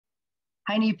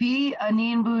Hainipi,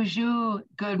 Anin Boujou,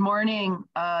 good morning.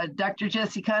 Dr.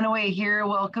 Jessie Conaway here,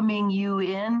 welcoming you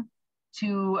in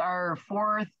to our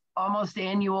fourth almost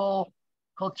annual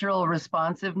cultural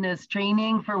responsiveness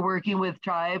training for working with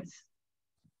tribes.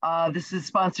 This is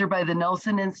sponsored by the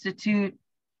Nelson Institute.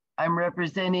 I'm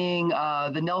representing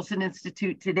the Nelson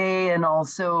Institute today and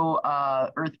also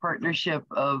Earth Partnership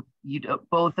of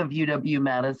both of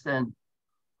UW-Madison.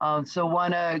 So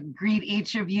want to greet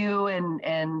each of you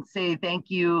and say thank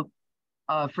you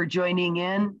for joining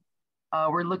in.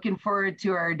 We're looking forward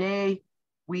to our day.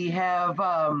 We have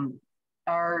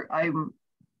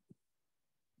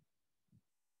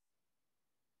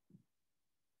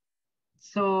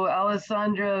so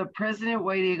Alessandra, President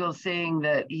WhiteEagle saying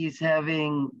that he's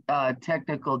having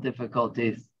technical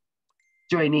difficulties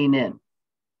joining in.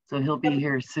 So he'll be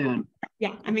here soon.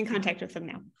 Yeah, I'm in contact with him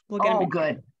now. We'll get him.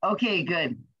 Good. Okay,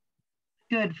 good.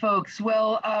 Good, folks.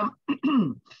 Well,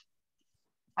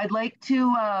 I'd like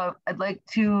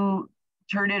to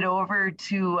turn it over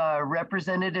to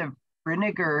Representative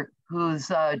Brinegar,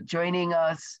 who's joining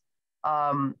us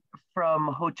from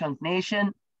Ho-Chunk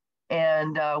Nation,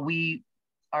 and we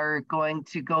are going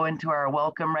to go into our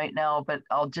welcome right now. But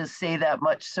I'll just say that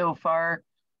much so far,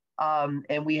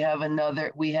 and we have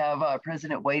President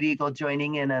WhiteEagle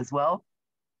joining in as well.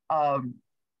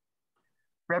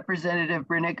 Representative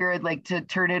Brinegar, I'd like to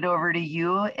turn it over to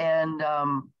you, and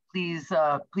please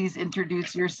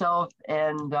introduce yourself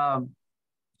and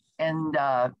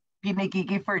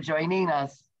Pinakiki for joining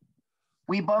us.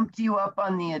 We bumped you up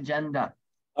on the agenda.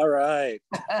 All right.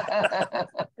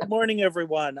 Good morning,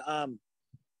 everyone.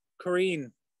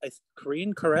 Karen,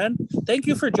 thank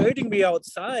you for joining me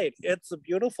outside. It's a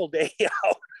beautiful day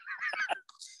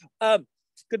out.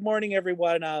 Good morning,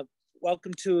 everyone.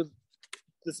 Welcome to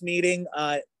this meeting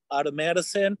out of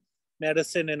Madison.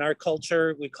 Madison in our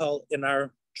culture, in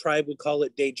our tribe, we call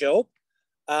it Dejo.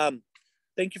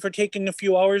 Thank you for taking a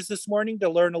few hours this morning to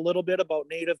learn a little bit about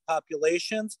Native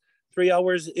populations. 3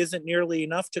 hours isn't nearly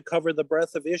enough to cover the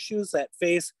breadth of issues that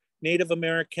face Native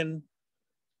American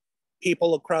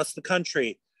people across the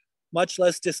country, much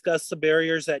less discuss the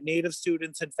barriers that Native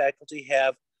students and faculty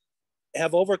have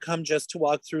overcome just to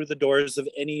walk through the doors of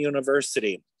any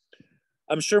university.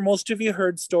 I'm sure most of you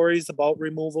heard stories about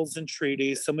removals and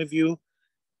treaties. Some of you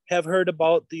have heard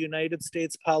about the United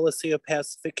States policy of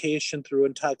pacification through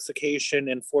intoxication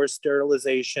and forced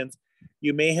sterilizations.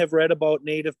 You may have read about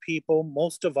Native people,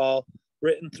 most of all,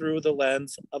 written through the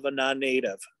lens of a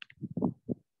non-Native.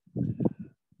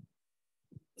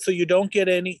 So you don't get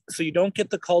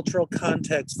the cultural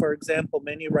context. For example,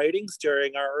 many writings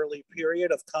during our early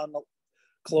period of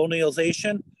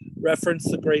colonialization reference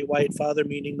the Great White Father,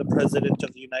 meaning the President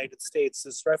of the United States.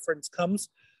 This reference comes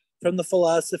from the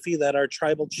philosophy that our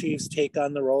tribal chiefs take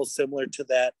on the role similar to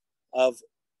that of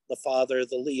the father,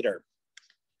 the leader.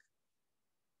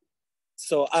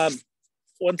 So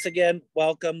once again,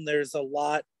 welcome. There's a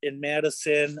lot in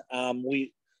Madison.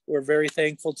 We're very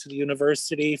thankful to the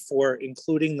university for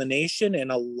including the nation in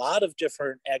a lot of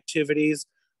different activities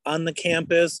on the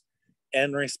campus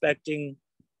and respecting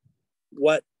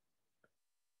what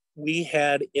we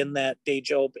had in that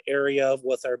Dejob area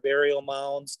with our burial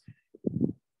mounds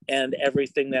and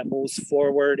everything that moves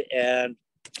forward. And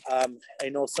I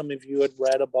know some of you had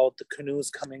read about the canoes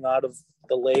coming out of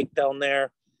the lake down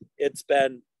there. It's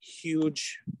been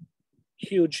huge,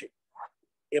 huge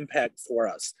impact for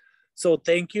us. So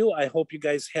thank you. I hope you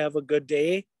guys have a good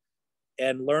day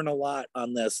and learn a lot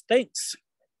on this. Thanks.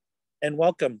 And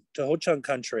welcome to Ho-Chunk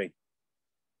country.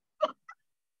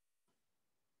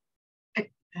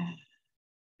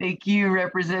 Thank you,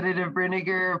 Representative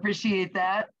Brinegar. Appreciate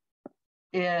that.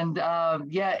 And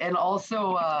yeah, and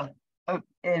also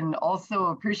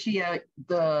appreciate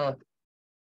the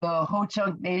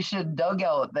Ho-Chunk Nation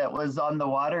dugout that was on the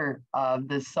water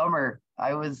this summer.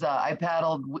 I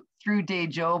paddled through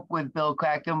Dejob with Bill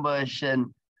Quackenbush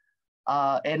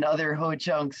and other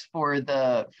Ho-Chunks for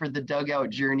the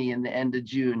dugout journey in the end of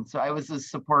June. So I was a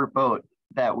support boat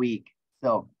that week.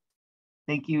 So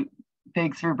thank you.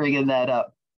 Thanks for bringing that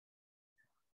up.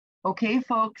 Okay,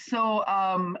 folks, so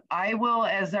I will,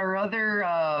 as our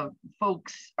other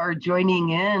folks are joining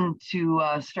in to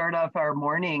start off our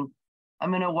morning, I'm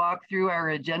going to walk through our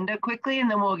agenda quickly and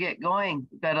then we'll get going.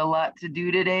 We've got a lot to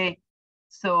do today.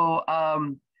 So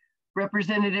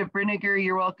Representative Brinegar,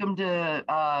 you're welcome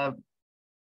to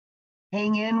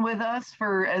hang in with us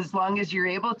for as long as you're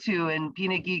able to, and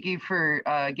Pinakiki for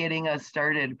getting us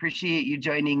started. Appreciate you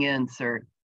joining in, sir.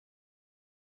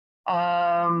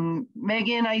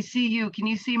 Megan, I see you. Can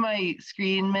you see my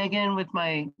screen, Megan, with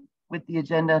the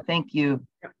agenda? Thank you.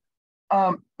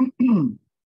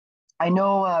 I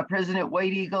know President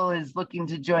WhiteEagle is looking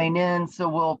to join in, so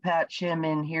we'll patch him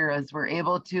in here as we're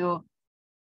able to.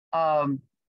 I'll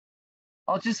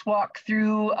just walk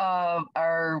through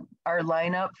our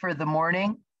lineup for the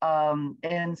morning.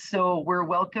 And so we're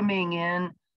welcoming in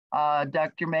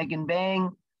Dr. Megan Bang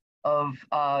of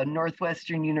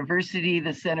Northwestern University,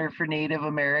 the Center for Native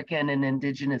American and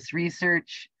Indigenous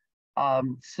Research.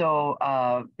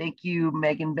 Thank you,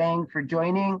 Megan Bang, for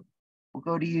joining. We'll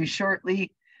go to you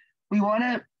shortly. We want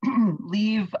to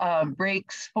leave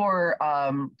breaks for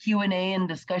Q&A and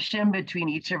discussion between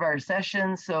each of our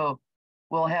sessions. So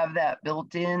we'll have that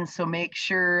built in. So make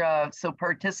sure, so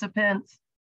participants,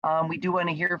 we do want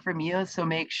to hear from you. So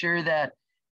make sure that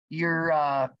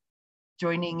you're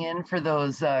joining in for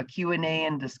those Q&A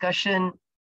and discussion.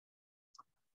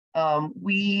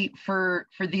 For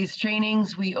these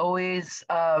trainings, we always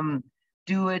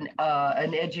do an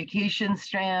education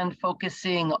strand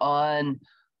focusing on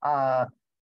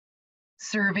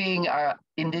serving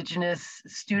Indigenous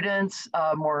students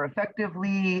more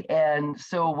effectively. And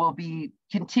so we'll be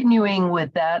continuing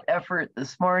with that effort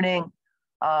this morning.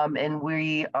 And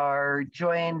we are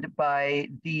joined by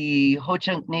the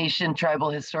Ho-Chunk Nation Tribal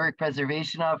Historic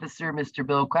Preservation Officer, Mr.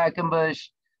 Bill Quackenbush,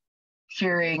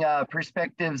 sharing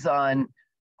perspectives on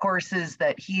courses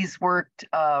that he's worked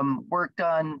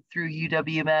on through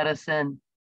UW-Madison.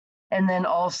 And then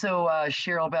also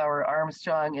Cheryl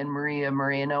Bauer-Armstrong and Maria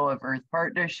Moreno of Earth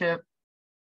Partnership,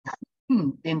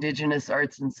 Indigenous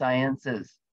Arts and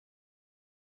Sciences.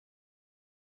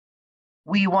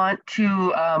 We want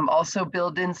to also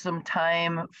build in some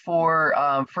time for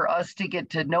us to get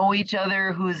to know each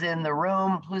other, who's in the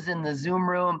room, who's in the Zoom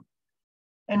room,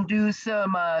 and do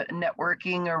some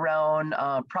networking around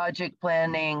project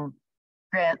planning,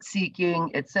 grant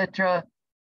seeking, etc.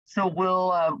 So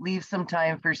we'll leave some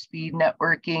time for speed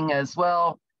networking as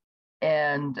well.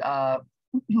 And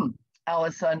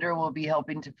Alessandra will be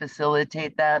helping to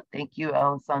facilitate that. Thank you,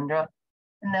 Alessandra.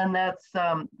 And then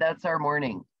that's our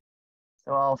morning.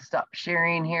 So I'll stop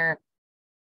sharing here.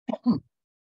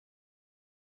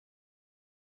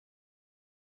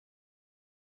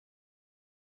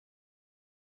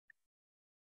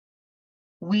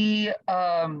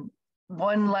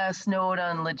 One last note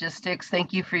on logistics,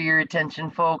 thank you for your attention,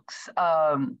 folks,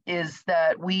 is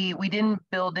that we didn't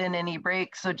build in any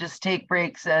breaks, so just take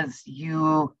breaks as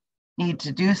you need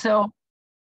to do so.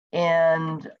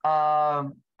 And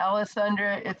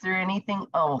Alessandra, is there anything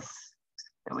else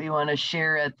that we want to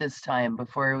share at this time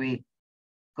before we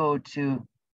go to?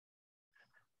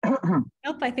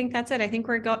 Nope, I think that's it. I think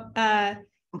we're good to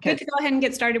go ahead and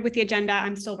get started with the agenda.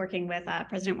 I'm still working with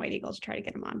President WhiteEagle to try to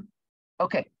get him on.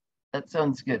 Okay, that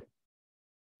sounds good.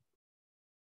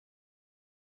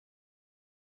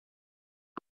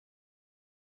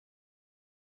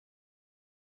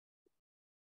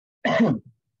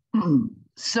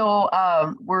 So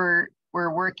we're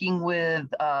working with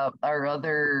our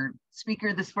other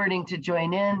speaker this morning to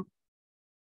join in.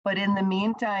 But in the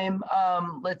meantime,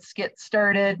 let's get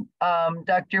started.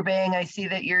 Dr. Bang, I see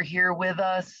that you're here with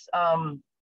us.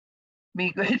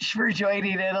 Miigwech for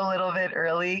joining in a little bit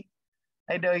early.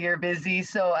 I know you're busy.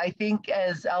 So I think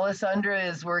as Alessandra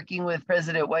is working with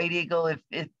President WhiteEagle,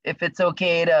 if it's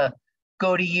okay to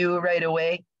go to you right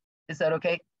away, is that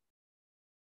okay?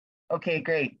 Okay,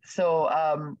 great. So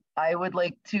I would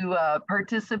like to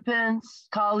participants,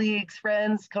 colleagues,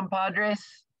 friends,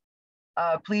 compadres,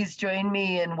 please join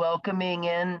me in welcoming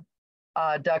in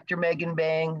Dr. Megan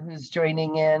Bang, who's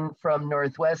joining in from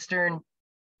Northwestern.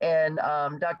 And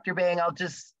Dr. Bang, I'll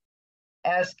just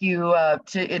ask you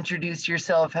to introduce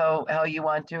yourself how you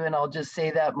want to, and I'll just say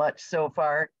that much so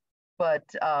far. But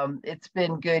it's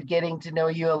been good getting to know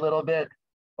you a little bit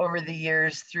over the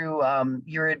years through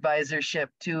your advisorship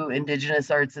to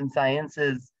Indigenous Arts and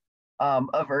Sciences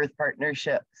of Earth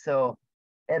Partnership. So,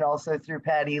 and also through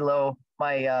Patty Lowe,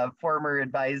 my former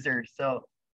advisor. So,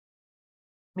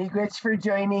 Miigwech for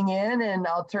joining in, and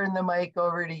I'll turn the mic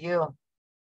over to you.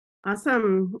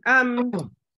 Awesome.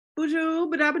 Bonjour,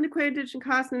 badabin kwe ditchen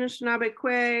kasten schnabe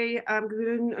kwe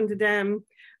gudun und dem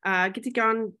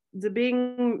gitigan the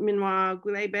bing minwa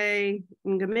gulebe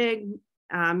ngamig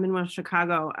minwa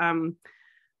Chicago.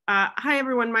 Hi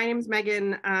everyone, my name is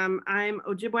Megan. I'm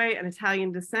Ojibwe and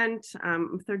Italian descent.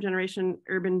 I'm a third generation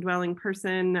urban dwelling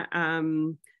person,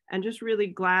 and just really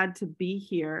glad to be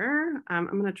here. I'm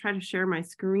going to try to share my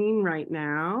screen right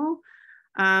now.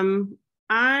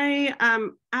 I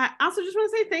also just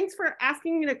want to say thanks for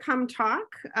asking me to come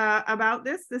talk about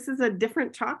this. This is a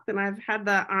different talk than I've had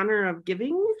the honor of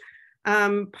giving,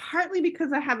 partly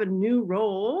because I have a new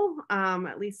role,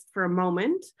 at least for a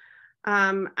moment.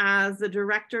 as the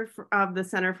director of the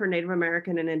Center for Native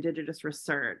American and Indigenous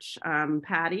Research.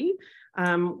 Patty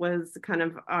was kind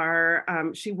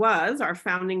of she was our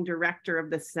founding director of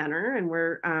the center, and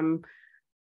we're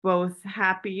both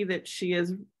happy that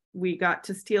we got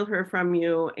to steal her from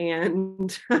you,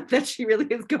 and that she really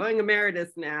is going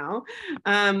emeritus now.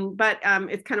 But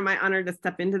it's kind of my honor to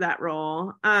step into that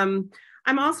role.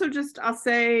 I'm also I'll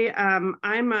say,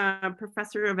 I'm a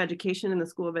professor of education in the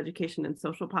School of Education and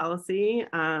Social Policy.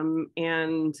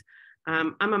 And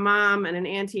I'm a mom and an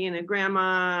auntie and a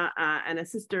grandma and a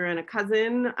sister and a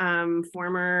cousin,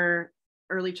 former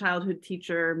early childhood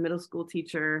teacher, middle school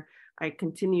teacher. I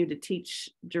continue to teach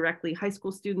directly high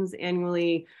school students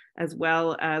annually, as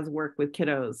well as work with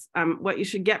kiddos. What you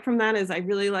should get from that is I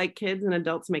really like kids, and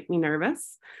adults make me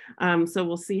nervous. So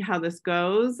we'll see how this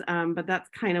goes, but that's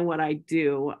kind of what I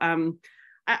do. I'm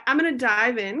going to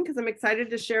dive in because I'm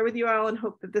excited to share with you all and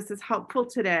hope that this is helpful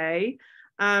today.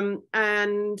 I'm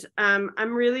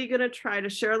really going to try to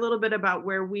share a little bit about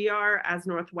where we are as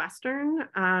Northwestern.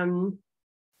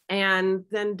 And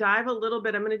then dive a little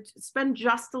bit. I'm going to spend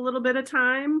just a little bit of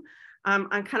time on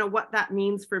kind of what that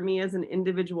means for me as an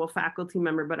individual faculty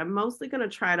member, but I'm mostly going to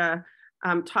try to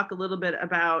talk a little bit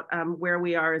about where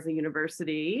we are as a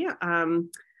university.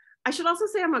 I should also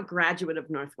say I'm a graduate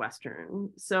of Northwestern.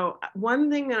 So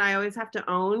one thing that I always have to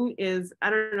own is,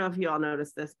 I don't know if you all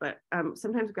notice this, but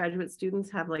sometimes graduate students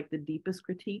have like the deepest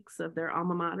critiques of their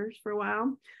alma maters for a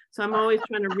while. So I'm always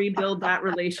trying to rebuild that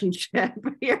relationship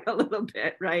here a little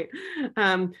bit, right?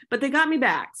 But they got me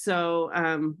back. So,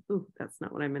 ooh, that's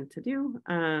not what I meant to do.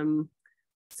 All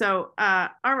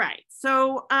right.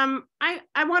 So I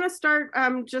want to start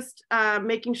just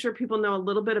making sure people know a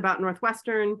little bit about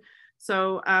Northwestern.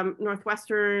 So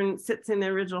Northwestern sits in the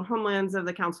original homelands of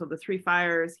the Council of the Three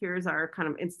Fires. Here's our kind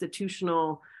of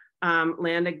institutional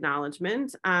land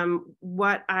acknowledgement.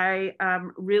 What I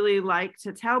really like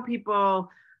to tell people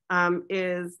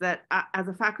is that as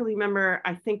a faculty member,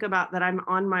 I think about that I'm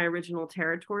on my original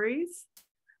territories,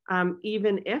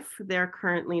 even if they're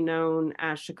currently known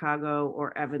as Chicago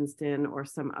or Evanston or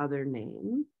some other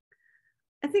name.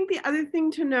 I think the other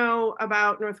thing to know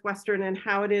about Northwestern and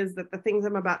how it is that the things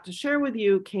I'm about to share with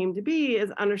you came to be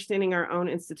is understanding our own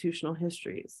institutional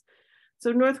histories.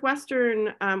 So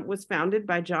Northwestern was founded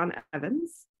by John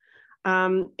Evans.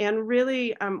 And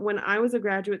really, when I was a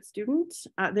graduate student,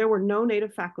 there were no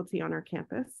Native faculty on our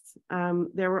campus.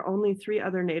 There were only 3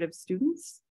 other Native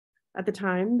students at the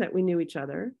time that we knew each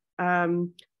other.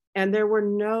 And there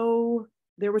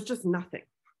was just nothing.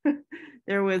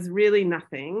 There was really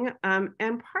nothing.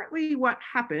 And partly what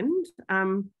happened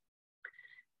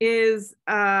is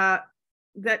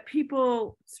that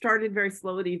people started very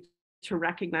slowly to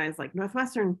recognize like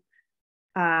Northwestern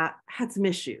had some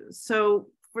issues. So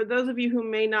for those of you who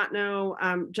may not know,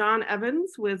 John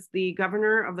Evans was the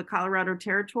governor of the Colorado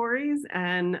Territories.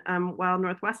 And while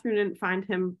Northwestern didn't find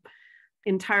him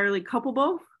entirely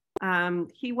culpable,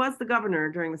 he was the governor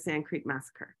during the Sand Creek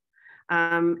Massacre.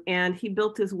 And he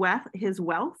built his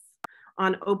wealth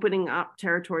on opening up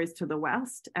territories to the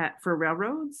west for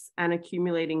railroads and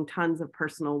accumulating tons of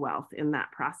personal wealth in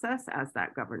that process as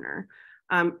that governor.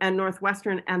 And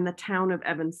Northwestern and the town of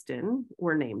Evanston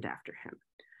were named after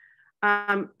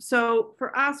him. So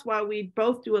for us, while we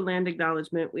both do a land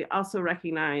acknowledgement, we also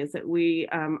recognize that we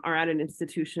are at an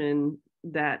institution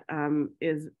that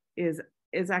is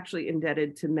actually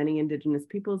indebted to many Indigenous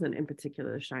peoples, and in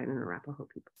particular, the Cheyenne and Arapaho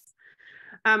peoples.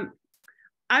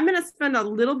 I'm going to spend a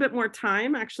little bit more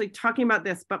time actually talking about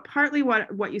this, but partly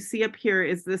what you see up here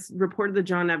is this report of the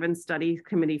John Evans Study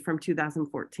Committee from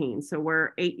 2014. So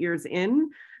we're 8 years in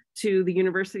to the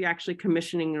university actually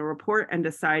commissioning a report and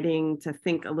deciding to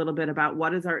think a little bit about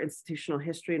what is our institutional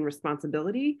history and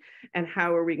responsibility, and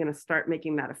how are we going to start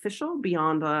making that official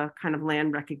beyond the kind of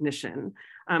land recognition,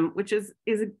 which is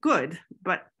good,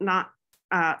 but not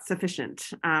sufficient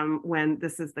when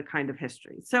this is the kind of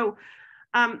history. So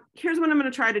here's what I'm going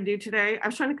to try to do today. I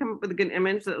was trying to come up with a good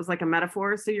image that was like a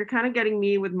metaphor. So you're kind of getting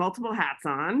me with multiple hats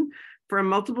on from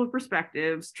multiple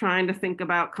perspectives, trying to think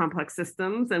about complex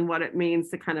systems and what it means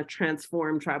to kind of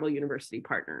transform tribal university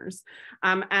partners.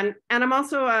 And I'm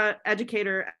also an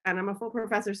educator and I'm a full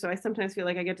professor. So I sometimes feel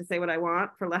like I get to say what I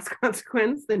want for less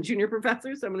consequence than junior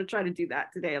professors. So I'm going to try to do that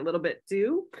today a little bit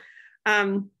too.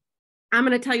 I'm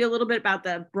going to tell you a little bit about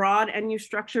the broad NU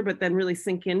structure, but then really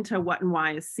sink into what and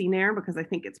why is CNAIR, because I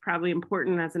think it's probably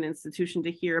important as an institution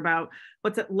to hear about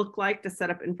what's it look like to set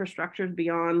up infrastructures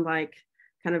beyond like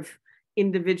kind of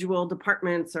individual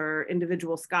departments or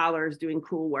individual scholars doing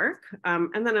cool work.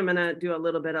 And then I'm going to do a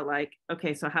little bit of like,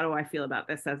 okay, so how do I feel about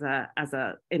this as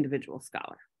a individual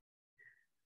scholar?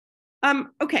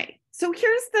 Okay, so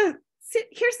here's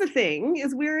the thing,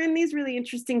 is we're in these really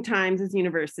interesting times as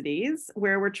universities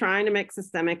where we're trying to make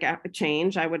systemic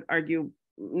change. I would argue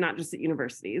not just at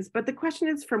universities, but the question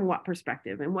is from what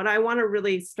perspective? And what I want to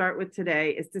really start with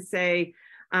today is to say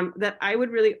that I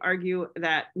would really argue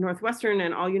that Northwestern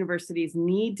and all universities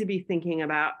need to be thinking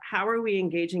about how are we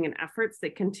engaging in efforts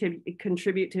that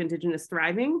contribute to Indigenous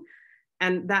thriving.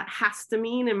 And that has to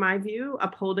mean, in my view,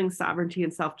 upholding sovereignty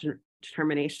and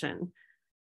self-determination.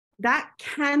 That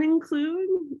can include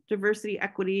diversity,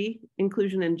 equity,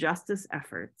 inclusion, and justice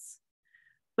efforts.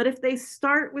 But if they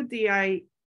start with DEIJ,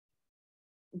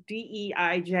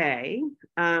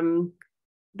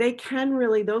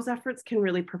 those efforts can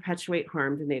really perpetuate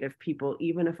harm to Native people,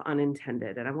 even if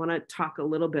unintended. And I want to talk a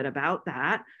little bit about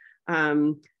that.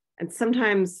 And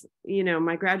sometimes,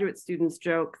 my graduate students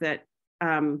joke that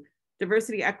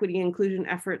diversity, equity, inclusion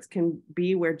efforts can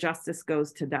be where justice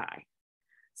goes to die.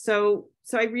 So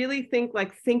I really think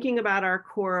thinking about our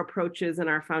core approaches and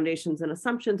our foundations and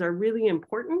assumptions are really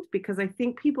important, because I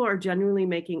think people are genuinely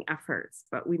making efforts,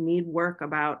 but we need work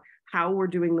about how we're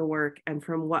doing the work and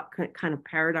from what kind of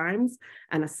paradigms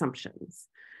and assumptions.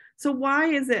 So why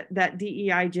is it that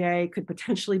DEIJ could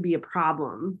potentially be a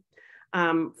problem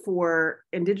for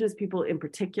Indigenous people in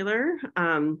particular?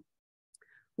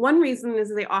 One reason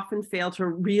is they often fail to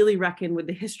really reckon with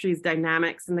the history's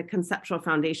dynamics and the conceptual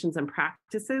foundations and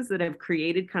practices that have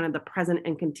created kind of the present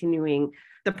and continuing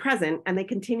the present, and they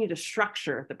continue to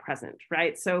structure the present,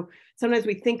 right? So sometimes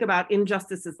we think about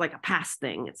injustice as like a past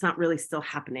thing. It's not really still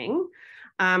happening.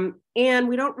 And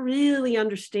we don't really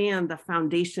understand the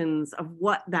foundations of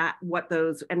what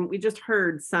those, and we just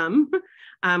heard some,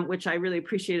 which I really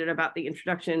appreciated about the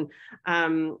introduction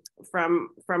from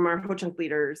our Ho-Chunk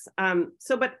leaders.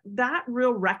 But that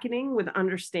real reckoning with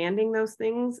understanding those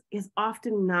things is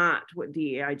often not what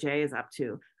DEIJ is up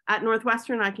to. At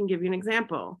Northwestern, I can give you an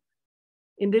example.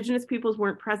 Indigenous peoples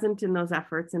weren't present in those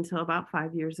efforts until about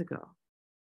 5 years ago.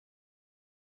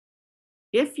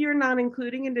 If you're not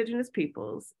including Indigenous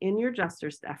peoples in your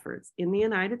justice efforts in the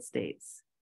United States,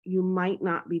 you might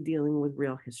not be dealing with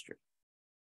real history,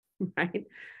 right?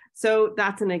 So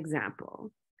that's an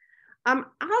example. I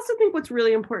also think what's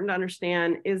really important to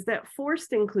understand is that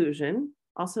forced inclusion,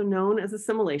 also known as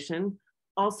assimilation,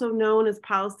 also known as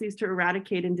policies to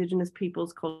eradicate Indigenous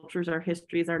peoples, cultures, our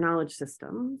histories, our knowledge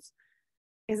systems,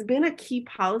 has been a key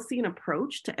policy and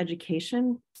approach to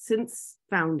education since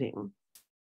founding.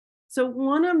 So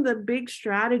one of the big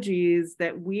strategies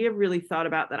that we have really thought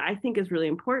about that I think is really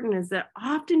important is that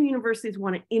often universities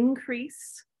want to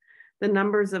increase the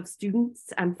numbers of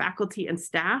students and faculty and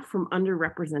staff from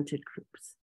underrepresented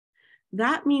groups.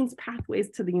 That means pathways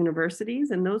to the universities,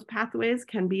 and those pathways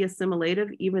can be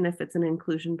assimilative even if it's an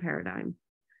inclusion paradigm.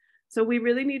 So we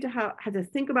really need to have to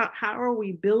think about how are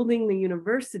we building the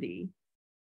university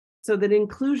so that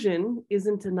inclusion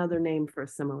isn't another name for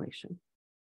assimilation,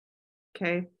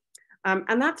 okay?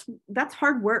 And that's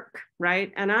hard work,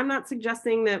 right? And I'm not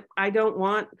suggesting that I don't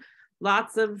want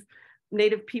lots of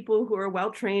Native people who are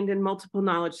well-trained in multiple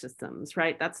knowledge systems,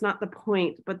 right? That's not the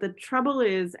point. But the trouble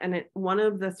is, and one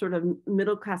of the sort of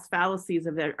middle-class fallacies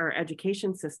of our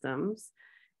education systems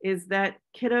is that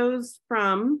kiddos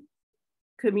from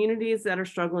communities that are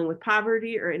struggling with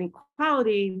poverty or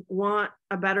inequality want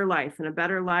a better life. And a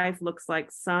better life looks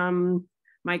like some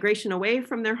migration away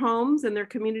from their homes and their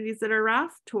communities that are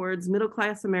rough towards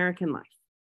middle-class American life.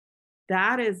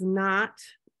 That is not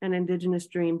an Indigenous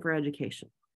dream for education,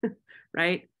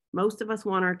 right? Most of us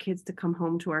want our kids to come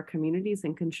home to our communities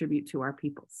and contribute to our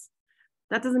peoples.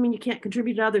 That doesn't mean you can't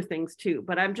contribute to other things too,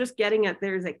 but I'm just getting at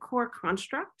there's a core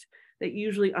construct that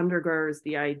usually undergirds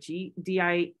the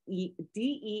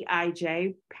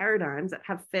DEIJ paradigms that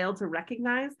have failed to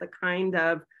recognize the kind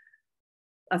of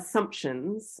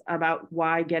assumptions about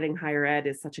why getting higher ed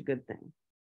is such a good thing.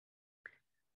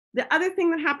 The other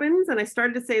thing that happens, and I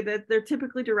started to say that they're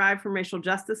typically derived from racial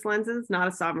justice lenses, not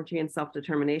a sovereignty and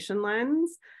self-determination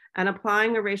lens. And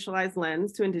applying a racialized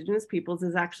lens to Indigenous peoples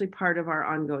is actually part of our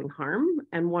ongoing harm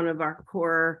and one of our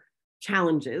core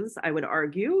challenges, I would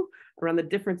argue, around the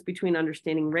difference between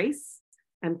understanding race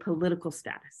and political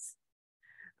status.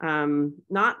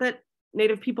 Not that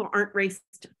Native people aren't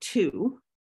raced too,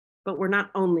 but we're not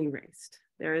only raced.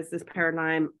 There is this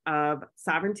paradigm of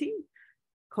sovereignty,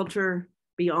 culture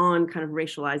beyond kind of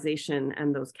racialization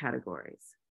and those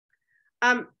categories.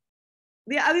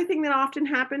 The other thing that often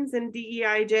happens in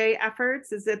DEIJ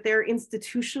efforts is that they're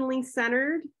institutionally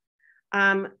centered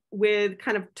with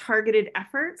kind of targeted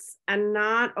efforts and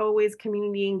not always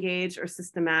community engaged or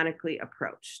systematically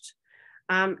approached.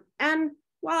 And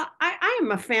Well, I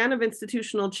am a fan of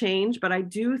institutional change, but I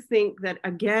do think that,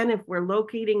 again, if we're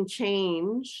locating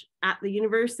change at the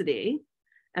university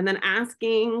and then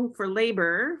asking for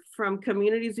labor from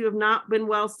communities who have not been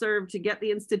well served to get the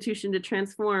institution to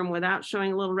transform without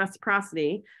showing a little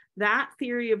reciprocity, that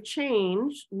theory of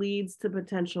change leads to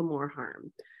potential more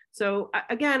harm. So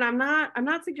again, I'm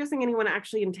not suggesting anyone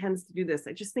actually intends to do this.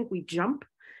 I just think we jump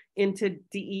into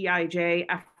DEIJ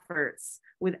efforts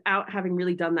without having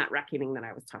really done that reckoning that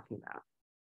I was talking about.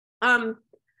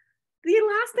 The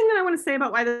last thing that I want to say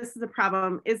about why this is a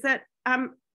problem is that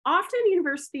often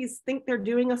universities think they're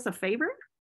doing us a favor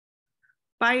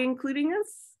by including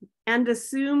us and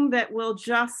assume that we'll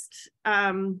just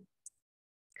kind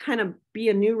of be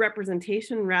a new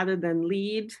representation rather than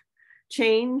lead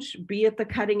change, be at the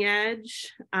cutting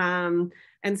edge.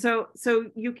 And so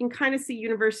you can kind of see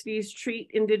universities treat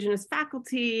Indigenous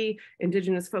faculty,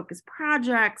 Indigenous focused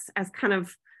projects as kind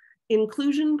of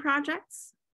inclusion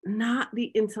projects, not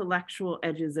the intellectual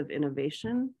edges of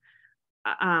innovation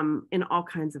in all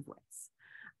kinds of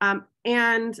ways.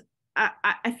 And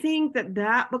I think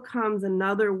that becomes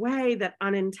another way that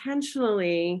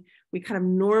unintentionally we kind of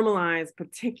normalize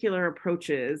particular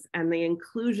approaches, and the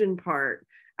inclusion part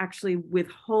actually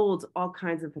withholds all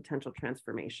kinds of potential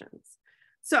transformations.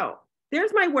 So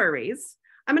there's my worries.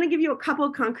 I'm going to give you a couple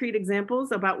of concrete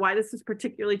examples about why this is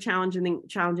particularly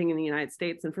challenging in the United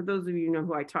States. And for those of you who know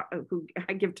who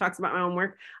I give talks about my own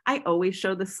work, I always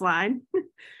show this slide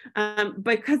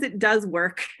because it does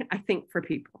work, I think, for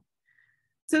people.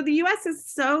 So the US is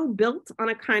so built on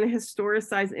a kind of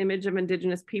historicized image of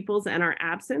Indigenous peoples and our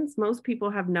absence. Most people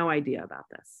have no idea about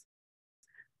this.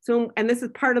 So, and this is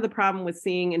part of the problem with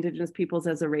seeing Indigenous peoples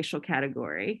as a racial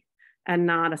category and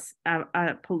not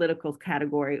a political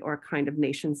category or a kind of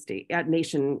nation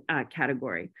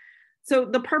category. So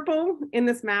the purple in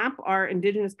this map are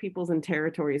Indigenous peoples and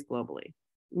territories globally,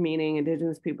 meaning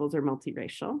Indigenous peoples are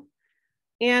multiracial.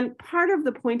 And part of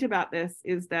the point about this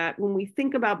is that when we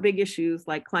think about big issues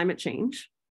like climate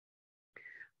change,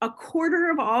 a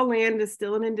quarter of all land is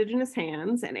still in Indigenous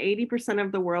hands, and 80%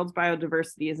 of the world's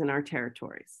biodiversity is in our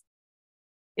territories.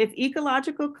 If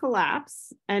ecological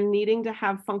collapse and needing to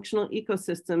have functional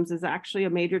ecosystems is actually a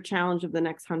major challenge of the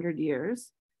next 100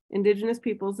 years, Indigenous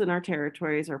peoples in our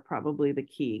territories are probably the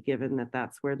key, given that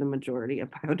that's where the majority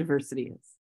of biodiversity is.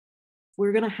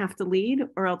 We're going to have to lead,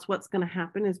 or else what's going to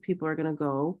happen is people are going to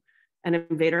go and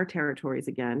invade our territories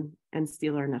again and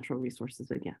steal our natural resources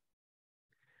again.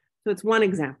 So it's one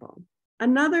example.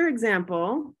 Another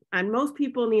example, and most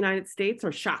people in the United States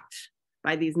are shocked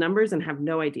by these numbers and have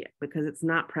no idea because it's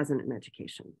not present in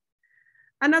education.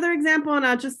 Another example, and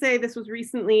I'll just say this was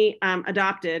recently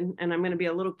adopted, and I'm going to be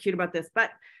a little cute about this,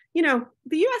 but you know,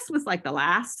 the US was like the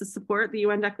last to support the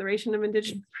UN Declaration of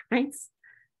Indigenous Rights.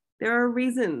 There are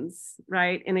reasons,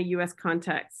 right, in a US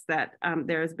context that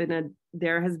there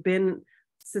has been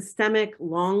systemic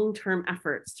long-term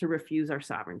efforts to refuse our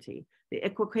sovereignty. The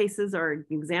ICWA cases are an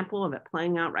example of it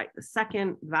playing out right this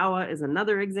second. VAWA is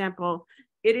another example.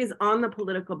 It is on the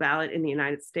political ballot in the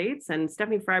United States, and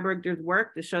Stephanie Freiberg did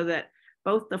work to show that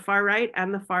both the far right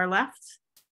and the far left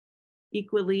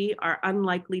equally are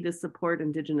unlikely to support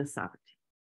Indigenous sovereignty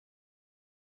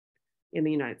in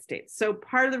the United States. So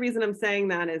part of the reason I'm saying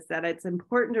that is that it's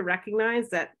important to recognize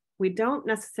that we don't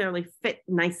necessarily fit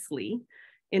nicely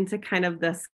into kind of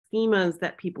the schemas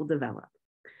that people develop.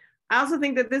 I also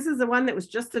think that this is the one that was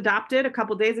just adopted a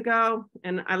couple days ago,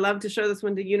 and I love to show this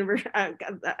one to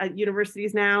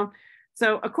universities now.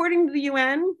 So according to the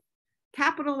UN,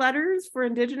 capital letters for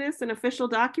Indigenous and official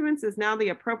documents is now the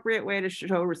appropriate way to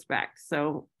show respect.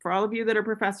 So for all of you that are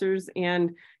professors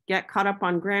and get caught up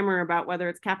on grammar about whether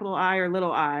it's capital I or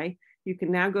little I, you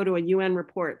can now go to a UN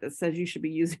report that says you should be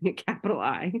using a capital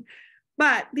I.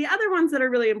 But the other ones that are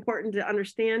really important to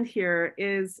understand here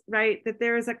is, right, that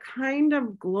there is a kind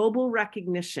of global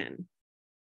recognition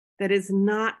that is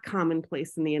not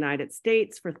commonplace in the United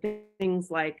States for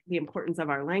things like the importance of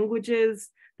our languages,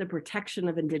 the protection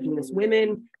of Indigenous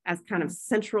women as kind of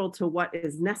central to what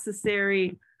is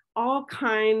necessary, all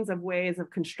kinds of ways of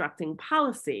constructing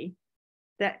policy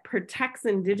that protects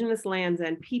Indigenous lands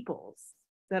and peoples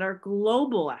that are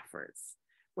global efforts.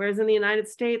 Whereas in the United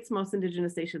States, most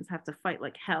Indigenous nations have to fight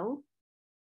like hell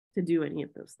to do any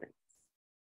of those things.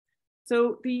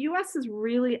 So the US is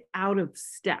really out of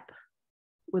step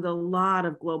with a lot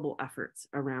of global efforts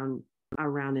around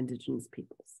Indigenous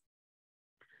peoples.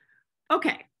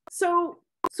 Okay, so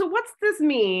what's this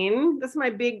mean? This is my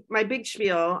big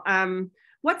spiel.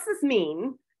 What's this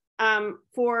mean?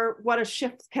 for what a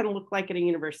shift can look like in a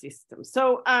university system.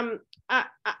 So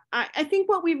I think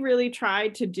what we've really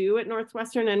tried to do at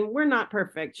Northwestern, and we're not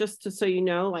perfect, just so you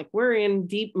know, like we're in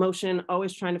deep motion,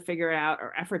 always trying to figure it out.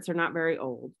 Our efforts are not very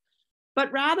old.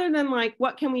 But rather than like,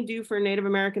 what can we do for Native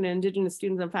American and Indigenous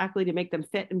students and faculty to make them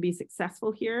fit and be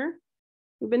successful here?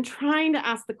 We've been trying to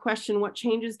ask the question, what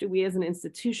changes do we as an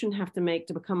institution have to make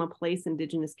to become a place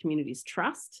Indigenous communities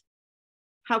trust?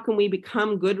 How can we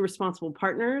become good, responsible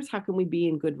partners? How can we be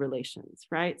in good relations,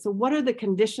 right? So what are the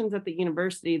conditions at the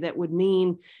university that would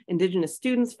mean Indigenous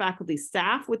students, faculty,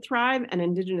 staff would thrive and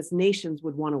Indigenous nations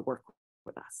would want to work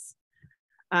with us?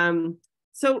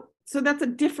 So that's a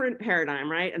different paradigm,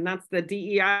 right? And that's the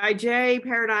DEIJ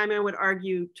paradigm. I would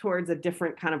argue towards a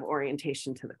different kind of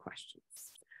orientation to the questions.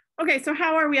 Okay, so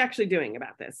how are we actually doing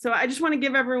about this? So I just want to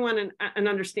give everyone an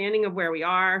understanding of where we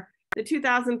are. The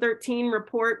 2013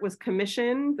 report was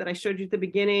commissioned that I showed you at the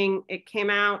beginning. It came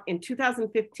out in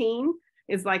 2015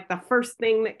 is like the first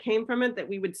thing that came from it, that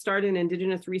we would start an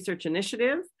Indigenous Research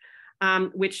Initiative,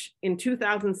 which in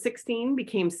 2016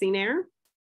 became CNAIR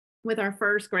with our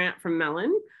first grant from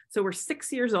Mellon. So we're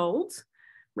 6 years old,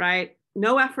 right?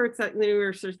 No efforts at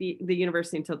the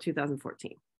university until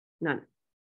 2014, none.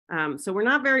 So we're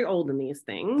not very old in these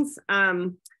things.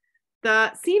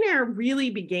 The CNAIR really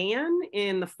began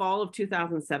in the fall of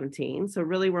 2017. So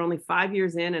really we're only 5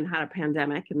 years in and had a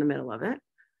pandemic in the middle of it.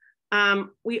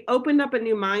 We opened up a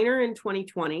new minor in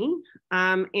 2020,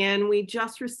 and we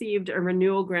just received a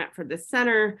renewal grant for this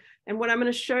center. And what I'm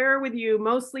going to share with you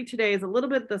mostly today is a little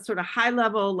bit the sort of high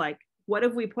level, like what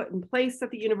have we put in place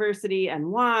at the university and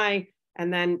why,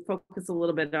 and then focus a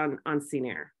little bit on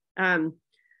CNAIR.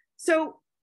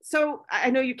 So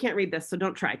I know you can't read this, so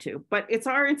don't try to, but it's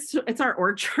our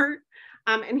org chart.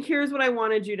 And here's what I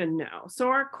wanted you to know. So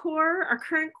our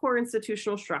current core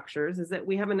institutional structures is that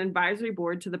we have an advisory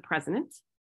board to the president.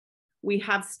 We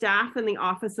have staff in the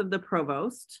office of the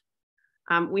provost.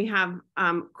 We have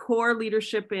core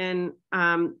leadership in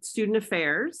student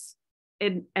affairs,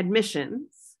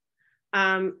 admissions.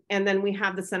 And then we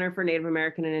have the Center for Native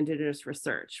American and Indigenous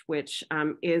Research, which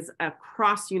is a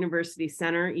cross-university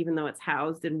center, even though it's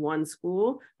housed in one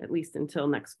school, at least until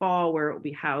next fall, where it will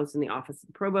be housed in the office of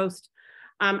the provost.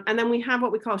 And then we have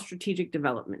what we call a strategic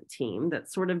development team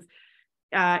that sort of,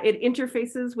 it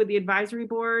interfaces with the advisory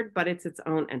board, but it's its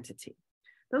own entity.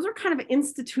 Those are kind of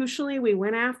institutionally, we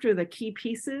went after the key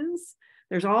pieces.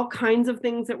 There's all kinds of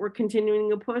things that we're continuing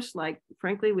to push, like,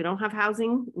 frankly, we don't have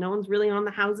housing. No one's really on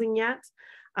the housing yet,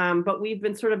 but we've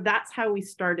been sort of, that's how we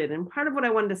started. And part of what I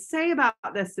wanted to say about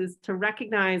this is to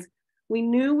recognize we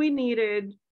knew we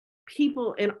needed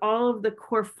people in all of the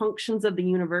core functions of the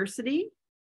university,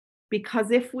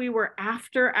 because if we were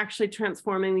after actually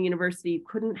transforming the university, you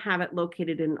couldn't have it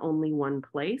located in only one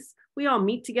place. We all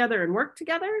meet together and work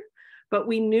together, but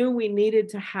we knew we needed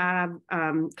to have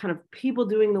kind of people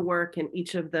doing the work in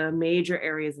each of the major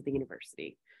areas of the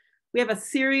university. We have a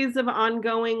series of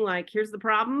ongoing, like, here's the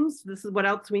problems, this is what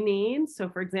else we need. So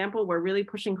for example, we're really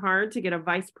pushing hard to get a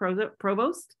vice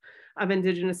provost of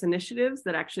Indigenous initiatives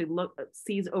that actually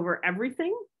sees over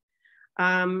everything.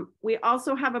 We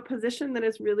also have a position that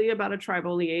is really about a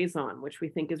tribal liaison, which we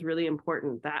think is really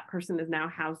important. That person is now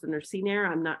housed under CNAIR.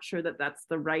 I'm not sure that that's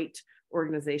the right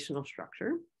organizational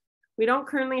structure. We don't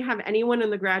currently have anyone in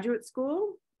the graduate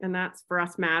school, and that's for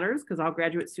us matters because all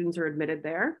graduate students are admitted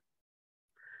there.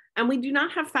 And we do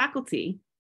not have faculty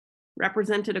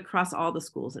represented across all the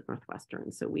schools at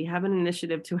Northwestern. So we have an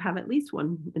initiative to have at least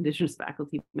one Indigenous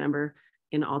faculty member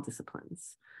in all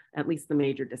disciplines, at least the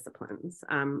major disciplines.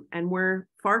 And we're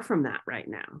far from that right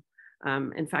now.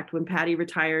 In fact, when Patty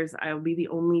retires, I'll be the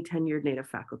only tenured Native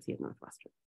faculty at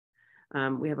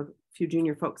Northwestern. We have a few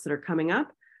junior folks that are coming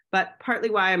up. But partly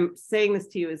why I'm saying this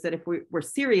to you is that if we're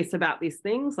serious about these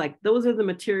things, like those are the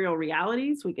material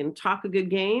realities, we can talk a good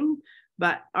game,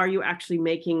 but are you actually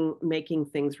making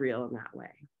things real in that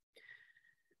way?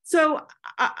 So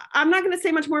I'm not going to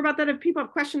say much more about that. If people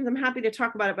have questions, I'm happy to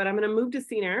talk about it, but I'm going to move to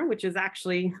CNAIR, which is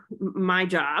actually my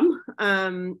job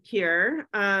here,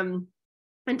 and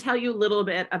tell you a little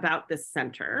bit about this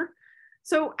center.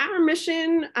 So our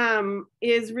mission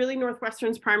is really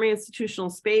Northwestern's primary institutional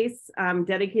space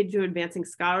dedicated to advancing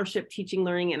scholarship, teaching,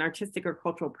 learning, and artistic or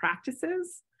cultural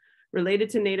practices related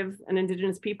to Native and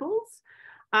Indigenous peoples.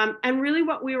 And really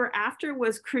what we were after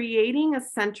was creating a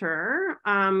center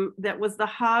that was the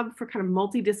hub for kind of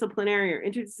multidisciplinary or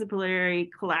interdisciplinary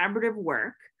collaborative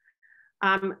work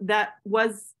that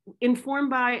was informed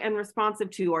by and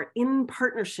responsive to or in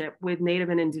partnership with Native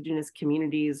and Indigenous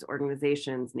communities,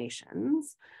 organizations,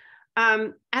 nations,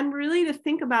 And really to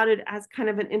think about it as kind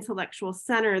of an intellectual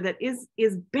center that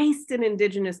is based in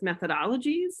Indigenous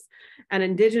methodologies and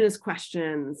Indigenous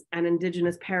questions and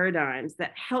Indigenous paradigms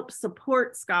that help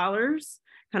support scholars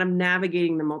kind of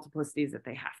navigating the multiplicities that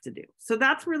they have to do. So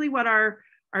that's really what our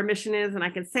mission is. And I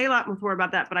can say a lot more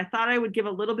about that, but I thought I would give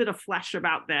a little bit of flesh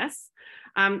about this,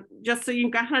 just so you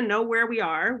kind of know where we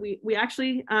are. We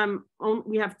actually,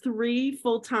 we have 3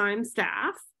 full-time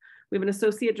staff. We have an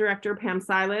associate director, Pam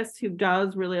Silas, who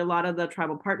does really a lot of the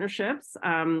tribal partnerships.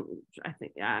 I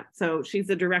think, yeah, so she's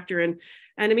the director. And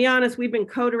to be honest, we've been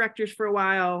co-directors for a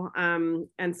while.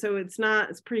 And so it's a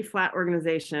pretty flat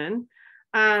organization.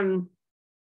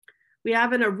 We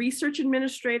have a research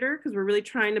administrator because we're really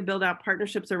trying to build out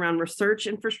partnerships around research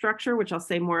infrastructure, which I'll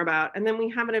say more about. And then we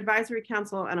have an advisory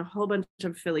council and a whole bunch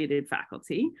of affiliated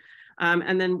faculty.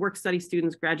 And then work study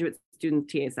students, graduate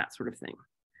students, TAs, that sort of thing.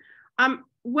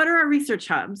 What are our research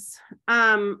hubs?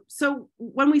 So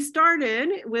when we started,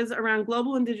 it was around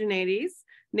global indigeneities,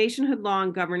 nationhood law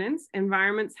and governance,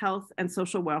 environments, health and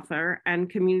social welfare,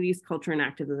 and communities, culture and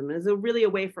activism. It is really a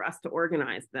way for us to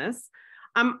organize this.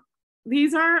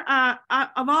 These are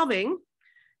evolving,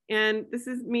 and this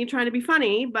is me trying to be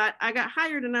funny, but I got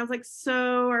hired and I was like,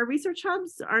 so our research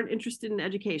hubs aren't interested in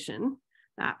education.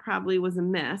 That probably was a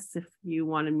miss if you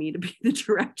wanted me to be the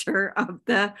director of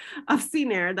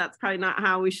CNAIR. That's probably not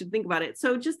how we should think about it.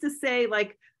 So just to say,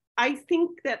 like, I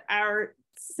think that our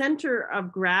center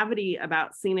of gravity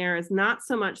about CNAIR is not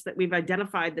so much that we've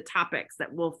identified the topics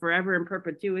that will forever in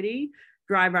perpetuity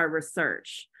drive our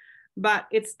research, but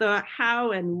it's the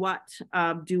how and what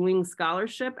of doing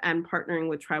scholarship and partnering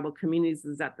with tribal communities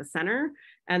is at the center.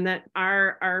 And that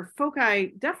our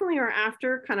foci definitely are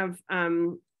after kind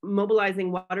of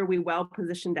mobilizing what are we well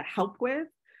positioned to help with,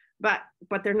 but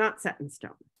they're not set in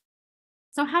stone.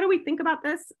 So how do we think about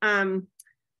this? So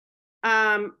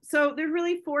there's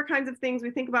really 4 kinds of things.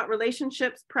 We think about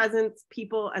relationships, presence,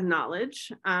 people, and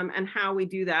knowledge, and how we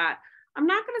do that. I'm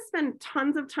not going to spend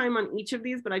tons of time on each of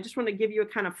these, but I just want to give you a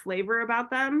kind of flavor about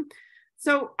them.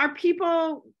 So our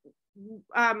people,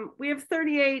 we have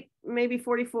 38, maybe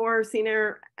 44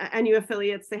 CNAIR NU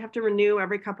affiliates. They have to renew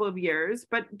every couple of years,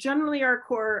 but generally our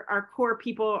core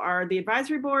people are the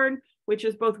advisory board, which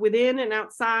is both within and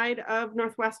outside of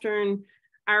Northwestern,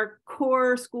 our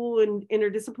core school and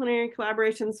interdisciplinary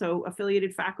collaboration, so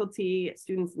affiliated faculty,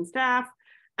 students and staff,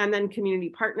 and then community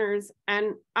partners.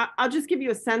 And I'll just give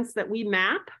you a sense that we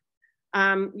map.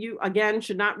 You, again,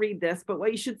 should not read this, but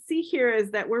what you should see here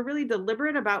is that we're really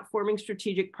deliberate about forming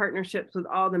strategic partnerships with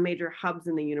all the major hubs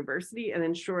in the university and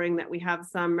ensuring that we have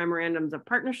some memorandums of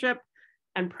partnership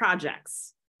and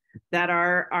projects that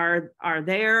are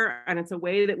there. And it's a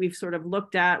way that we've sort of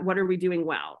looked at what are we doing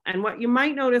well. And what you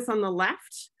might notice on the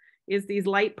left is these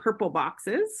light purple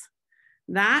boxes.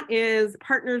 That is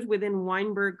partners within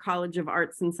Weinberg College of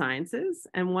Arts and Sciences.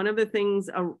 And one of the things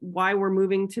why we're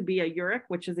moving to be a URIC,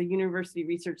 which is a University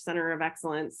Research Center of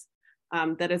Excellence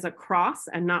that is across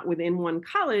and not within one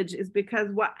college, is because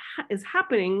what is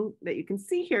happening that you can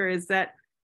see here is that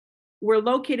we're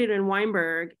located in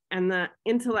Weinberg and the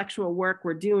intellectual work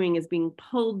we're doing is being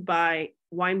pulled by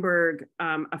Weinberg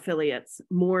affiliates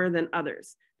more than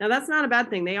others. Now that's not a bad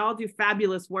thing. They all do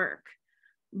fabulous work,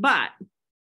 but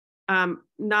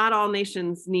not all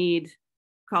nations need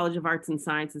College of Arts and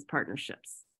Sciences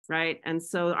partnerships, right? And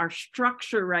so our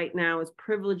structure right now is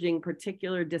privileging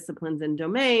particular disciplines and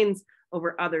domains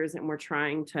over others, and we're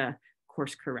trying to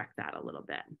course correct that a little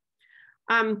bit.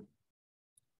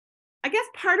 I guess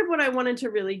part of what I wanted to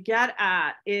really get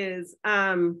at is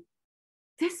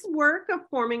this work of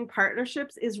forming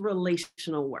partnerships is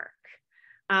relational work.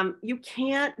 You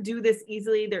can't do this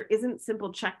easily. There isn't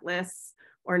simple checklists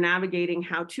or navigating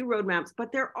how-to roadmaps,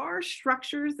 but there are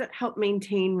structures that help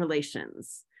maintain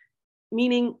relations,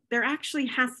 meaning there actually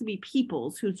has to be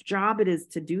peoples whose job it is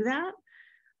to do that,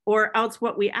 or else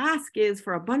what we ask is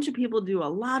for a bunch of people to do a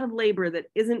lot of labor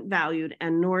that isn't valued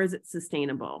and nor is it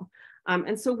sustainable.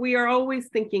 And so we are always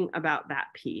thinking about that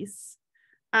piece.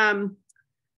 We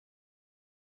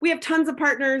have tons of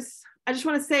partners. I just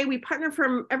want to say we partner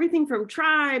from everything from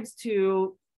tribes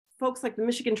to folks like the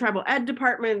Michigan Tribal Ed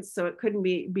departments. So it couldn't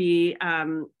be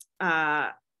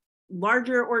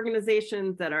larger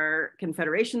organizations that are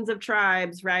confederations of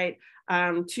tribes, right?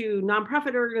 To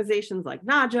nonprofit organizations like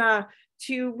NAJA,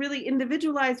 to really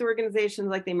individualized organizations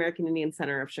like the American Indian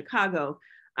Center of Chicago.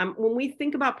 When we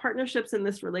think about partnerships in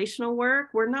this relational work,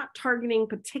 we're not targeting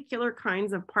particular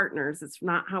kinds of partners. It's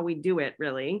not how we do it,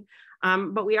 really.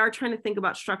 But we are trying to think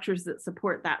about structures that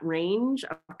support that range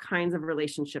of kinds of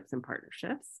relationships and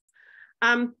partnerships.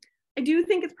 I do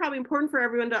think it's probably important for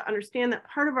everyone to understand that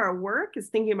part of our work is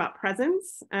thinking about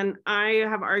presence. And I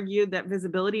have argued that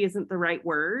visibility isn't the right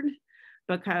word,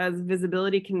 because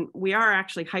visibility we are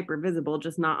actually hyper visible,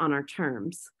 just not on our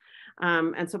terms.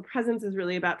 And so presence is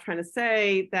really about trying to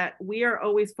say that we are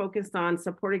always focused on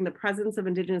supporting the presence of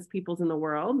Indigenous peoples in the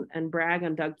world, and brag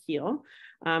on Doug Keel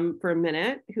for a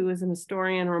minute, who is an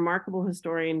historian, a remarkable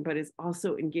historian, but is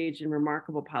also engaged in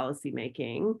remarkable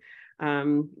policymaking.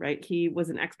 Right, he was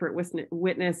an expert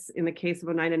witness in the case of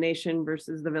Oneida Nation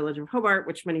versus the Village of Hobart,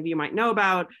 which many of you might know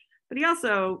about. But he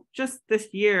also, just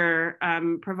this year,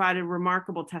 provided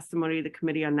remarkable testimony to the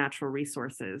Committee on Natural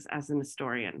Resources as an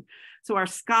historian. So our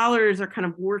scholars are kind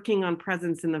of working on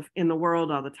presence in the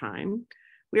world all the time.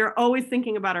 We are always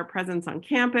thinking about our presence on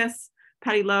campus.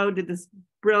 Patty Lowe did this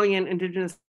brilliant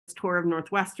Indigenous tour of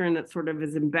Northwestern that sort of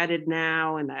is embedded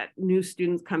now, and that new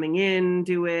students coming in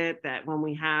do it, that when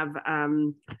we have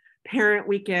parent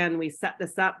weekend, we set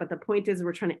this up. But the point is,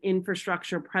 we're trying to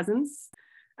infrastructure presence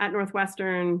at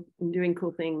Northwestern and doing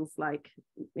cool things like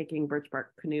making birch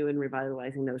bark canoe and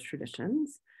revitalizing those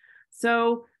traditions.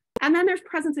 So, and then there's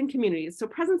presence in communities. So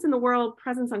presence in the world,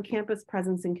 presence on campus,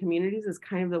 presence in communities is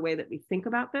kind of the way that we think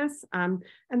about this. And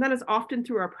that is often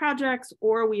through our projects,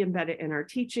 or we embed it in our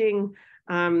teaching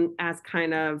as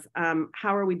kind of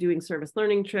how are we doing service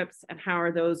learning trips, and how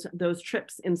are those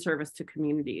trips in service to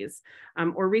communities,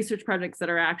 or research projects that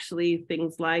are actually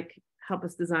things like help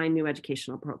us design new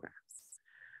educational programs.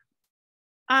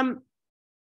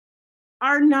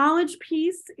 Our knowledge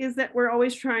piece is that we're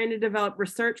always trying to develop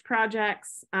research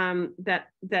projects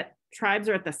that tribes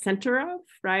are at the center of,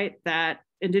 right? That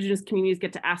Indigenous communities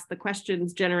get to ask the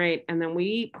questions, generate, and then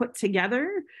we put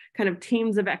together kind of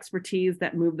teams of expertise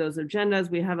that move those agendas.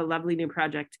 We have a lovely new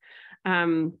project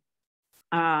that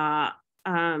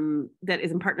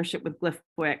is in partnership with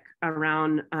Glyphwick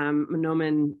around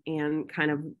Monoman and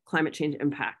kind of climate change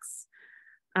impacts,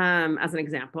 as an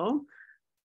example.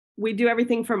 We do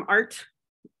everything from art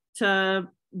to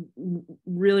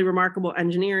really remarkable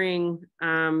engineering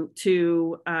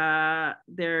to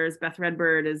there's Beth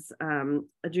Redbird is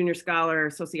a junior scholar,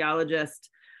 sociologist,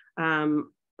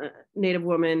 Native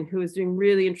woman who is doing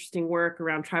really interesting work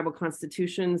around tribal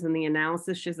constitutions and the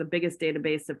analysis. She has the biggest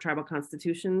database of tribal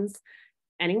constitutions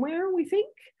anywhere, we think.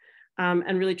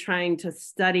 And really trying to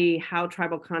study how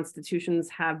tribal constitutions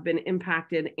have been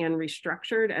impacted and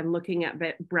restructured, and looking at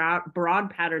broad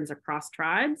patterns across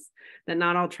tribes, that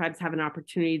not all tribes have an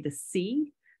opportunity to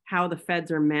see how the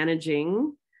feds are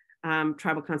managing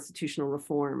tribal constitutional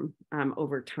reform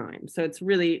over time. So it's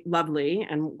really lovely,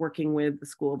 and working with the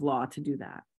School of Law to do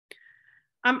that.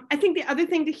 I think the other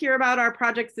thing to hear about our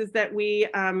projects is that we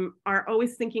are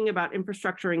always thinking about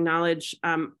infrastructuring knowledge,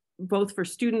 both for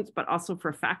students, but also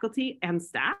for faculty and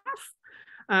staff.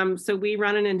 So we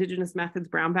run an Indigenous Methods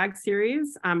Brown Bag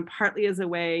series, partly as a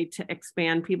way to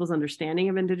expand people's understanding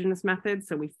of Indigenous methods.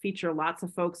 So we feature lots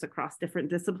of folks across different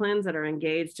disciplines that are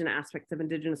engaged in aspects of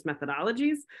Indigenous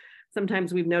methodologies.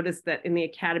 Sometimes we've noticed that in the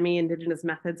academy, Indigenous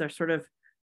methods are sort of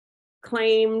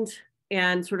claimed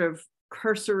and sort of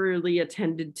cursorily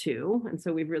attended to. And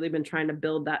so we've really been trying to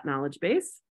build that knowledge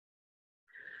base.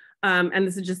 And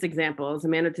this is just examples.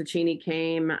 Amanda Ticini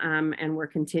came, and we're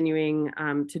continuing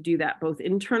to do that both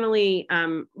internally,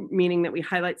 meaning that we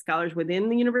highlight scholars within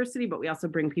the university, but we also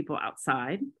bring people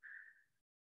outside.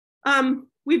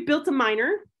 We've built a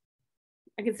minor.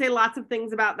 I can say lots of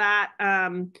things about that.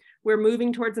 We're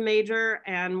moving towards a major,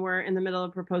 and we're in the middle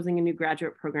of proposing a new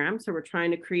graduate program. So we're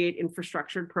trying to create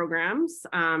infrastructured programs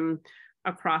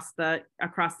across the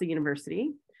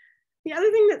university. The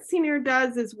other thing that CNAIR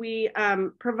does is we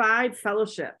provide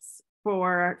fellowships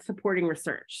for supporting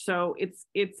research. So it's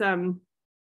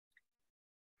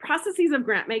processes of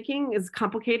grant making is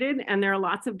complicated, and there are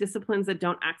lots of disciplines that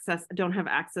don't have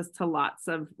access to lots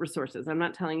of resources. I'm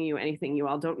not telling you anything you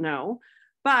all don't know,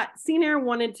 but CNAIR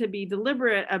wanted to be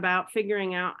deliberate about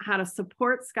figuring out how to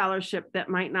support scholarship that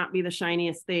might not be the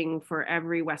shiniest thing for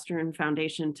every Western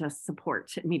foundation to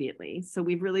support immediately. So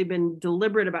we've really been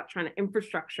deliberate about trying to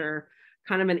infrastructure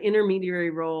kind of an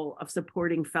intermediary role of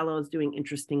supporting fellows doing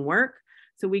interesting work.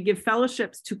 So we give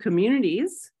fellowships to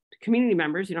communities, to community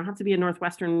members. You don't have to be a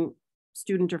Northwestern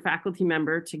student or faculty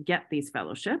member to get these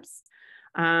fellowships.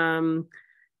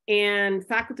 And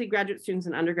faculty, graduate students,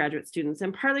 and undergraduate students.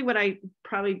 And partly what I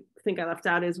probably think I left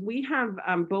out is we have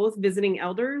both visiting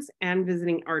elders and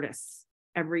visiting artists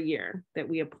every year that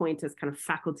we appoint as kind of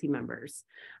faculty members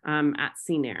at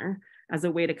CNAIR as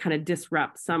a way to kind of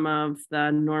disrupt some of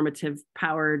the normative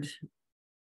powered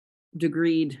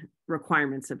degreed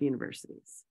requirements of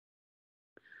universities.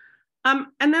 And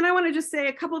then I want to just say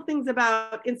a couple of things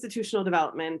about institutional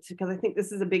development, because I think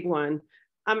this is a big one.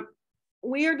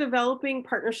 We are developing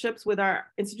partnerships with our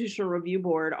Institutional Review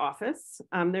Board office.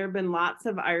 There have been lots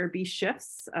of IRB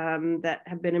shifts that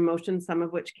have been in motion, some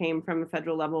of which came from a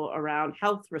federal level around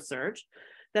health research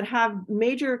that have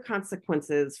major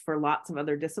consequences for lots of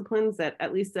other disciplines that,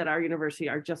 at least at our university,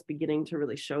 are just beginning to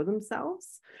really show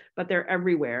themselves, but they're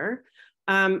everywhere.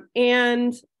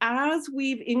 And as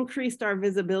we've increased our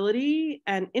visibility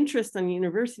and interest in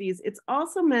universities, it's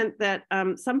also meant that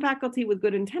some faculty with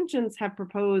good intentions have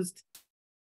proposed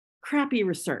crappy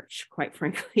research, quite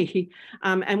frankly.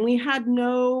 And we had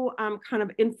no kind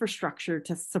of infrastructure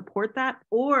to support that,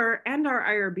 and our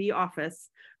IRB office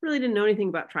really didn't know anything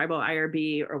about tribal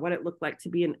IRB or what it looked like to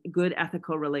be in good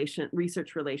ethical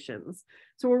research relations.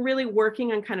 So we're really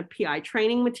working on kind of PI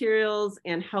training materials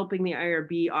and helping the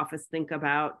IRB office think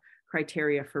about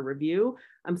criteria for review.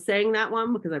 I'm saying that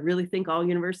one because I really think all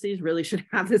universities really should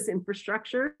have this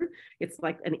infrastructure. It's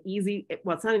like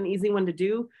it's not an easy one to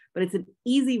do, but it's an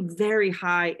easy, very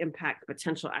high impact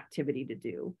potential activity to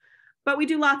do. But we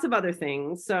do lots of other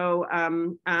things. So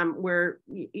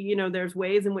there's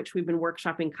ways in which we've been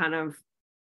workshopping kind of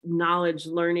knowledge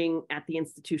learning at the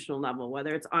institutional level,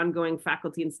 whether it's ongoing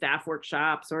faculty and staff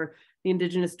workshops or the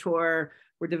Indigenous tour.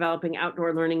 We're developing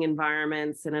outdoor learning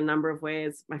environments in a number of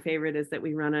ways. My favorite is that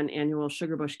we run an annual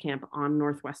sugarbush camp on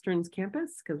Northwestern's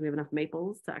campus because we have enough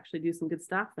maples to actually do some good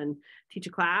stuff and teach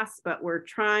a class, but we're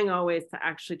trying always to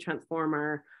actually transform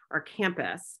our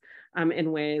campus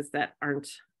in ways that aren't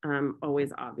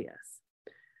always obvious.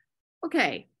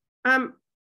 Okay,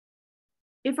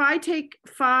 if I take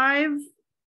 5-10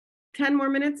 more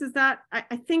minutes, is that,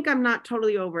 I think I'm not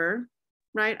totally over,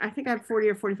 right? I think I have 40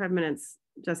 or 45 minutes,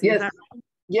 Jessie. Yes. Is that right?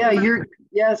 Yeah,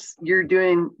 you're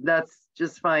doing, that's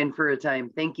just fine for a time.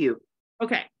 Thank you.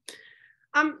 Okay.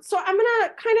 So I'm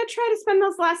gonna kind of try to spend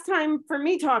this last time for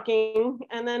me talking,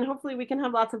 and then hopefully we can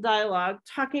have lots of dialogue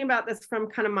talking about this from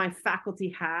kind of my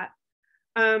faculty hat.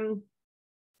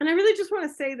 And I really just want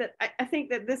to say that I think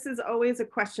that this is always a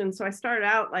question. So I started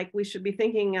out like we should be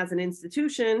thinking as an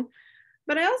institution,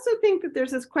 but I also think that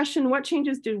there's this question, what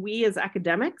changes do we as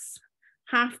academics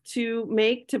have to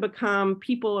make to become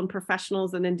people and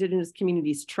professionals and Indigenous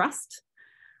communities trust?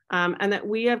 And that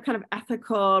we have kind of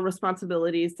ethical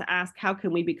responsibilities to ask, how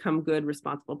can we become good,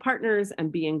 responsible partners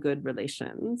and be in good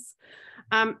relations?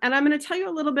 And I'm going to tell you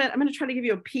a little bit, I'm going to try to give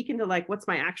you a peek into like, what's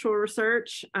my actual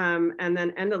research, and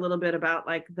then end a little bit about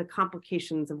like the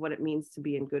complications of what it means to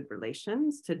be in good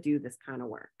relations to do this kind of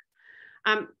work.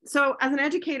 So as an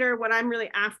educator, what I'm really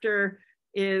after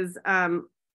is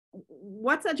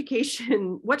what's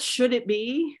education, what should it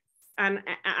be? And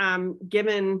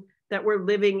given that we're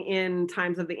living in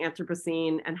times of the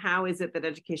Anthropocene, and how is it that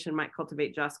education might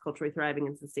cultivate just, culturally thriving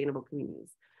and sustainable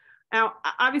communities? Now,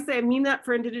 obviously I mean that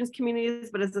for Indigenous communities,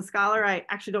 but as a scholar, I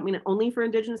actually don't mean it only for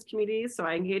Indigenous communities. So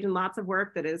I engage in lots of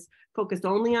work that is focused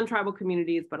only on tribal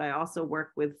communities, but I also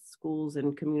work with schools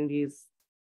and communities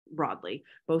broadly,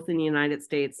 both in the United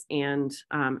States and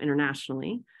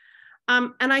internationally.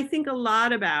 And I think a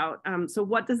lot about, so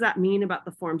what does that mean about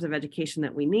the forms of education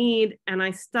that we need? And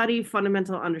I study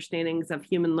fundamental understandings of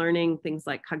human learning, things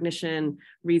like cognition,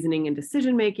 reasoning, and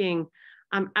decision-making,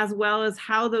 as well as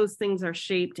how those things are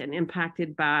shaped and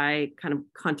impacted by kind of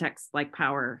contexts like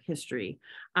power, history,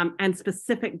 and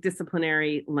specific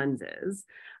disciplinary lenses.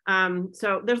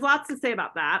 So there's lots to say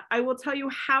about that. I will tell you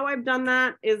how I've done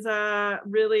that is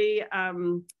really,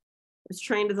 was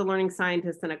trained as a learning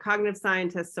scientist and a cognitive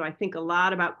scientist. So I think a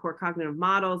lot about core cognitive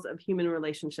models of human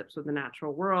relationships with the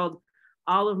natural world.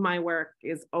 All of my work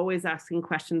is always asking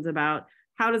questions about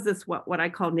how does this, what I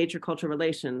call nature-culture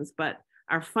relations, but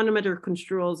our fundamental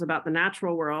construals about the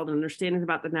natural world and understandings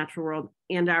about the natural world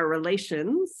and our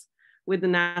relations with the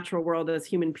natural world as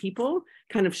human people,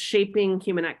 kind of shaping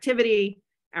human activity,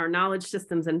 our knowledge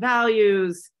systems and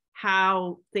values,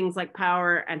 how things like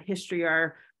power and history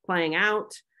are playing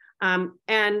out.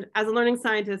 And as a learning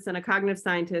scientist and a cognitive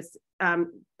scientist,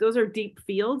 those are deep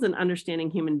fields in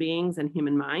understanding human beings and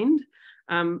human mind,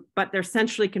 but they're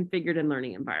centrally configured in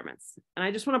learning environments. And I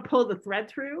just want to pull the thread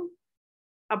through.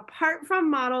 Apart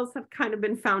from models have kind of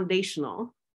been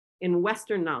foundational in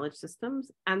Western knowledge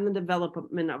systems and the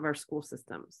development of our school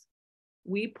systems.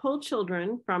 We pull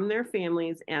children from their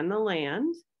families and the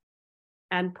land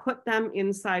and put them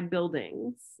inside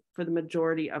buildings for the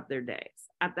majority of their days.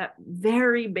 At that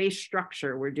very base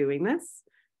structure, we're doing this.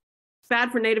 It's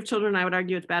bad for Native children. I would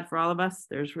argue it's bad for all of us.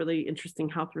 There's really interesting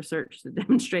health research to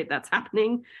demonstrate that's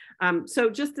happening. So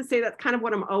just to say that's kind of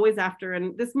what I'm always after.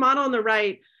 And this model on the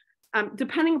right,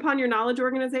 depending upon your knowledge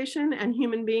organization and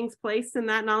human beings placed in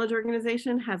that knowledge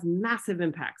organization has massive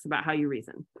impacts about how you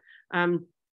reason.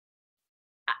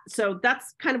 So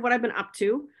that's kind of what I've been up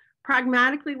to.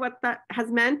 Pragmatically, what that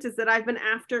has meant is that I've been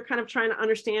after kind of trying to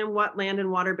understand what land and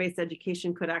water-based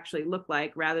education could actually look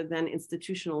like rather than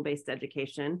institutional-based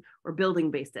education or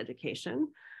building-based education.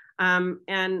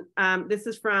 This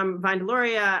is from Vine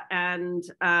Deloria and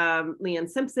Leanne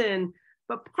Simpson.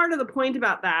 But part of the point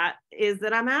about that is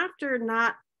that I'm after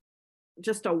not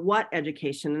just a what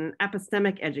education, an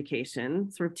epistemic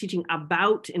education, sort of teaching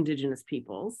about Indigenous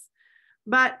peoples,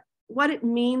 but what it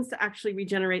means to actually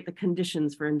regenerate the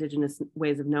conditions for Indigenous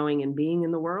ways of knowing and being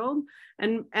in the world.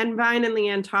 And Vine and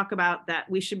Leanne talk about that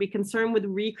we should be concerned with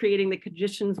recreating the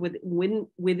conditions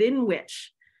within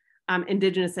which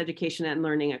Indigenous education and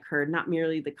learning occurred, not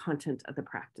merely the content of the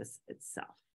practice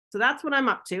itself. So that's what I'm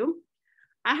up to.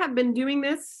 I have been doing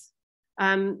this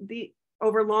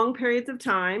over long periods of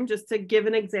time, just to give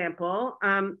an example.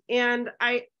 And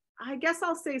I guess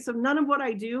I'll say, so none of what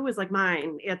I do is like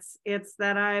mine. It's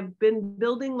that I've been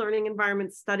building learning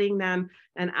environments, studying them,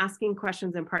 and asking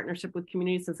questions in partnership with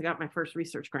communities since I got my first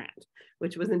research grant,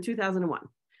 which was in 2001.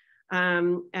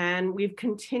 And we've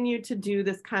continued to do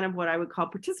this kind of what I would call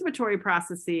participatory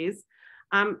processes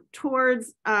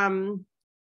towards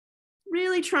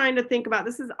really trying to think about,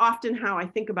 this is often how I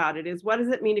think about it, is what does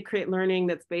it mean to create learning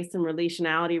that's based in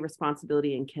relationality,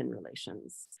 responsibility, and kin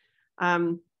relations?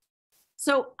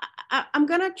 So I'm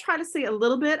going to try to say a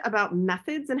little bit about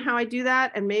methods and how I do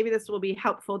that. And maybe this will be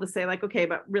helpful to say like, okay,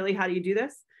 but really, how do you do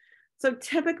this? So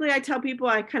typically I tell people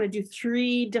I kind of do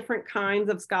 3 different kinds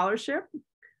of scholarship.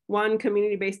 1,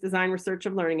 community-based design research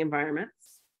of learning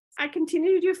environments. I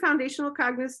continue to do foundational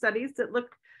cognitive studies that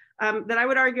look, that I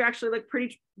would argue actually look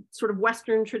pretty sort of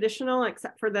Western traditional,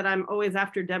 except for that I'm always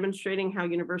after demonstrating how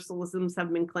universalisms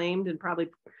have been claimed in probably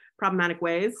problematic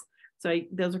ways. So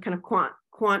those are kind of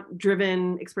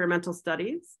quant-driven experimental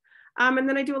studies. And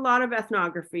then I do a lot of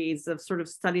ethnographies of sort of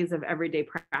studies of everyday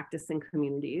practice in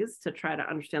communities to try to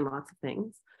understand lots of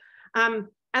things.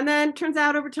 And then turns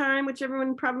out over time, which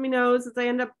everyone probably knows, is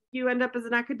you end up as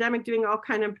an academic doing all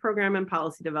kind of program and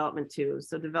policy development too.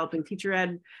 So developing teacher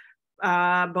ed,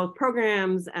 both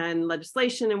programs and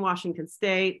legislation in Washington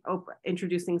State,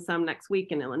 introducing some next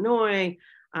week in Illinois.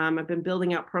 I've been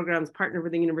building out programs, partnered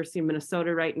with the University of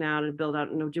Minnesota right now to build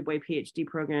out an Ojibwe PhD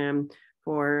program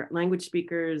for language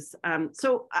speakers.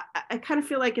 So I kind of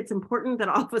feel like it's important that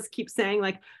all of us keep saying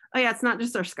like, oh yeah, it's not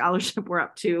just our scholarship we're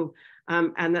up to,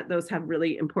 and that those have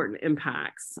really important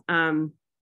impacts.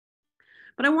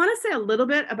 But I want to say a little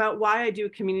bit about why I do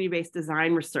community-based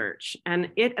design research. And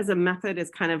it as a method is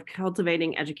kind of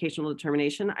cultivating educational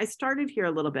determination. I started here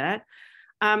a little bit.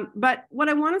 But what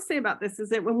I want to say about this is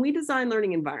that when we design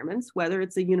learning environments, whether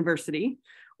it's a university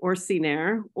or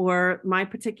CNAIR or my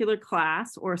particular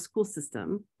class or a school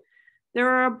system, there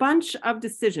are a bunch of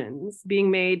decisions being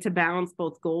made to balance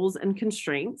both goals and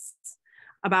constraints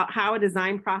about how a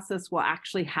design process will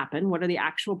actually happen. What are the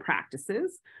actual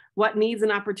practices? What needs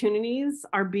and opportunities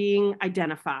are being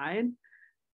identified?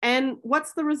 And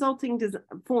what's the resulting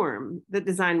form that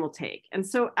design will take? And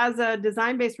so as a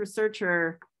design-based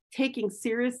researcher, taking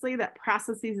seriously that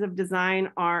processes of design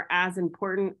are as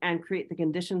important and create the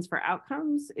conditions for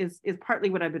outcomes is partly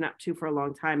what I've been up to for a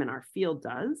long time and our field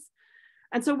does.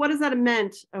 And so what has that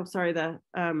meant? Oh, sorry, I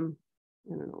don't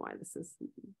know why this is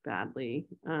badly,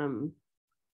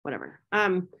 whatever.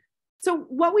 So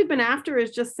what we've been after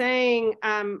is just saying,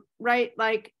 right,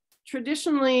 like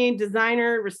traditionally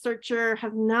designer, researcher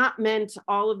have not meant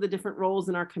all of the different roles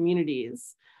in our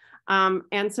communities.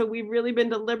 And so we've really been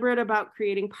deliberate about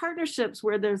creating partnerships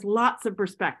where there's lots of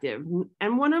perspective.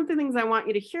 And one of the things I want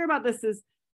you to hear about this is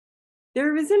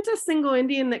there isn't a single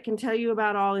Indian that can tell you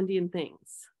about all Indian things.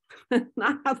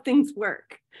 Not how things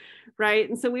work, right?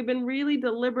 And so we've been really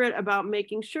deliberate about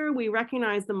making sure we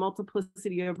recognize the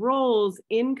multiplicity of roles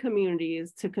in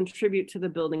communities to contribute to the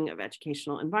building of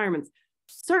educational environments.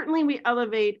 Certainly we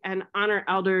elevate and honor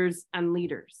elders and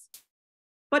leaders,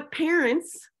 but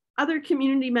parents, other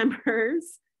community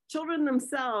members, children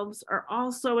themselves are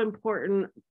also important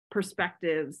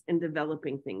perspectives in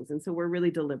developing things. And so we're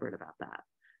really deliberate about that.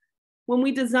 When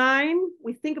we design,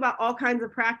 we think about all kinds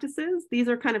of practices. These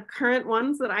are kind of current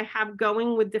ones that I have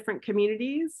going with different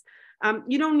communities.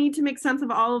 You don't need to make sense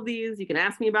of all of these. You can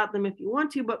ask me about them if you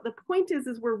want to, but the point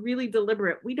is we're really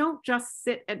deliberate. We don't just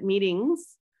sit at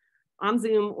meetings on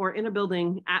Zoom or in a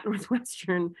building at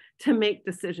Northwestern to make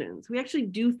decisions. We actually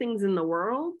do things in the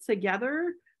world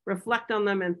together, reflect on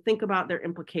them, and think about their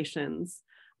implications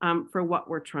for what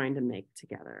we're trying to make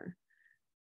together.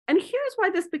 And here's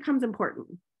why this becomes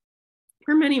important.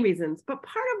 for many reasons. But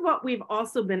part of what we've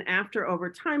also been after over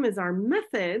time is our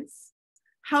methods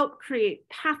help create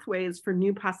pathways for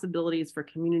new possibilities for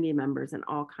community members in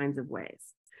all kinds of ways.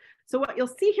 So what you'll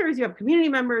see here is you have community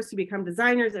members who become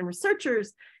designers and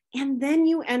researchers, and then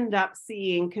you end up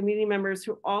seeing community members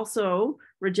who also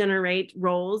regenerate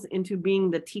roles into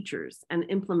being the teachers and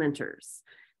implementers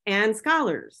and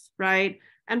scholars, right?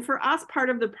 And for us, part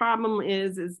of the problem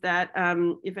is that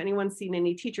if anyone's seen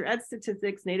any teacher ed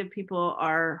statistics, Native people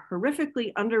are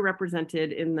horrifically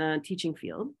underrepresented in the teaching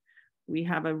field. We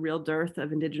have a real dearth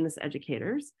of Indigenous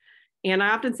educators. And I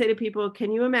often say to people,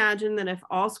 can you imagine that if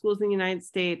all schools in the United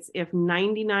States, if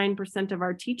 99% of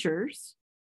our teachers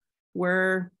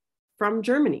were from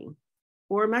Germany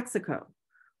or Mexico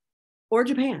or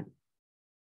Japan,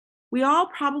 we all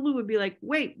probably would be like,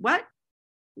 wait, what?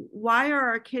 Why are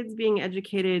our kids being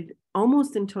educated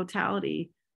almost in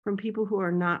totality from people who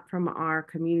are not from our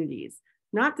communities?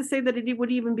 Not to say that it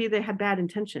would even be they had bad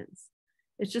intentions.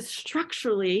 It's just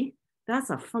structurally, that's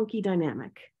a funky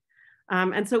dynamic.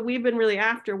 And so we've been really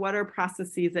after what are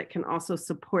processes that can also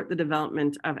support the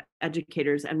development of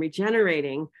educators and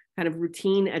regenerating kind of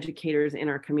routine educators in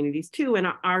our communities too. And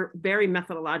our very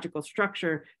methodological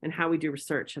structure and how we do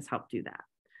research has helped do that.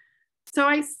 So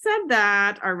I said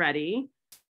that already.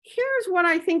 Here's what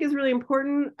I think is really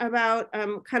important about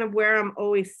kind of where I'm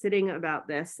always sitting about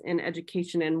this in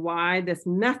education and why this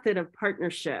method of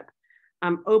partnership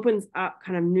opens up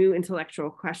kind of new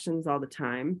intellectual questions all the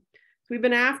time. So we've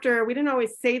been after, we didn't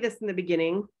always say this in the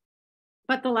beginning,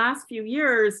 but the last few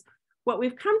years, what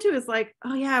we've come to is like,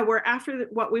 oh yeah, we're after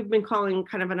what we've been calling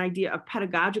kind of an idea of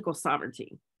pedagogical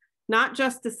sovereignty, not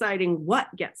just deciding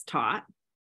what gets taught,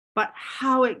 but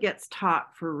how it gets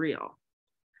taught for real.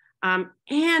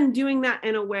 And doing that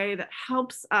in a way that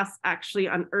helps us actually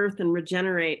unearth and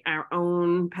regenerate our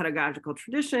own pedagogical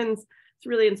traditions. It's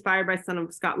really inspired by some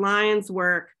of Scott Lyon's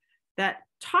work that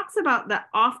talks about that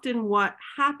often what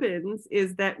happens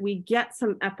is that we get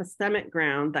some epistemic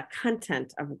ground, the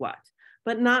content of what,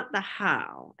 but not the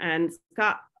how. And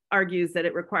Scott argues that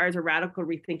it requires a radical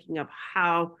rethinking of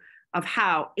how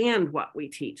and what we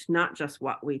teach, not just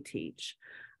what we teach.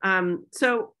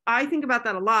 So I think about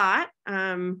that a lot.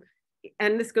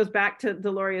 And this goes back to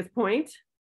Deloria's point.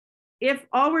 If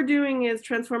all we're doing is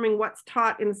transforming what's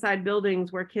taught inside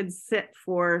buildings where kids sit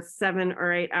for 7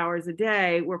 or 8 hours a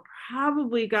day, we're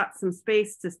probably got some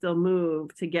space to still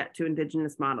move to get to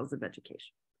Indigenous models of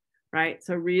education, right?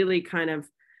 So really kind of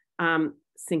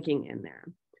sinking in there.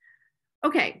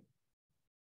 Okay.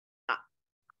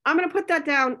 I'm going to put that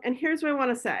down, and here's what I want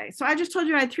to say. So I just told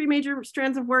you I had 3 major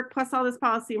strands of work plus all this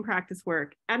policy and practice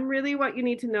work. And really what you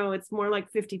need to know, it's more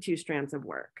like 52 strands of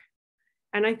work.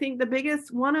 And I think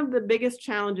one of the biggest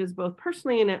challenges, both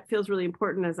personally, and it feels really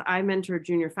important as I mentor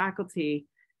junior faculty,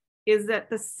 is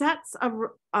that the sets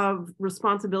of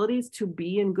responsibilities to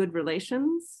be in good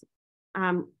relations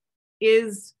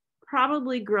is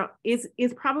probably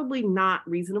not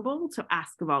reasonable to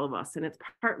ask of all of us. And it's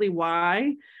partly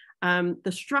why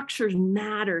the structures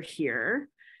matter here,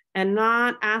 and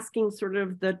not asking sort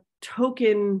of the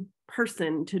token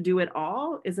person to do it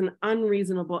all is an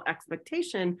unreasonable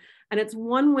expectation. And it's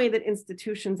one way that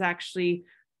institutions actually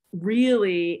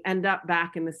really end up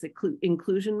back in this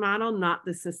inclusion model, not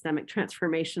the systemic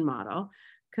transformation model,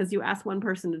 because you ask one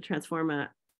person to transform a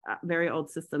very old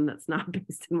system that's not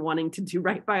based in wanting to do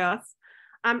right by us.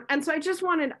 And so I just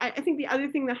wanted, I think the other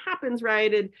thing that happens,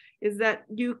 right, is that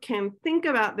you can think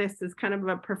about this as kind of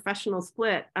a professional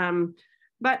split.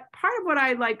 But part of what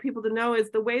I'd like people to know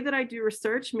is the way that I do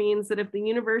research means that if the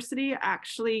university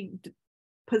actually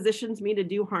positions me to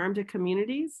do harm to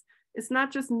communities, it's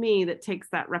not just me that takes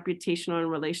that reputational and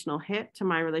relational hit to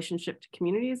my relationship to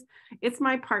communities. It's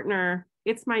my partner,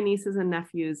 it's my nieces and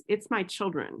nephews, it's my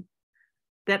children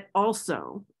that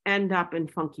also end up in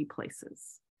funky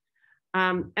places.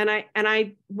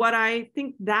 What I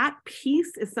think that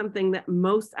piece is something that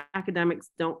most academics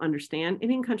don't understand.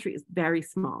 Indian country is very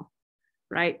small,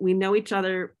 right? We know each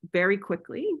other very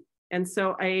quickly. And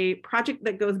so a project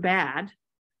that goes bad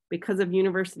because of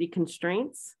university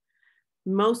constraints,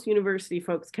 most university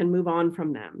folks can move on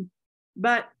from them.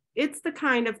 But it's the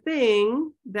kind of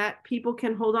thing that people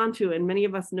can hold on to. And many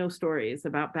of us know stories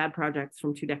about bad projects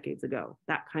from 2 decades ago,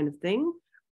 that kind of thing.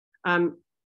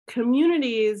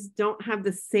 Communities don't have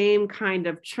the same kind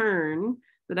of churn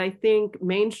that I think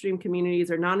mainstream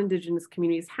communities or non-Indigenous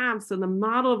communities have. So the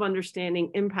model of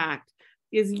understanding impact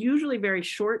is usually very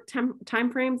short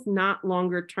timeframes, not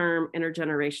longer term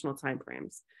intergenerational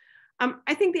timeframes.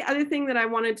 I think the other thing that I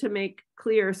wanted to make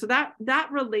clear, so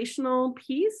that relational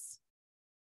piece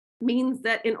means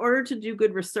that in order to do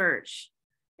good research,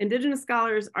 Indigenous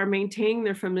scholars are maintaining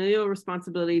their familial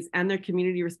responsibilities and their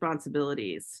community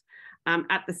responsibilities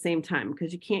at the same time,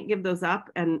 because you can't give those up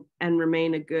and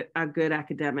remain a good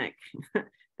academic.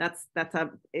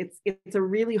 It's a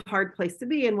really hard place to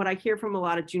be. And what I hear from a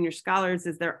lot of junior scholars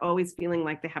is they're always feeling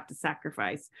like they have to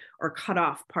sacrifice or cut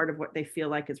off part of what they feel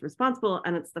like is responsible.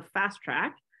 And it's the fast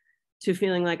track to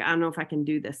feeling like, I don't know if I can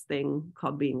do this thing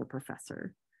called being a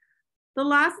professor. The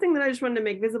last thing that I just wanted to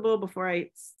make visible before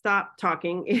I stop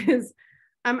talking is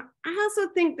I also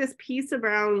think this piece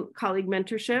around colleague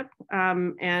mentorship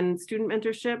and student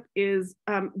mentorship is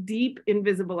deep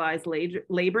invisibilized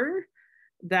labor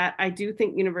that I do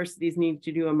think universities need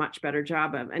to do a much better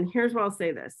job of. And here's why I'll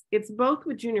say this. It's both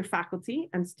with junior faculty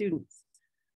and students,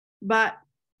 but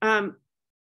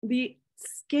the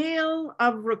scale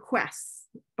of requests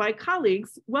by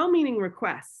colleagues, well-meaning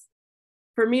requests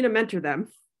for me to mentor them,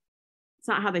 it's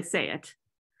not how they say it,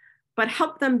 but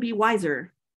help them be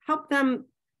wiser, help them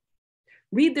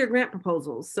read their grant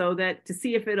proposals so that to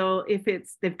see if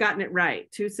they've gotten it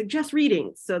right, to suggest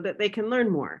readings so that they can learn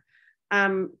more,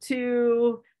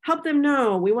 to help them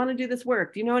know we want to do this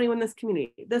work. Do you know anyone in this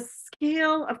community? The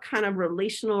scale of kind of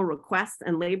relational requests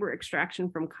and labor extraction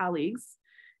from colleagues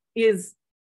is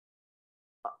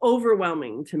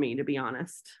overwhelming to me, to be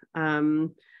honest,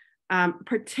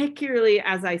 particularly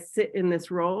as I sit in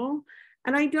this role.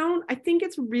 And I think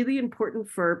it's really important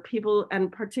for people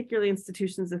and particularly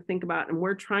institutions to think about, and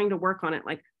we're trying to work on it,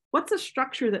 like what's a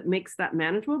structure that makes that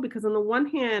manageable? Because on the one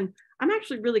hand, I'm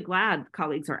actually really glad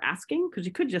colleagues are asking, because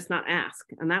you could just not ask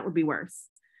and that would be worse.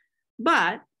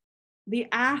 But the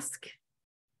ask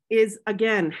is,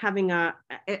 again,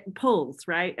 it pulls,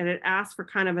 right? And it asks for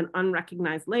kind of an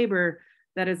unrecognized labor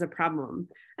that is a problem.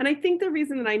 And I think the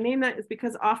reason that I name that is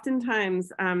because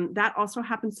oftentimes that also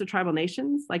happens to tribal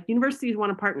nations. Like universities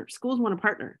want to partner, schools want to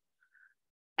partner.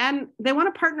 And they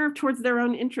want to partner towards their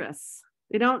own interests.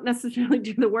 They don't necessarily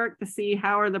do the work to see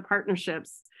how are the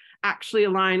partnerships actually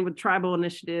aligned with tribal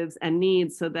initiatives and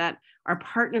needs, so that our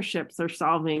partnerships are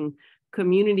solving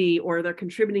community, or they're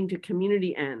contributing to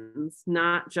community ends,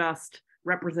 not just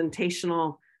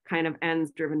representational kind of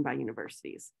ends driven by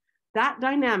universities. That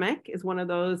dynamic is one of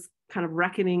those kind of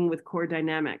reckoning with core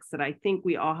dynamics that I think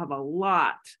we all have a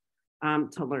lot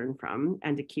to learn from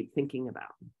and to keep thinking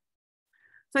about.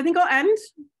 So I think I'll end.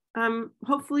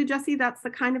 Hopefully, Jessie, that's the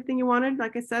kind of thing you wanted.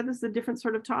 Like I said, this is a different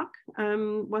sort of talk.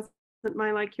 Wasn't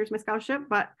my like, here's my scholarship,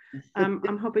 but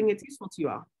I'm hoping it's useful to you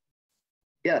all.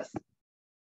 Yes.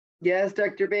 Yes,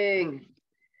 Dr. Bang.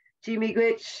 Gee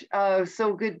Miigwech,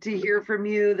 so good to hear from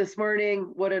you this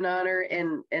morning. What an honor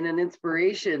and an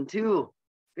inspiration too.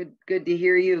 Good to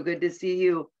hear you. Good to see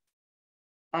you.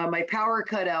 My power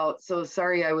cut out, so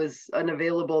sorry I was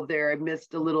unavailable there. I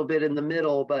missed a little bit in the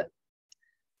middle, but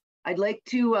I'd like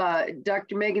to,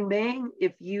 Dr. Megan Bang,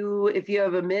 if you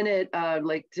have a minute, I'd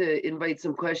like to invite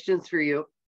some questions for you.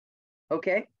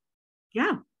 Okay?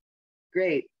 Yeah.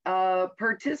 Great.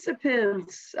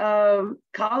 Participants,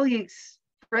 colleagues,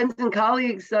 friends and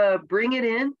colleagues, bring it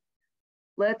in.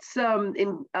 Let's,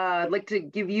 I'd like to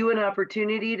give you an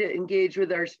opportunity to engage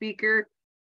with our speaker.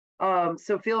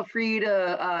 So feel free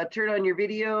to turn on your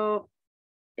video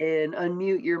and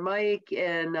unmute your mic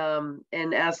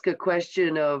and ask a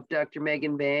question of Dr.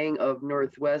 Megan Bang of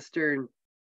Northwestern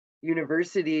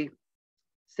University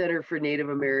Center for Native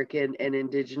American and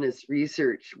Indigenous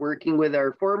Research, working with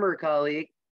our former colleague.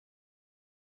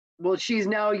 Well, she's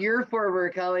now your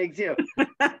former colleague too.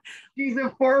 She's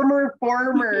a former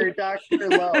Dr.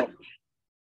 Lowe.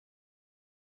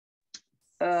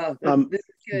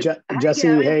 Jessie,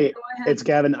 hey, it's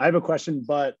Gavin. I have a question,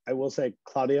 but I will say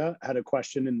Claudia had a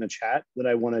question in the chat that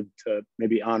I wanted to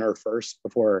maybe honor first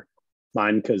before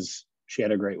mine, because she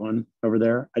had a great one over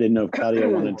there. I didn't know if Claudia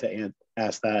wanted to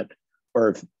ask that, or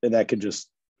if that could just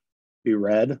be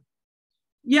read.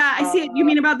 Yeah, I see it. You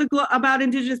mean about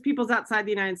Indigenous peoples outside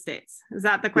the United States? Is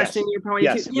that the question you're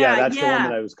pointing to? Yeah, that's the one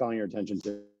that I was calling your attention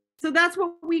to. So that's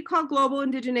what we call global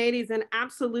indigeneities, and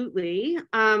absolutely.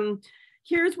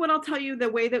 Here's what I'll tell you, the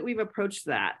way that we've approached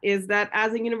that is that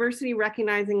as a university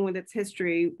recognizing with its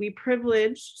history, we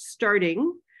privileged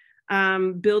starting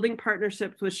building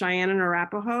partnerships with Cheyenne and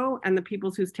Arapaho and the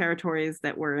peoples whose territories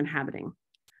that we're inhabiting.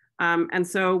 And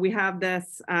so we have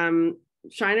this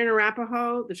Cheyenne and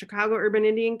Arapaho, the Chicago Urban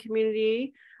Indian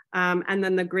Community, and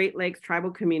then the Great Lakes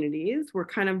tribal communities.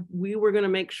 We were going to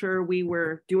make sure we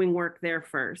were doing work there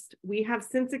first. We have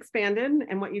since expanded,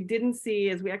 and what you didn't see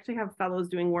is we actually have fellows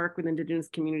doing work with Indigenous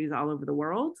communities all over the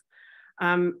world.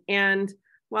 And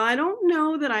while I don't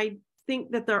know that I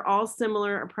think that they're all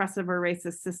similar oppressive or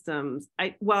racist systems,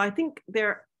 I think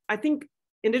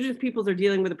Indigenous peoples are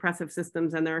dealing with oppressive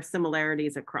systems, and there are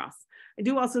similarities across. I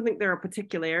do also think there are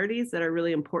particularities that are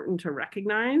really important to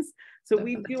recognize. So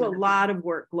we do a lot of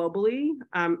work globally,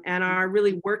 and are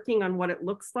really working on what it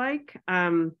looks like.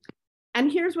 And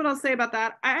here's what I'll say about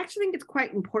that. I actually think it's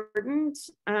quite important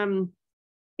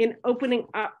in opening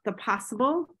up the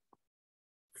possible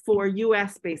for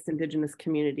US-based Indigenous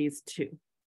communities too,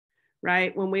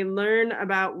 right? When we learn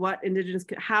about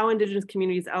how Indigenous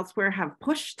communities elsewhere have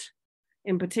pushed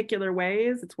in particular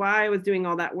ways, it's why I was doing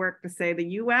all that work to say the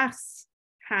US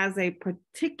has a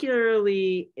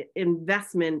particularly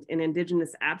investment in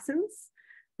Indigenous absence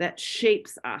that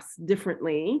shapes us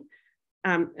differently.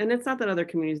 And it's not that other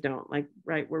communities don't, like,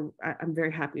 right, I'm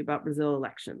very happy about Brazil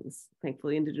elections.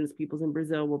 Thankfully, Indigenous peoples in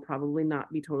Brazil will probably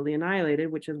not be totally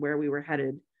annihilated, which is where we were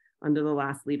headed under the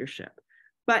last leadership.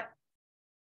 But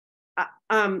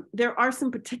there are some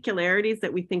particularities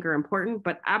that we think are important,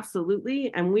 but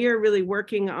absolutely, and we are really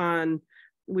working on,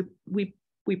 we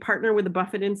partner with the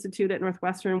Buffett Institute at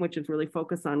Northwestern, which is really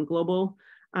focused on global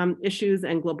issues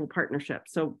and global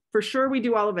partnerships. So for sure, we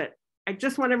do all of it. I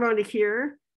just want everyone to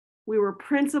hear, we were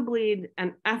principally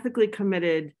and ethically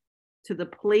committed to the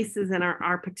places in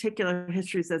our particular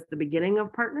histories as the beginning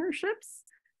of partnerships,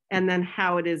 and then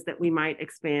how it is that we might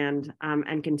expand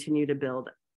and continue to build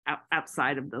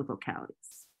outside of those localities.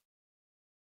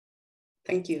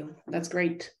 Thank you. That's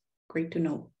great. Great to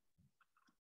know.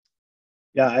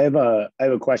 Yeah, I have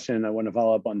a question I want to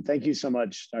follow up on. Thank you so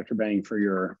much, Dr. Bang, for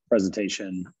your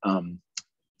presentation.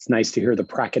 It's nice to hear the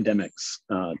pracademics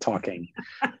talking.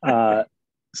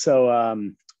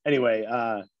 Anyway,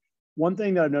 one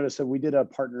thing that I've noticed, that we did a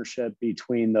partnership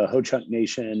between the Ho-Chunk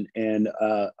Nation and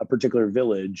a particular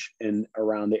village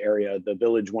around the area. The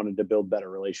village wanted to build better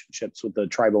relationships with the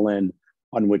tribal land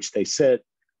on which they sit.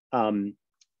 Yada,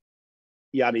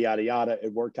 yada, yada.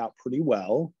 It worked out pretty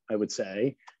well, I would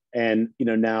say. And,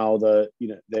 now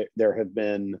there have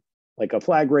been like a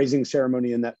flag raising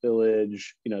ceremony in that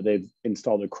village. They've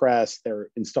installed a crest, they're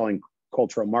installing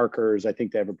cultural markers. I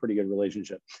think they have a pretty good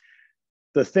relationship.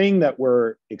 The thing that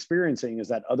we're experiencing is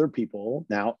that other people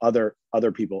now, other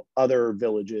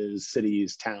villages,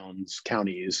 cities, towns,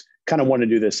 counties kind of want to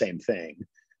do the same thing.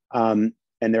 And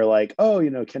they're like, oh,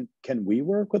 can we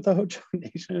work with the Ho-Chunk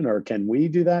Nation, or can we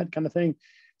do that kind of thing?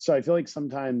 So I feel like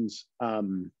sometimes,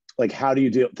 like, how do you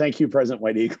deal? Thank you, President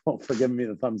WhiteEagle, for giving me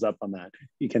the thumbs up on that.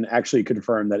 You can actually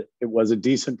confirm that it was a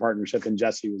decent partnership, and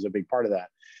Jessie was a big part of that.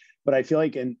 But I feel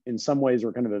like in some ways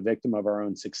we're kind of a victim of our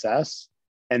own success.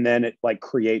 And then it like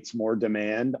creates more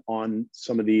demand on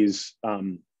some of these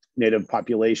Native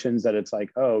populations, that it's like,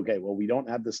 oh, okay, well, we don't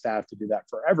have the staff to do that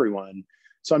for everyone.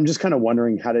 So I'm just kind of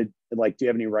wondering how to, like, do you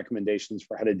have any recommendations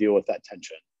for how to deal with that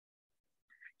tension?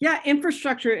 Yeah,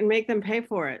 infrastructure, and make them pay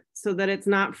for it, so that it's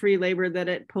not free labor, that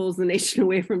it pulls the nation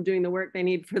away from doing the work they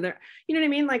need for their, you know what I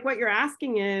mean? Like, what you're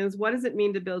asking is, what does it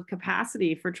mean to build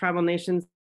capacity for tribal nations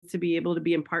to be able to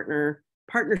be in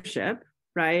partnership,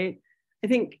 right?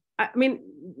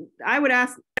 I would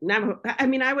ask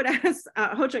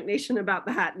Ho-Chunk Nation about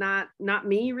that, not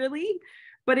me really,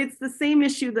 but it's the same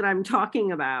issue that I'm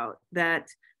talking about, that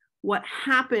what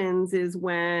happens is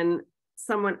when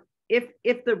someone,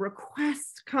 if the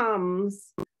request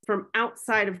comes from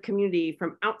outside of community,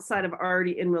 from outside of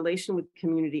already in relation with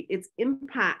community, its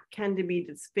impact can be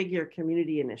disfigure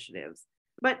community initiatives.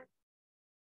 But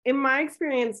in my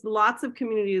experience, lots of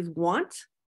communities want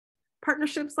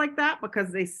partnerships like that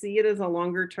because they see it as a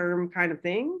longer term kind of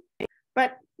thing.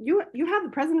 But you have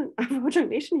the president of Ho-Chunk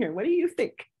Nation here. What do you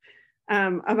think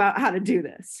about how to do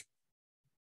this?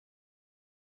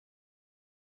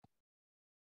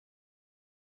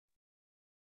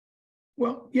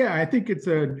 Well, yeah, I think it's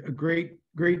a great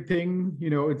thing.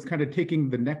 It's kind of taking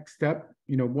the next step.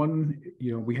 We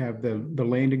have the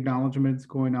land acknowledgements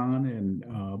going on, and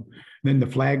then the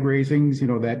flag raisings.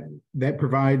 That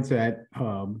provides that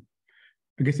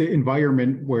I guess the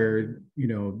environment where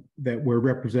that we're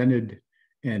represented,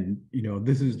 and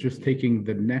this is just taking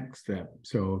the next step.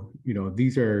 So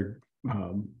these are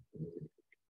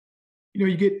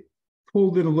you get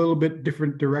pulled in a little bit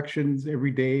different directions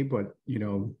every day, but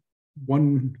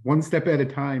one step at a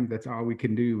time. That's all we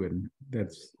can do, and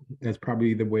that's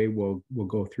probably the way we'll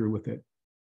go through with it.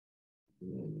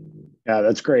 Yeah,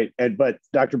 that's great. But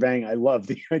Dr. Bang, I love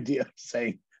the idea of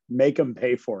saying make them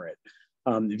pay for it.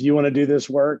 If you want to do this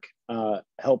work,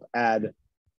 help add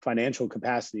financial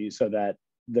capacity so that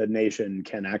the nation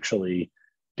can actually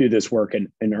do this work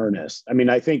in earnest. I mean,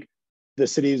 I think the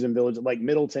cities and villages like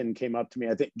Middleton came up to me.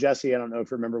 I think, Jessie, I don't know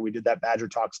if you remember, we did that Badger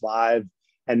Talks Live,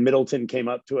 and Middleton came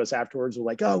up to us afterwards. We're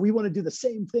like, oh, we want to do the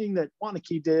same thing that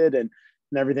Wanakee did and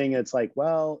everything. And it's like,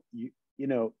 well, you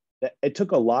know, it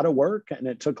took a lot of work and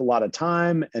it took a lot of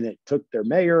time, and it took their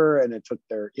mayor and it took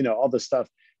their, you know, all this stuff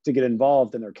to get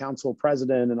involved, and their council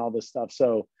president and all this stuff.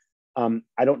 So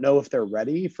I don't know if they're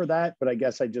ready for that, but I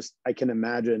guess I can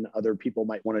imagine other people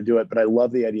might want to do it, but I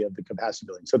love the idea of the capacity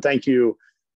building. So thank you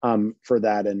for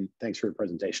that. And thanks for your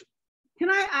presentation. Can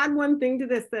I add one thing to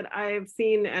this that I've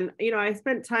seen? And, you know, I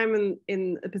spent time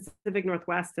in the Pacific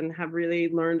Northwest and have really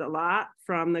learned a lot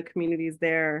from the communities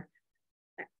there.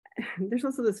 There's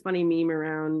also this funny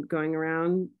meme going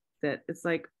around that it's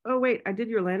like, oh, wait, I did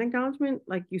your land acknowledgement.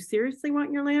 Like, you seriously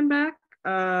want your land back?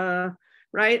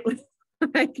 Right?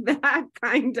 Like that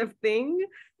kind of thing.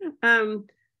 And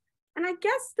I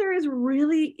guess there is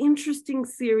really interesting,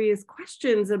 serious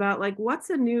questions about like,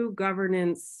 what's a new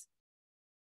governance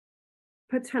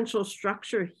potential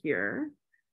structure here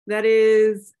that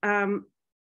is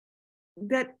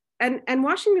that and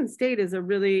Washington State is a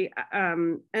really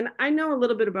and I know a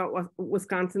little bit about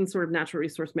Wisconsin's sort of natural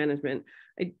resource management.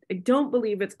 I don't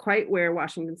believe it's quite where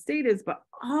Washington State is, but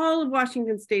all of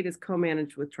Washington State is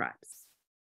co-managed with tribes.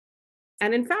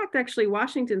 And in fact, actually,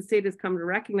 Washington State has come to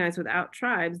recognize without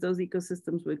tribes, those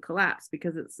ecosystems would collapse,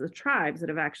 because it's the tribes that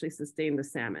have actually sustained the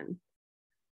salmon.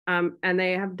 And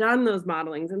they have done those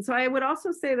modelings. And so I would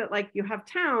also say that, like, you have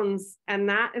towns, and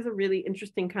that is a really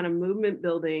interesting kind of movement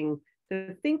building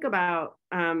to think about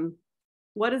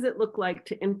what does it look like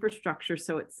to infrastructure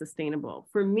so it's sustainable.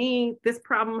 For me, this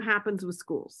problem happens with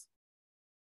schools.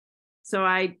 So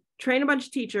I train a bunch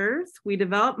of teachers, we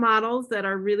develop models that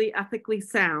are really ethically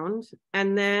sound,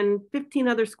 and then 15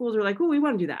 other schools are like, oh, we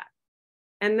want to do that.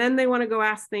 And then they want to go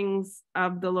ask things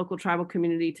of the local tribal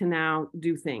community to now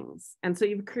do things. And so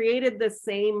you've created the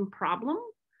same problem.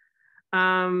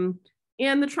 And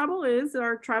the trouble is,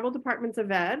 our tribal departments of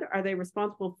ed, are they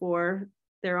responsible for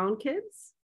their own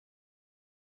kids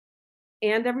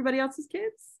and everybody else's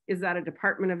kids? Is that a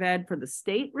Department of Ed for the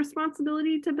state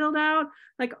responsibility to build out?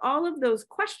 Like, all of those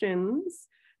questions,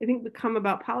 I think, become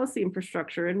about policy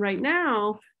infrastructure. And right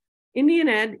now, Indian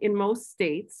Ed in most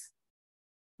states,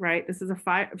 right, this is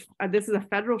a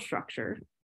federal structure,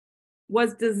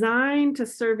 was designed to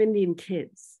serve Indian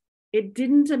kids. It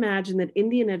didn't imagine that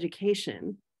Indian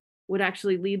education would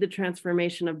actually lead the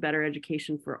transformation of better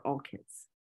education for all kids.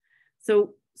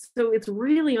 So it's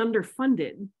really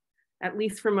underfunded, at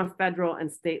least from a federal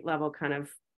and state level kind of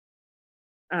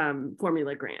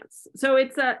formula grants. So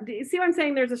it's do you see what I'm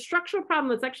saying? There's a structural problem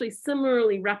that's actually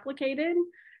similarly replicated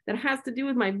that has to do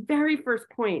with my very first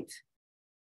point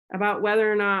about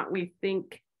whether or not we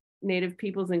think Native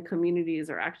peoples and communities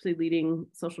are actually leading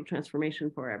social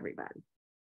transformation for everybody.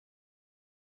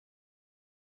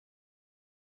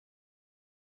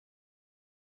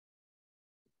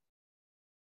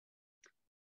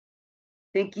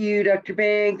 Thank you, Dr.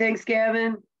 Bang. Thanks,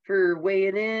 Gavin, for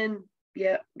weighing in.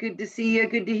 Yeah, good to see you.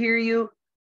 Good to hear you.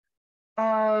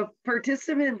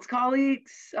 Participants,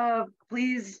 colleagues,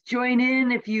 please join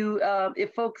in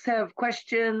if folks have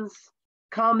questions,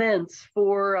 comments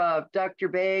for Dr.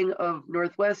 Bang of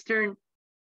Northwestern.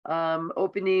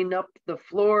 Opening up the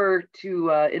floor to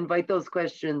invite those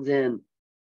questions in.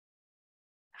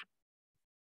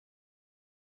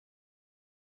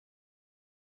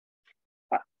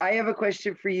 I have a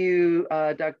question for you,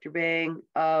 Dr. Bang.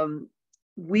 I'm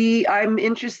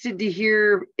interested to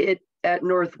hear it at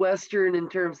Northwestern in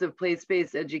terms of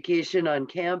place-based education on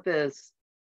campus.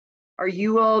 Are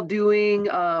you all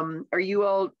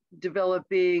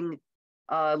developing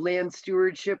land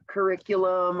stewardship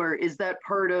curriculum, or is that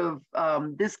part of,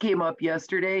 this came up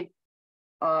yesterday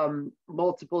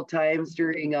multiple times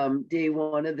during day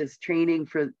one of this training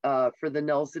for the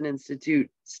Nelson Institute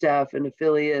staff and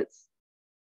affiliates,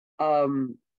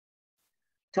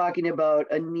 talking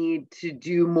about a need to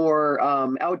do more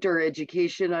outdoor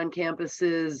education on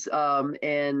campuses,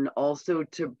 and also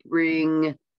to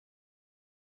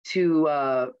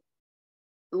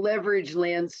leverage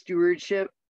land stewardship,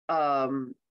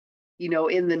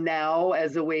 in the now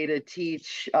as a way to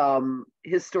teach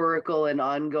historical and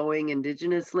ongoing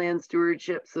Indigenous land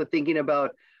stewardship. So thinking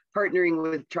about partnering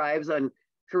with tribes on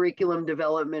curriculum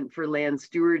development for land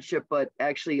stewardship, but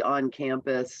actually on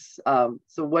campus.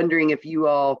 So wondering if you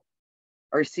all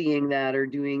are seeing that or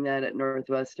doing that at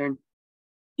Northwestern.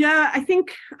 Yeah, I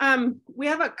think we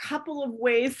have a couple of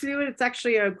ways to do it. It's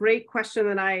actually a great question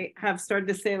that I have started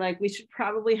to say, like, we should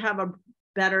probably have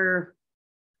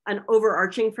an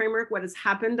overarching framework. What has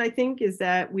happened, I think, is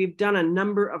that we've done a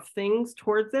number of things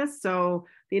towards this. So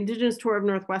the Indigenous Tour of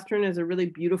Northwestern is a really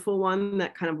beautiful one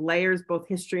that kind of layers both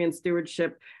history and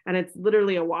stewardship. And it's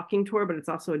literally a walking tour, but it's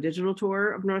also a digital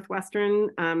tour of Northwestern.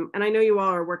 And I know you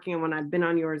all are working on one. I've been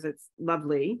on yours. It's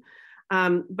lovely.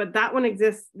 But that one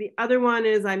exists. The other one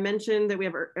is, I mentioned that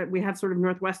we have sort of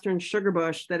Northwestern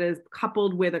Sugarbush that is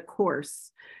coupled with a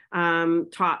course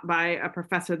taught by a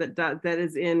professor that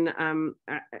is in,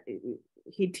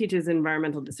 he teaches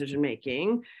environmental decision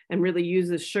making and really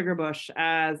uses Sugarbush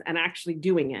as, and actually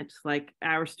doing it, like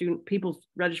our people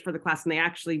register for the class and they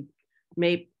actually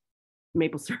make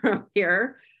maple syrup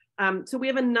here. So we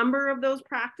have a number of those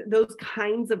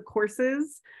kinds of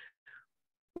courses.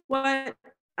 What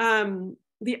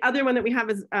the other one that we have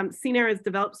is CNAIR has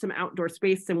developed some outdoor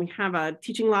space, and we have a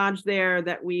teaching lodge there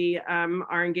that we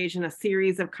are engaged in a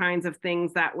series of kinds of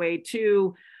things that way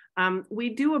too. We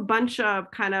do a bunch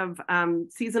of kind of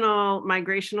seasonal,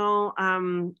 migrational,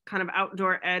 kind of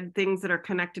outdoor ed things that are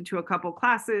connected to a couple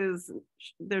classes.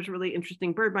 There's really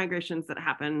interesting bird migrations that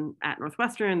happen at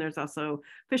Northwestern. There's also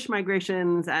fish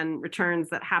migrations and returns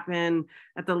that happen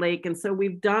at the lake. And so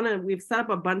we've set up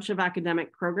a bunch of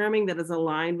academic programming that is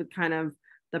aligned with kind of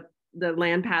the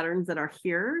land patterns that are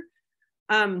here.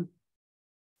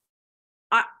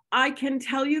 I can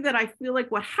tell you that I feel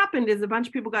like what happened is a bunch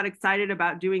of people got excited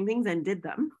about doing things and did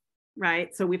them,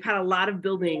 right? So we've had a lot of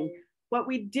building. What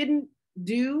we didn't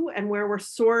do, and where we're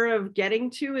sort of getting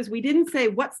to, is we didn't say,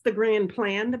 what's the grand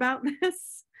plan about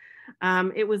this?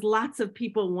 It was lots of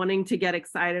people wanting to get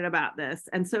excited about this.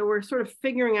 And so we're sort of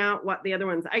figuring out what the other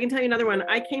ones. I can tell you another one.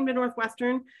 I came to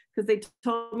Northwestern because they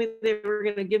told me they were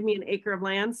going to give me an acre of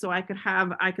land so I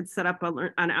could set up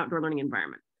an outdoor learning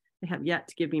environment. They have yet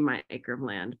to give me my acre of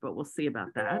land, but we'll see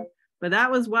about that. But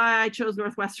that was why I chose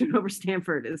Northwestern over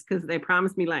Stanford, is because they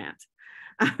promised me land.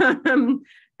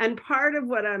 And part of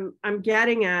what I'm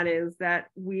getting at is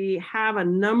that we have a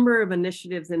number of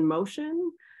initiatives in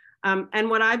motion.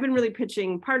 And what I've been really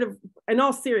pitching, in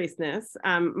all seriousness,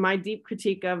 my deep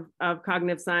critique of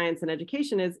cognitive science and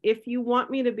education is, if you want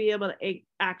me to be able to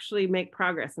actually make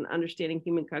progress in understanding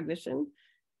human cognition,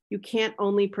 you can't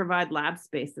only provide lab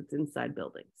space that's inside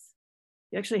buildings.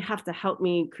 You actually have to help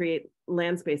me create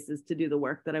land spaces to do the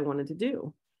work that I wanted to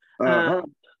do.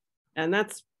 And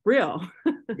that's real.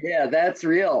 Yeah, that's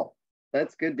real.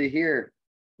 That's good to hear.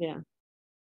 Yeah.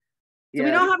 So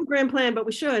we don't have a grand plan, but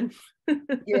we should.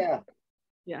 Yeah.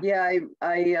 I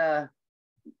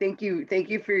thank you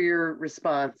for your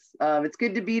response. It's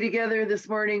good to be together this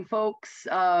morning, folks.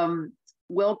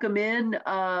 Welcome in.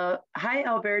 Hi,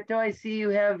 Alberto. I see you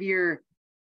have your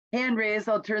hand raised.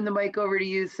 I'll turn the mic over to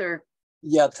you, sir.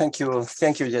 Yeah, thank you,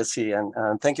 Jessie, and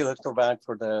thank you, Dr. Bach,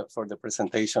 for the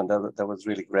presentation. That was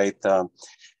really great.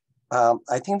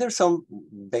 I think there's some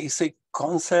basic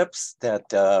concepts that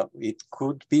it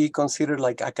could be considered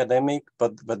like academic,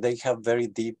 but they have very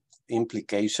deep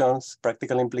implications,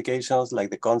 practical implications,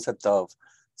 like the concept of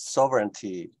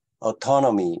sovereignty,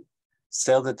 autonomy,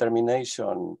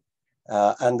 self-determination,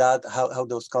 and how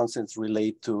those concepts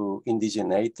relate to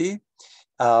indigeneity.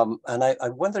 And I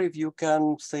wonder if you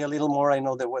can say a little more. I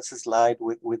know there was a slide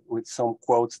with some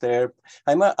quotes there.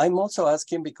 I'm also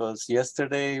asking because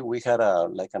yesterday we had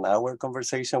an hour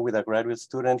conversation with a graduate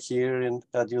student here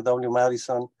at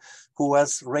UW-Madison who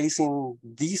was raising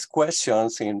these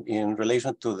questions in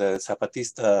relation to the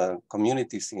Zapatista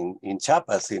communities in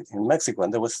Chiapas in Mexico.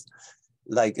 And there was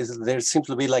there seems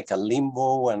to be like a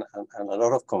limbo and a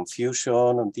lot of confusion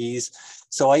on these.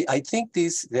 So I think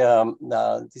this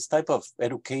type of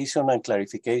education and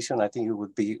clarification, I think it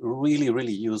would be really,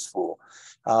 really useful.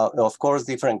 Of course,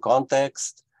 different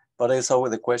context, but also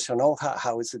with the question of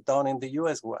how is it done in the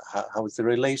US? How is the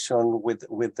relation with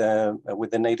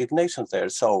the native nations there?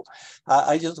 So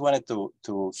I just wanted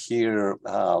to hear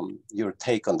your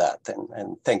take on that,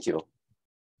 and thank you.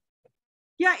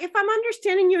 Yeah, if I'm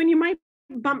understanding you, and you might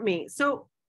bump me. So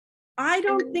I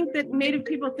don't think that Native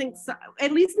people think,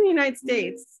 at least in the United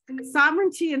States,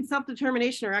 sovereignty and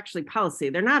self-determination are actually policy.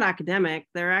 They're not academic.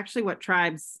 They're actually what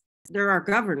there are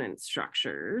governance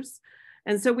structures.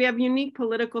 And so we have unique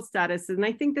political statuses. And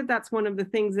I think that that's one of the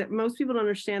things that most people don't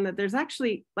understand, that there's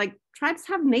actually, tribes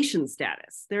have nation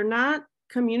status. They're not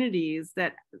communities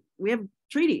that we have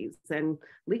treaties and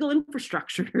legal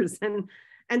infrastructures.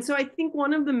 And so I think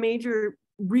one of the major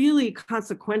really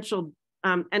consequential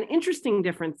and interesting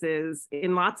differences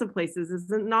in lots of places is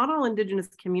that not all Indigenous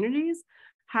communities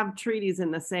have treaties in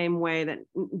the same way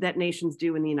that nations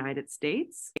do in the United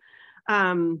States.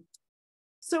 And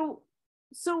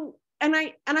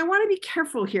I want to be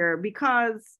careful here,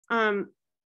 because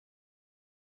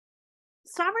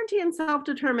sovereignty and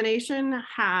self-determination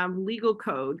have legal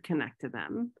code connect to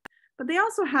them, but they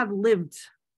also have lived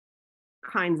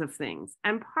kinds of things.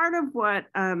 And part of what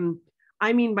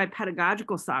I mean by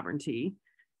pedagogical sovereignty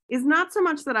is not so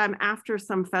much that I'm after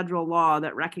some federal law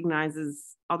that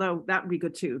recognizes, although that would be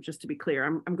good too, just to be clear,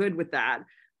 I'm good with that.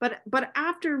 But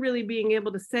after really being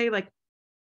able to say, like,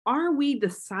 are we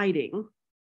deciding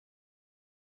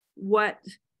what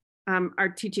our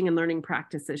teaching and learning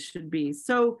practices should be?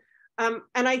 So, and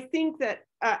I think that,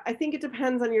 I think it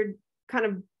depends on your kind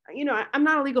of, you know, I'm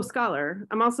not a legal scholar.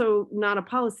 I'm also not a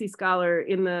policy scholar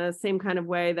in the same kind of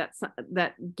way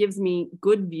that gives me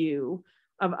good view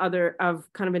of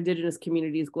kind of indigenous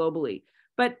communities globally.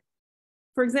 But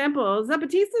for example,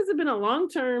 Zapatistas have been a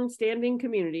long-term standing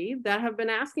community that have been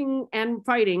asking and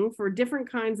fighting for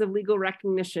different kinds of legal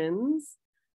recognitions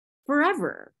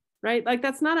forever, right? Like,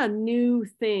 that's not a new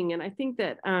thing. And I think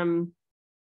that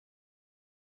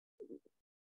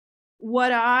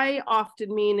what I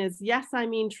often mean is, yes, I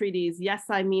mean treaties, yes,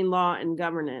 I mean law and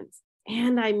governance,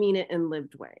 and I mean it in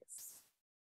lived ways.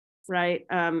 Right.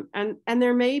 And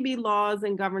there may be laws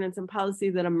and governance and policy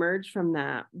that emerge from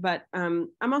that. But I'm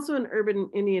also an urban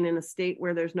Indian in a state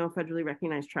where there's no federally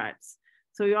recognized tribes.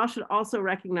 So you all should also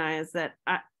recognize that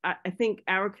I think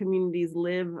our communities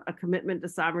live a commitment to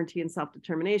sovereignty and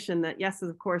self-determination that, yes, is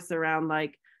of course around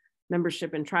like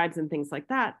membership in tribes and things like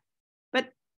that.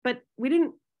 But we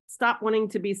didn't stop wanting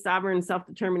to be sovereign,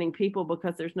 self-determining people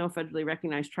because there's no federally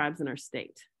recognized tribes in our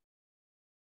state.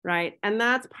 Right. And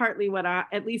that's partly what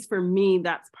at least for me,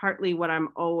 that's partly what I'm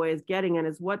always getting at,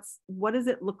 is what does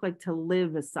it look like to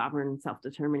live as sovereign,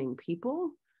 self-determining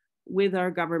people with our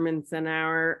governments and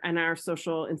our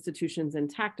social institutions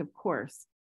intact, of course.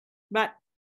 But,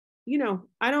 you know,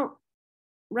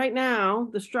 right now,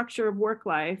 the structure of work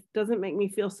life doesn't make me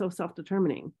feel so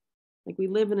self-determining. Like, we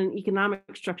live in an economic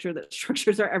structure that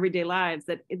structures our everyday lives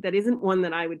that isn't one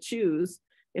that I would choose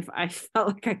if I felt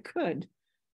like I could.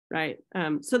 Right.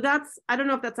 So I don't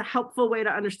know if that's a helpful way to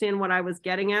understand what I was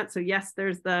getting at. So yes,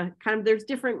 there's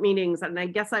different meanings, and I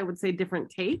guess I would say different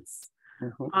takes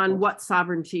on what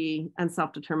sovereignty and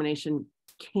self-determination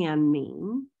can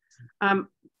mean. I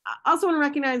also want to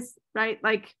recognize, right,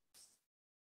 like,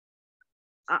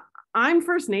 I'm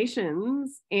First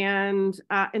Nations, and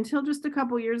until just a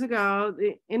couple years ago,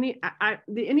 the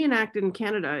Indian Act in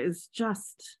Canada is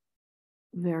just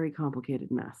very complicated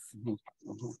mess,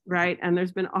 right? And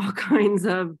there's been all kinds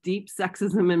of deep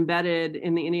sexism embedded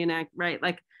in the Indian Act, right?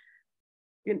 Like,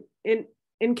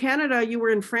 in Canada, you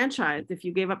were enfranchised if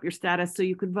you gave up your status so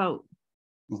you could vote,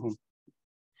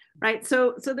 right?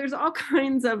 So there's all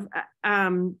kinds of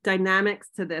dynamics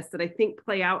to this that I think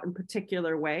play out in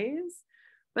particular ways.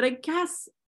 But I guess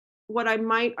what I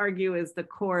might argue is the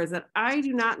core is that I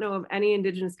do not know of any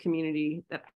Indigenous community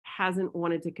that hasn't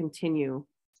wanted to continue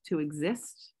to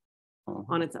exist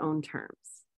on its own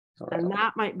terms. And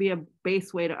that might be a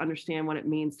base way to understand what it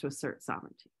means to assert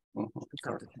sovereignty.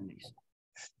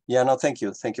 Yeah, no, thank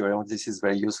you. Thank you very much. This is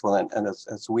very useful. And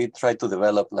as we try to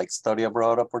develop like study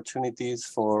abroad opportunities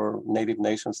for Native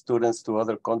Nation students to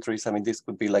other countries, I mean, this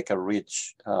could be like a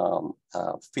rich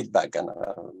feedback and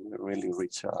a really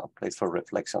rich place for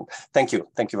reflection. Thank you.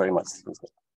 Thank you very much.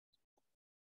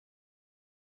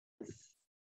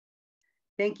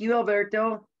 Thank you,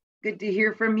 Alberto. Good to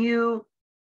hear from you.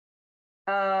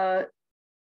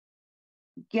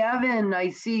 Gavin, I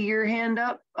see your hand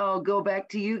up. I'll go back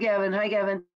to you, Gavin. Hi,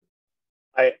 Gavin.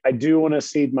 I do want to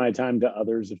cede my time to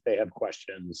others if they have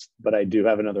questions, but I do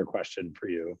have another question for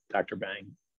you, Dr.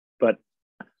 Bang. But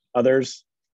others?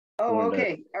 Oh,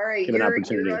 okay. All right. You're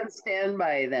on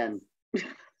standby then.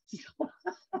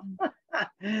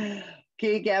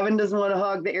 Okay, Gavin doesn't want to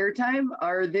hog the airtime.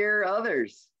 Are there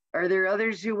others? Are there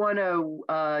others who want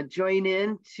to join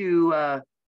in to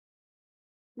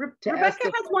Rebecca has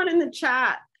one in the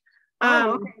chat.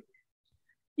 Okay.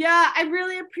 Yeah, I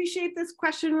really appreciate this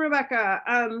question, Rebecca.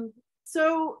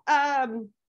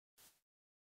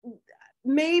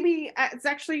 Maybe it's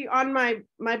actually on my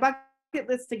bucket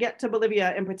list to get to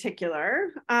Bolivia in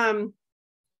particular.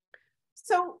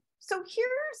 So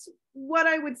here's what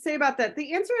I would say about that.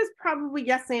 The answer is probably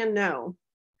yes and no.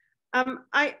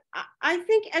 I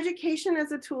think education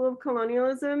as a tool of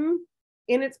colonialism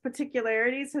in its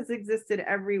particularities has existed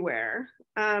everywhere.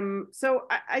 So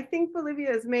I think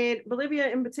Bolivia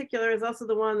in particular is also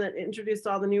the one that introduced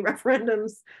all the new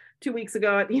referendums 2 weeks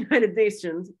ago at the United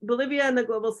Nations. Bolivia and the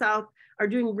Global South are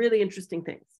doing really interesting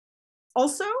things.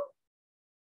 Also,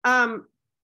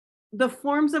 the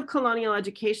forms of colonial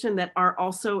education that are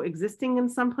also existing in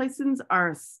some places are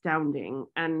astounding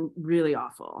and really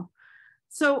awful.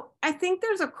 So I think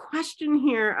there's a question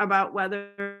here about whether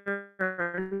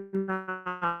or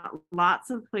not lots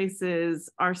of places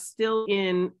are still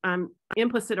in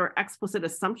implicit or explicit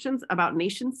assumptions about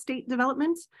nation state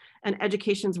development and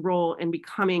education's role in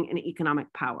becoming an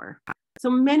economic power. So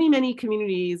many, many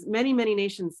communities, many, many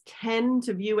nations tend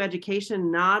to view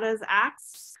education not as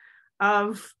acts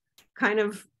of kind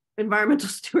of environmental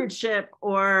stewardship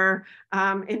or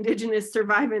indigenous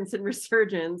survivance and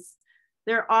resurgence.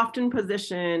 They're often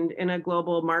positioned in a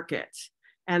global market,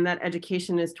 and that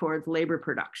education is towards labor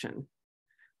production,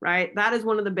 right? That is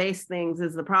one of the base things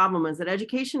is the problem is that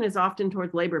education is often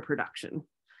towards labor production.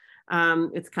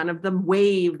 It's kind of the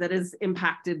wave that has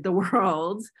impacted the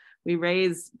world. We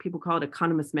raise, people call it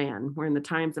economist man. We're in the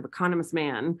times of economist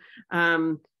man.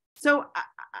 So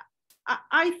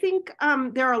I think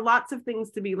there are lots of things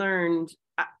to be learned.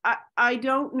 I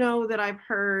don't know that I've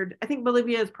heard, I think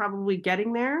Bolivia is probably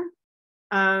getting there.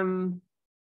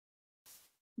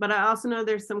 But I also know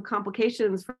there's some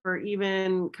complications for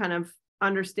even kind of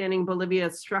understanding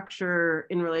Bolivia's structure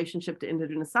in relationship to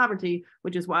indigenous sovereignty,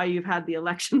 which is why you've had the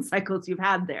election cycles you've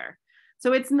had there.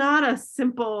 So it's not a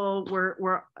simple,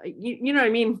 you know what I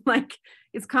mean? Like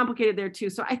it's complicated there too.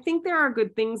 So I think there are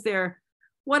good things there.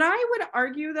 What I would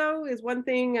argue though is one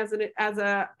thing as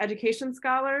a education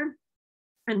scholar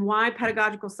and why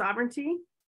pedagogical sovereignty.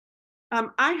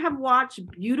 I have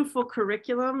watched beautiful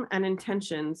curriculum and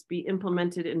intentions be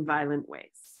implemented in violent ways.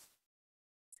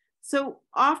 So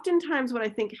oftentimes what I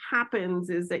think happens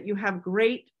is that you have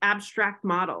great abstract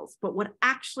models, but what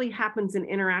actually happens in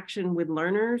interaction with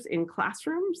learners in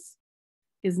classrooms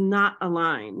is not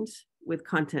aligned with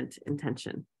content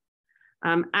intention.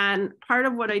 And part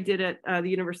of what I did at the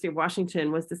University of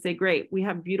Washington was to say, great, we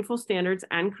have beautiful standards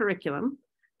and curriculum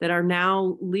that are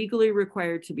now legally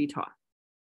required to be taught.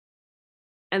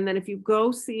 And then if you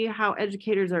go see how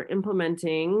educators are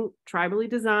implementing tribally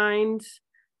designed,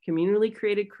 communally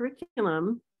created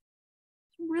curriculum,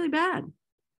 it's really bad,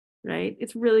 right?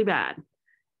 It's really bad.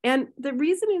 And the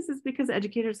reason is because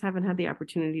educators haven't had the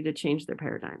opportunity to change their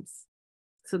paradigms.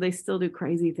 So they still do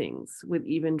crazy things with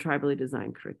even tribally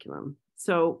designed curriculum.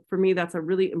 So for me, that's a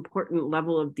really important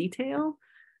level of detail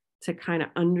to kind of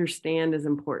understand is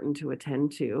important to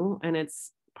attend to. And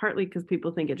it's partly because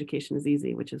people think education is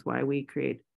easy, which is why we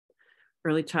create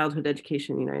early childhood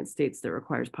education in the United States that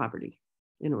requires poverty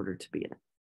in order to be in it,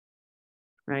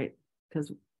 right?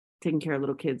 Because taking care of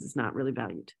little kids is not really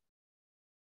valued.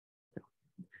 So.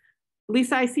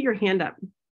 Lisa, I see your hand up.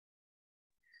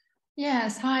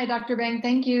 Yes, hi, Dr. Bang.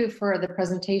 Thank you for the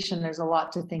presentation. There's a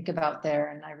lot to think about there,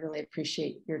 and I really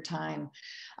appreciate your time.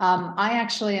 I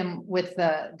actually am with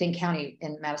Dane County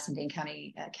in Madison-Dane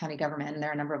County county government, and there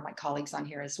are a number of my colleagues on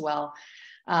here as well.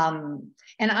 And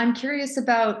I'm curious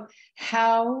about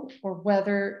how or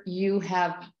whether you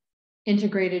have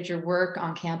integrated your work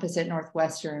on campus at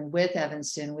Northwestern with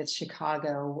Evanston, with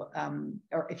Chicago,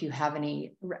 or if you have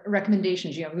any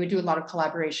recommendations. You know, we do a lot of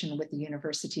collaboration with the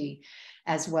university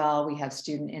as well. We have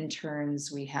student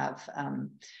interns, we have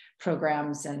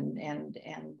programs and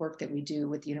work that we do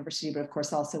with the university, but of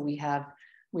course also we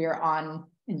are on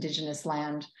Indigenous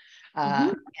land.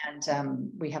 And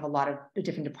we have a lot of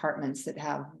different departments that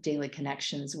have daily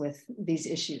connections with these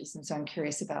issues. And so I'm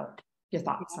curious about your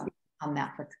thoughts on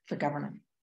that for government.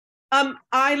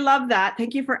 I love that.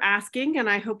 Thank you for asking. And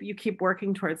I hope you keep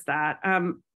working towards that.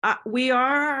 I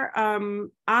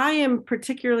am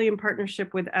particularly in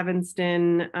partnership with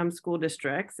Evanston school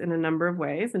districts in a number of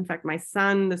ways. In fact, my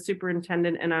son, the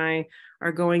superintendent, and I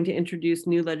are going to introduce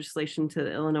new legislation to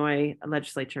the Illinois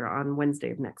legislature on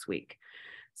Wednesday of next week.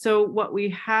 So what we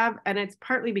have, and it's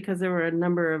partly because there were a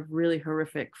number of really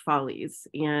horrific follies,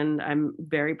 and I'm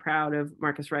very proud of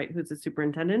Marcus Wright, who's the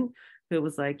superintendent, who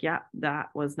was like, yeah, that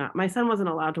was not, my son wasn't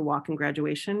allowed to walk in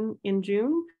graduation in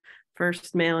June,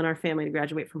 first male in our family to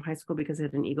graduate from high school because he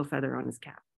had an eagle feather on his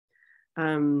cap.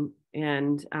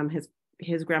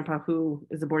 His grandpa, who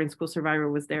is a boarding school survivor,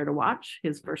 was there to watch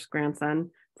his first grandson,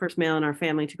 first male in our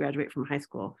family to graduate from high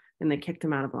school, and they kicked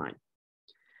him out of line.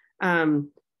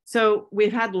 So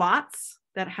we've had lots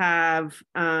that has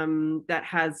come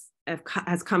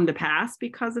to pass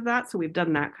because of that. So we've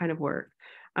done that kind of work.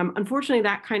 Unfortunately,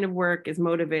 that kind of work is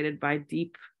motivated by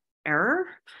deep error.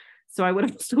 So I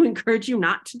would also encourage you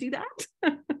not to do that.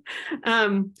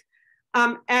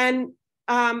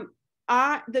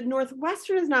 The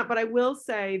Northwestern is not, but I will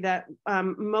say that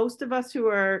most of us who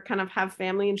are kind of have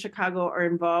family in Chicago are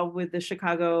involved with the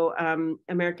Chicago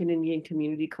American Indian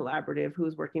Community Collaborative, who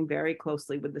is working very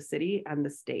closely with the city and the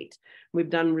state. We've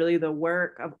done really the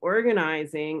work of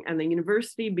organizing, and the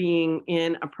university being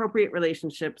in appropriate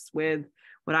relationships with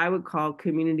what I would call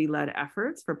community-led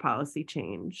efforts for policy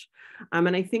change.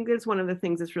 And I think that's one of the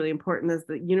things that's really important is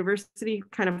that university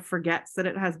kind of forgets that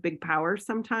it has big power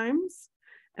sometimes,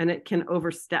 and it can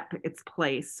overstep its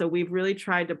place. So we've really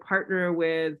tried to partner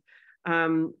with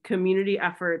community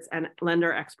efforts and lend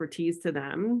our expertise to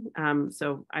them.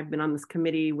 So I've been on this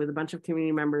committee with a bunch of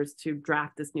community members to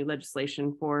draft this new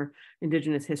legislation for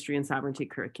Indigenous history and sovereignty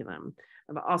curriculum.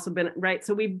 I've also been, right,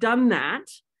 so we've done that,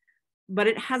 but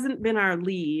it hasn't been our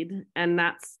lead, and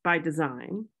that's by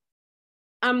design.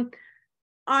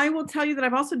 I will tell you that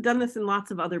I've also done this in lots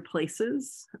of other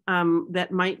places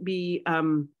that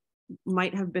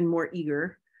might have been more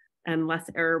eager and less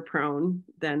error prone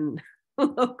than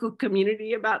local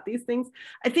community about these things.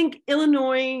 I think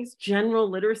Illinois' general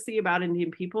literacy about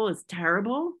Indian people is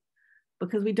terrible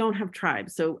because we don't have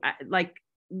tribes. So like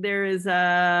there is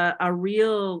a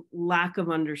real lack of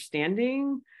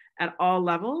understanding at all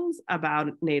levels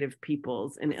about Native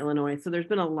peoples in Illinois. So there's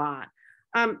been a lot.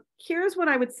 Here's what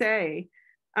I would say.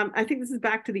 I think this is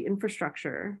back to the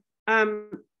infrastructure.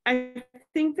 I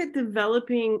think that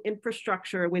developing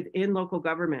infrastructure within local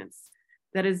governments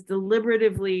that is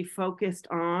deliberatively focused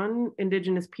on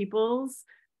Indigenous peoples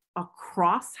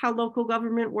across how local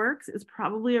government works is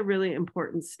probably a really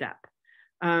important step.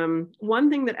 One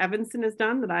thing that Evanston has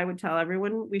done that I would tell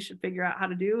everyone we should figure out how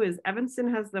to do is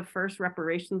Evanston has the first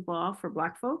reparations law for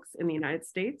Black folks in the United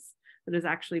States that is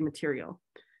actually material.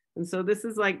 And so this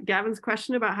is like Gavin's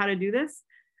question about how to do this.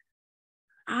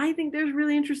 I think there's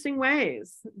really interesting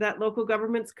ways that local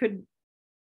governments could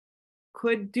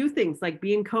do things like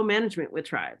be in co-management with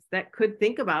tribes, that could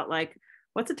think about like,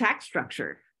 what's a tax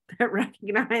structure that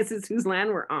recognizes whose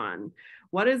land we're on?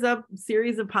 What is a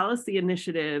series of policy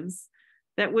initiatives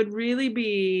that would really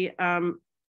be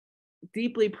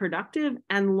deeply productive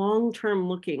and long-term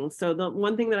looking? So the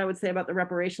one thing that I would say about the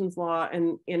reparations law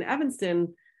in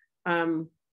Evanston,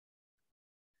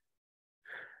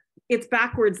 it's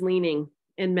backwards leaning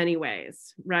in many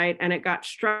ways, right? And it got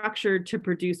structured to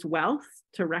produce wealth,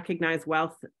 to recognize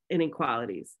wealth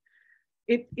inequalities.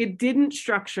 It didn't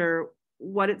structure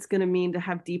what it's going to mean to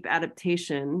have deep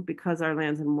adaptation because our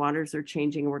lands and waters are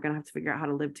changing and we're going to have to figure out how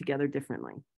to live together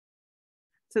differently.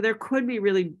 So there could be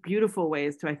really beautiful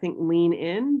ways to, I think, lean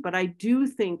in, but I do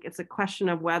think it's a question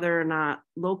of whether or not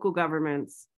local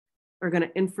governments are going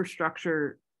to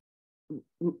infrastructure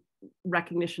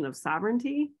recognition of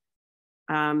sovereignty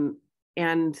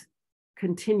and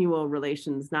continual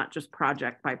relations, not just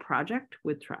project by project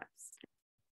with tribes.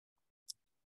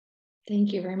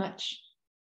 Thank you very much.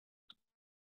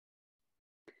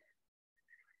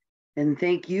 And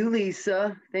thank you,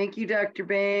 Lisa. Thank you, Dr.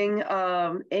 Bang.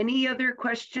 Any other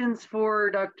questions for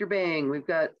Dr. Bang? We've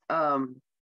got,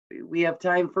 we have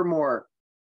time for more.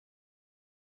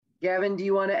 Gavin, do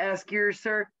you want to ask yours,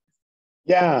 sir?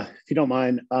 Yeah, if you don't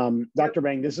mind. Dr.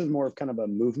 Bang, this is more of kind of a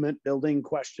movement building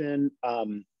question.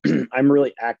 I'm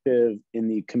really active in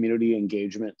the community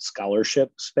engagement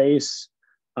scholarship space.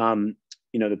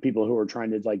 You know, the people who are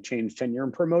trying to like change tenure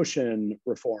and promotion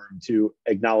reform to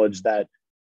acknowledge that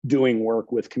doing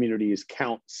work with communities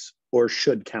counts or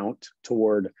should count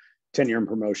toward tenure and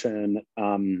promotion.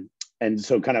 And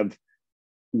so kind of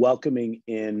welcoming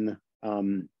in,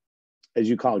 as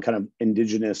you call it, kind of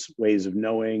Indigenous ways of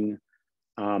knowing,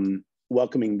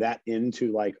 welcoming that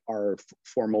into like our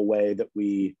formal way that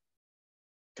we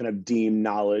kind of deem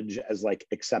knowledge as like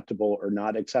acceptable or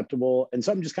not acceptable. And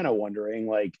so I'm just kind of wondering,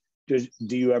 like,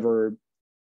 do you ever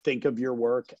think of your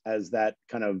work as that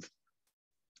kind of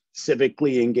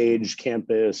civically engaged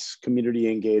campus, community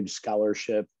engaged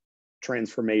scholarship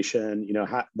transformation, you know,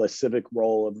 the civic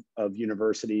role of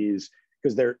universities?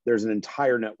 Because there's an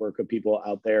entire network of people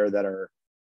out there that are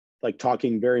like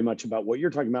talking very much about what you're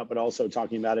talking about, but also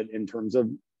talking about it in terms of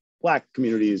Black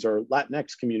communities or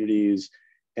Latinx communities,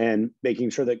 and making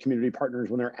sure that community partners,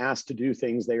 when they're asked to do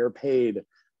things, they are paid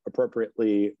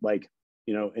appropriately. Like,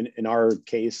 you know, in our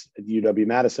case at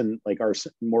UW-Madison, like our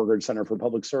Mortgage Center for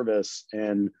Public Service,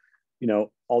 and, you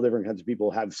know, all different kinds of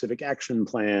people have civic action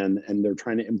plan and they're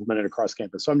trying to implement it across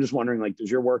campus. So I'm just wondering, like,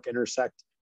 does your work intersect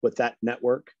with that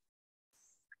network?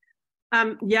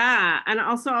 Yeah, and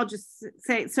also I'll just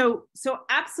say, so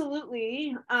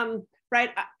absolutely, right,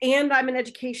 and I'm an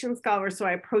education scholar, so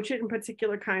I approach it in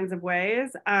particular kinds of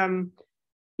ways.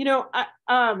 You know,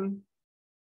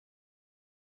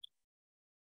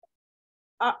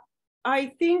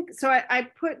 I think, so I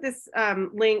put this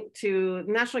link to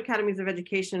National Academies of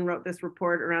Education wrote this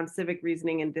report around civic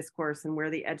reasoning and discourse and where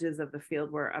the edges of the field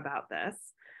were about this.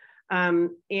 I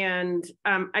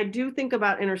do think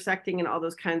about intersecting in all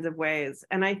those kinds of ways.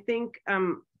 And I think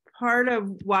part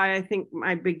of why I think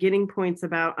my beginning points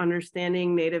about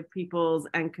understanding Native peoples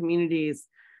and communities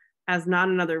as not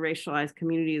another racialized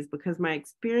community is because my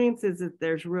experience is that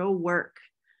there's real work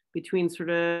between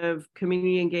sort of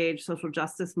community engaged social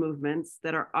justice movements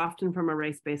that are often from a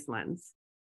race-based lens,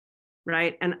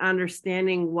 right? And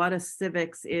understanding what a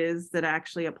civics is that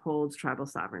actually upholds tribal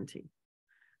sovereignty.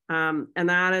 And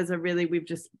that is a really,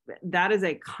 that is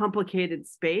a complicated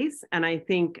space. And I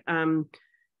think,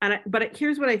 but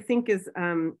here's what I think is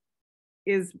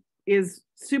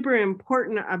super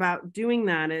important about doing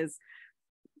that is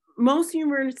most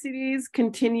universities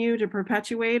continue to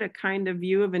perpetuate a kind of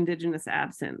view of Indigenous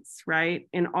absence, right?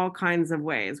 In all kinds of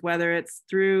ways, whether it's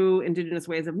through Indigenous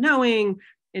ways of knowing,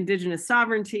 Indigenous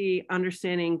sovereignty,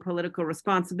 understanding political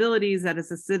responsibilities that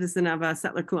as a citizen of a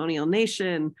settler colonial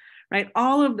nation, right?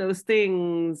 All of those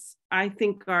things, I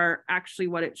think, are actually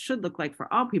what it should look like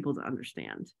for all people to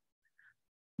understand.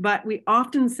 But we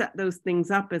often set those things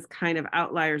up as kind of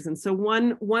outliers. And so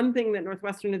one thing that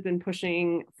Northwestern has been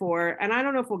pushing for, and I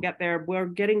don't know if we'll get there, we're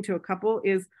getting to a couple,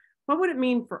 is what would it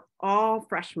mean for all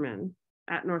freshmen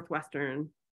at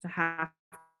Northwestern to have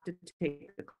to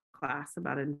take the class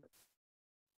about it?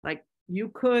 Like you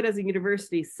could, as a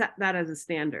university, set that as a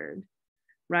standard,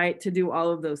 right, to do all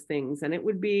of those things. And it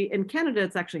would be, in Canada,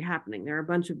 it's actually happening. There are a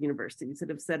bunch of universities that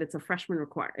have said it's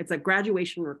a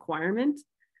graduation requirement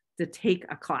to take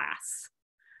a class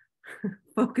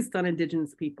focused on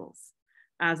Indigenous peoples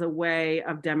as a way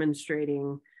of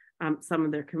demonstrating some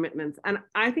of their commitments. And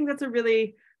I think that's a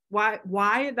really,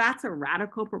 why that's a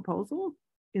radical proposal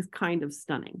is kind of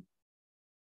stunning,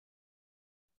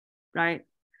 right?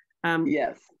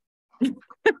 Yes.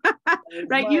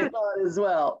 Right. You thought as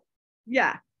well.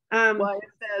 Yeah. Why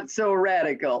is that so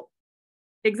radical?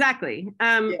 Exactly.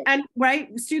 And right,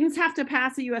 students have to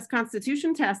pass a US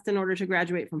Constitution test in order to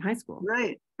graduate from high school.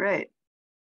 Right, right.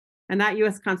 And that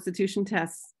US Constitution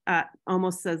test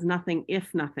almost says nothing,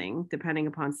 if nothing, depending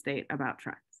upon state, about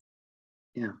tribes.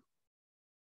 Yeah.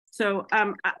 So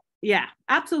yeah,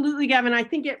 absolutely, Gavin. I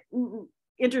think it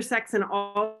intersects in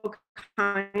all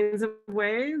kinds of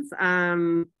ways.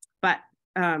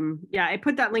 Yeah, I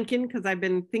put that link in because I've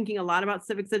been thinking a lot about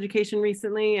civics education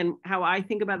recently, and how I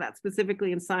think about that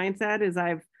specifically in science ed is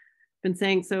I've been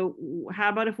saying, so how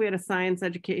about if we had a science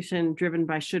education driven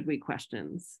by should we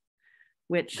questions,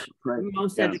 which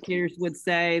most educators would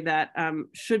say that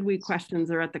should we questions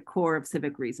are at the core of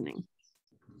civic reasoning.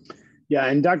 Yeah,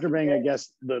 and Dr. Bang, I guess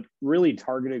the really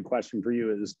targeted question for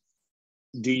you is,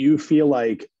 do you feel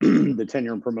like the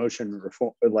tenure and promotion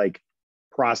reform,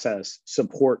 process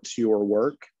supports your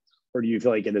work, or do you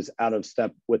feel like it is out of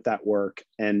step with that work?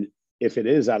 And if it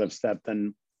is out of step,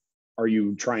 then are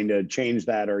you trying to change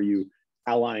that? Are you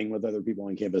allying with other people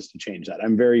on campus to change that?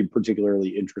 I'm very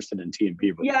particularly interested in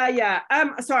T&P. Yeah.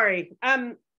 Sorry.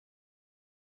 Well,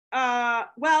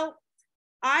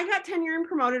 I got tenure and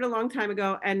promoted a long time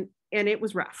ago, and it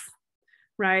was rough.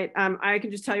 Right. I can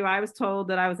just tell you, I was told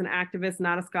that I was an activist,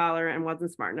 not a scholar, and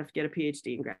wasn't smart enough to get a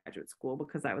PhD in graduate school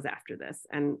because I was after this.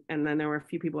 And then there were a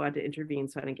few people who had to intervene,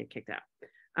 so I didn't get kicked out.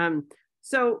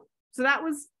 So that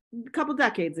was a couple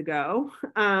decades ago.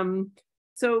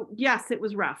 So yes, it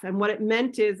was rough. And what it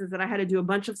meant is that I had to do a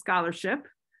bunch of scholarship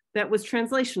that was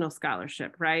translational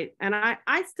scholarship, right? And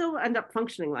I still end up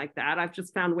functioning like that. I've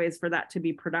just found ways for that to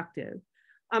be productive.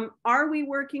 Are we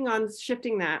working on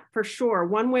shifting that? For sure.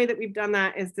 One way that we've done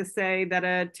that is to say that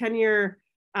a tenure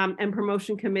and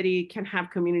promotion committee can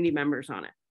have community members on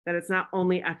it, that it's not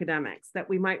only academics, that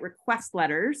we might request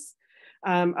letters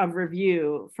of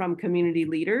review from community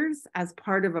leaders as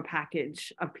part of a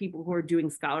package of people who are doing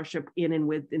scholarship in and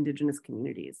with Indigenous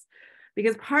communities.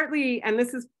 Because partly, and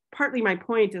this is partly my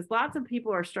point, is lots of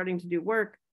people are starting to do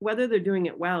work. Whether they're doing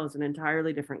it well is an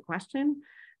entirely different question.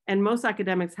 And most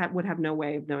academics would have no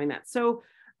way of knowing that. So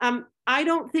I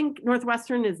don't think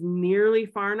Northwestern is nearly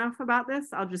far enough about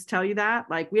this. I'll just tell you that.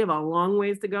 Like, we have a long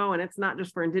ways to go, and it's not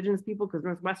just for Indigenous people, because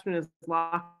Northwestern is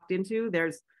locked into.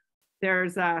 There's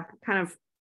kind of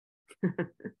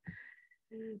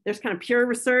there's kind of pure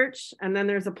research, and then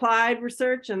there's applied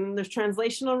research, and there's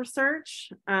translational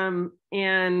research,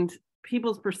 and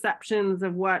people's perceptions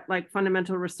of what like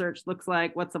fundamental research looks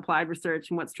like, what's applied research,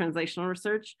 and what's translational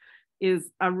research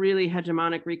is a really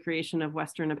hegemonic recreation of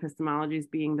Western epistemologies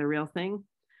being the real thing.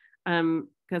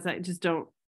 Because I just don't,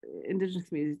 Indigenous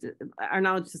communities, our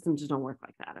knowledge systems just don't work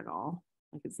like that at all.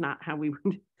 Like, it's not how we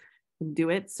would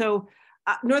do it. So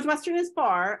Northwestern is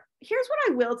far. Here's what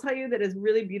I will tell you that is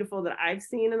really beautiful that I've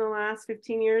seen in the last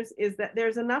 15 years is that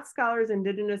there's enough scholars,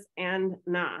 Indigenous and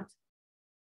not,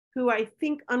 who I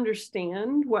think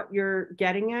understand what you're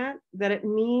getting at, that it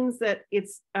means that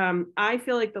it's, I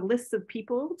feel like the list of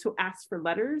people to ask for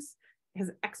letters has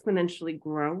exponentially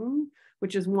grown,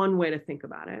 which is one way to think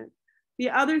about it. The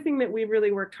other thing that we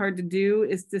really worked hard to do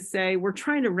is to say, we're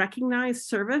trying to recognize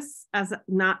service as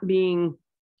not being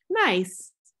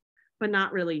nice, but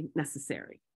not really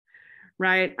necessary,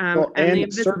 right? Well,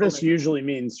 and service usually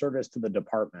means service to the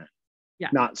department,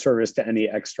 not service to any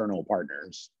external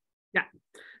partners. Yeah.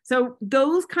 So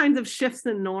those kinds of shifts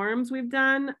in norms we've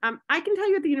done. I can tell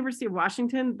you at the University of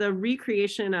Washington, the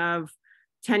recreation of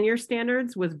tenure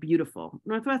standards was beautiful.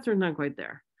 Northwestern's not quite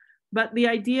there. But the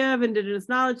idea of Indigenous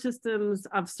knowledge systems,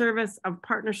 of service, of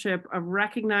partnership, of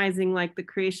recognizing like the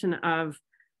creation of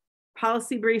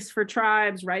policy briefs for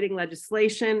tribes, writing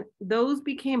legislation, those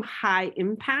became high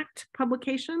impact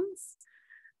publications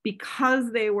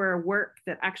because they were work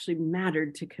that actually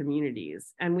mattered to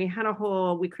communities. And we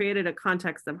created a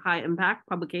context of high impact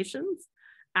publications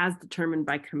as determined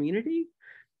by community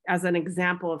as an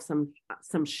example of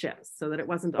some shifts, so that it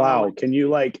wasn't all. Wow, can you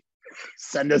like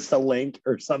send us a link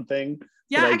or something?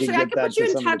 Yeah, actually I can put you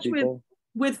in touch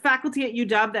with faculty at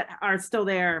UW that are still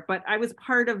there, but I was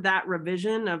part of that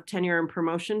revision of tenure and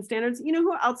promotion standards. You know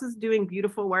who else is doing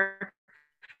beautiful work?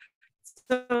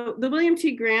 So the William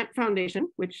T. Grant Foundation,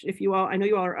 which I know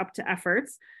you all are up to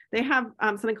efforts, they have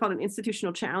something called an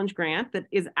institutional challenge grant that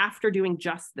is after doing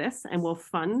just this and will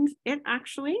fund it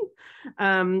actually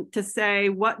to say,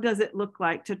 what does it look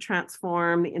like to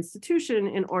transform the institution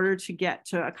in order to get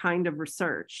to a kind of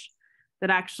research that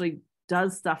actually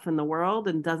does stuff in the world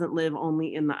and doesn't live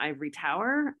only in the ivory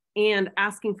tower, and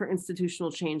asking for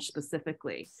institutional change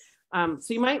specifically. So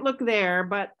you might look there,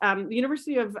 but the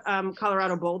University of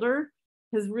Colorado Boulder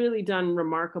has really done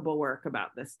remarkable work about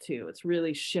this too. It's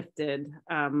really shifted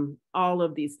all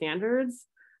of these standards.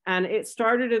 And it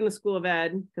started in the School of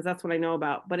Ed, because that's what I know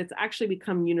about, but it's actually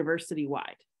become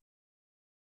university-wide.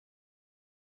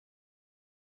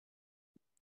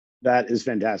 That is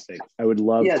fantastic. I would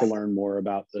love to learn more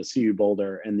about the CU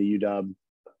Boulder and the UW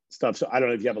stuff. So I don't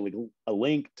know if you have a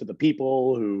link to the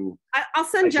people who. I'll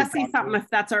send Jessie something if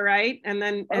that's all right. And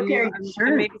then and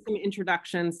maybe some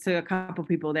introductions to a couple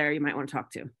people there you might want to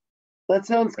talk to. That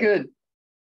sounds good.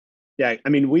 Yeah, I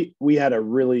mean, we had a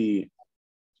really,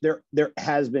 there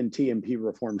has been TMP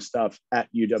reform stuff at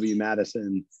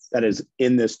UW-Madison that is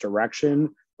in this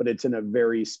direction, but it's in a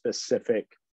very specific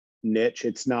niche.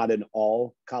 It's not in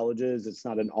all colleges. It's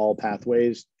not in all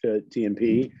pathways to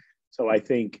TMP. So I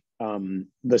think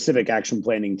the civic action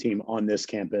planning team on this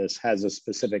campus has a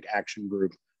specific action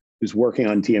group who's working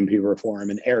on TMP reform.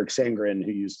 And Eric Sangren,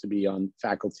 who used to be on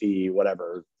faculty,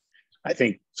 whatever, I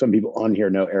think some people on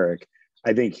here know Eric.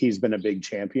 I think he's been a big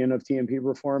champion of TMP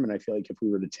reform. And I feel like if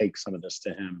we were to take some of this to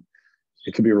him,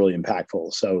 it could be really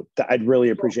impactful. So I'd really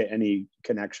appreciate any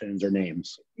connections or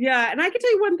names. Yeah, and I can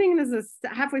tell you one thing as a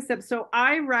halfway step. So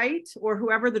I write, or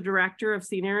whoever the director of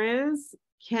CNR is,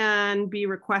 can be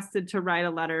requested to write a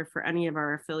letter for any of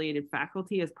our affiliated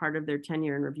faculty as part of their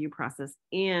tenure and review process.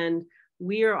 And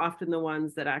we are often the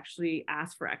ones that actually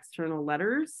ask for external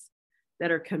letters that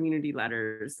are community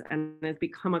letters, and it's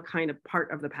become a kind of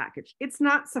part of the package. It's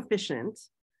not sufficient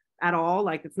at all,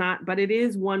 like it's not, but it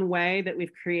is one way that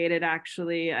we've created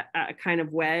actually a kind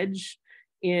of wedge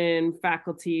in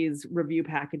faculty's review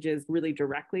packages really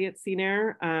directly at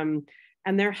CNR.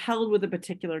 And they're held with a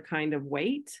particular kind of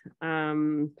weight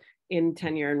in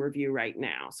tenure and review right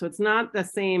now. So it's not the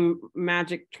same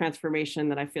magic transformation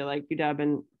that I feel like UW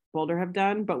and Boulder have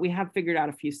done, but we have figured out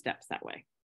a few steps that way.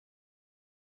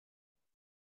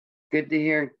 Good to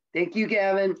hear. Thank you,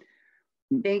 Gavin.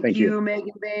 Thank you,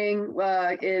 Megan Bang.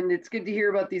 And it's good to hear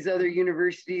about these other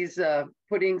universities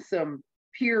putting some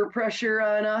peer pressure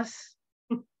on us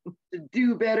to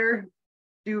do better.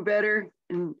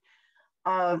 And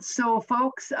so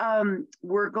folks,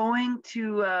 we're going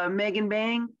to Megan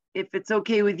Bang. If it's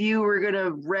okay with you, we're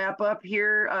gonna wrap up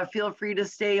here. Feel free to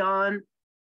stay on.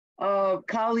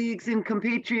 Colleagues and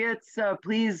compatriots,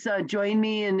 please join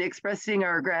me in expressing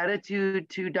our gratitude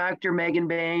to Dr. Megan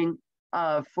Bang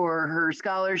for her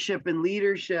scholarship and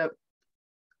leadership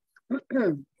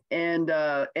and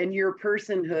your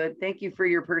personhood. Thank you for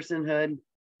your personhood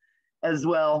as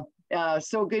well.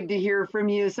 So good to hear from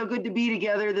you. So good to be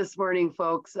together this morning,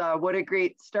 folks. What a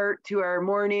great start to our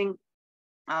morning.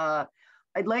 I'd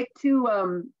like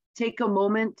to take a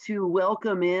moment to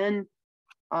welcome in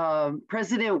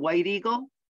President WhiteEagle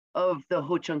of the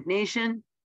Ho-Chunk Nation,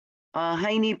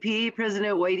 Heine P.,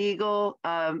 President WhiteEagle,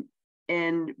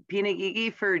 and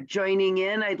Pinagigi for joining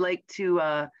in. I'd like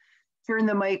to turn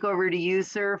the mic over to you,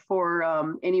 sir,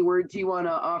 for any words you want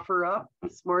to offer up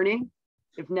this morning.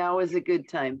 if now is a good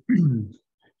time.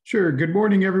 Sure. Good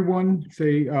morning, everyone.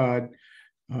 Say Heine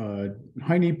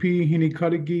P, Hini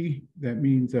Kadagi. That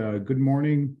means good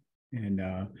morning. And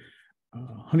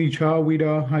Honey Cha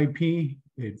Wida Hi P.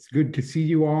 It's good to see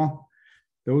you all.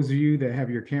 Those of you that have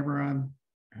your camera on,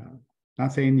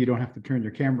 not saying you don't have to turn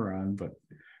your camera on, but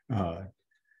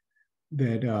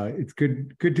that it's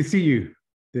good to see you.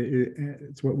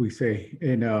 It's what we say.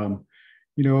 And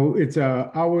you know, it's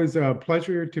always a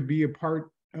pleasure to be a part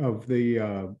of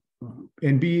the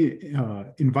and be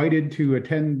invited to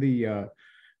attend the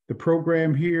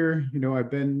program here. You know,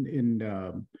 I've been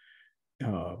in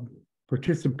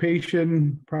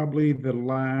participation probably the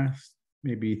last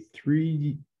maybe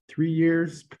three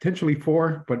years, potentially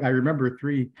 4, but I remember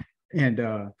 3.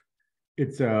 And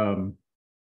it's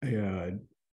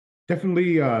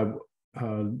definitely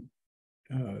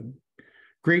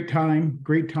great time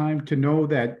to know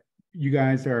that you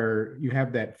guys you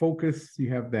have that focus, you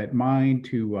have that mind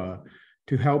to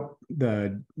help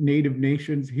the Native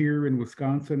nations here in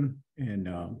Wisconsin. And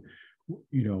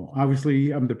you know,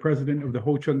 obviously I'm the president of the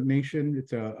Ho-Chunk Nation.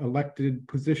 It's a elected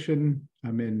position.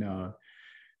 I'm in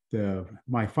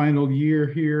my final year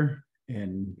here,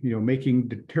 and you know, making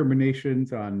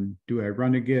determinations on, do I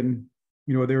run again?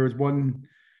 You know, there was one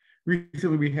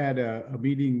recently, we had a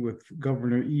meeting with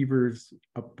Governor Evers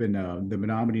up in the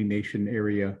Menominee Nation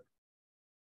area,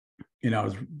 and I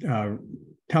was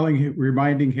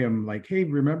reminding him, like, hey,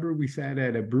 remember we sat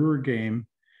at a Brewer game,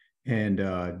 and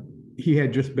he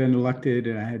had just been elected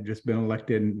and I had just been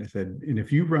elected, and I said, and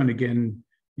if you run again,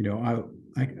 you know,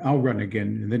 I'll run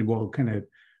again, and then we'll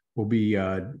be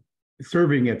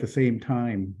serving at the same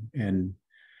time. And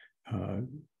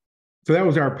so that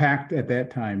was our pact at that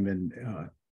time. And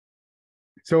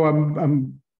so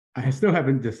I still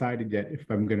haven't decided yet if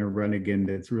I'm going to run again.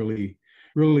 That's really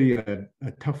a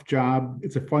tough job.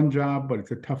 It's a fun job, but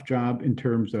it's a tough job in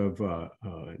terms of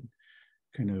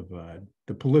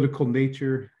the political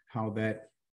nature, how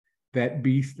that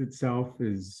beast itself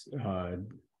is.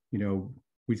 You know,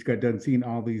 we just got done seeing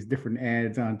all these different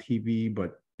ads on TV,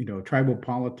 but you know, tribal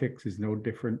politics is no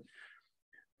different.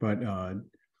 But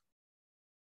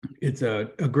it's a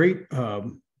great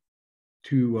to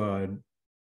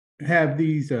have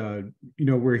these, you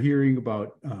know, we're hearing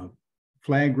about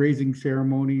flag raising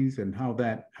ceremonies and how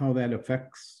that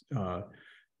affects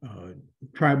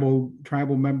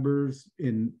tribal members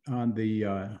in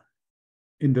the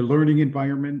learning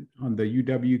environment on the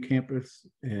UW campus.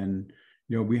 And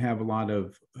you know, we have a lot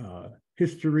of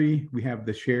history. We have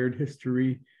the shared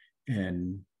history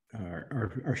and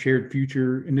our shared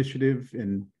future initiative.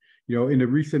 And you know, in a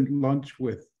recent lunch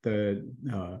with the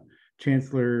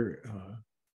chancellor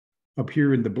up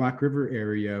here in the Black River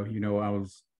area, you know, I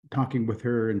was talking with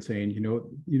her and saying, you know,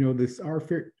 this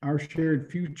our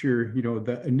shared future, you know,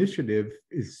 the initiative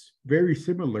is very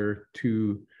similar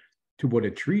to what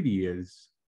a treaty is.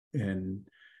 And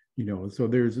you know, so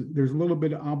there's a little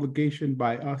bit of obligation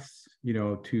by us, you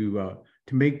know, to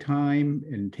make time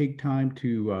and take time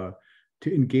to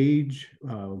engage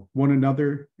one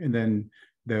another. And then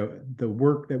the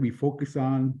work that we focus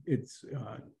on, it's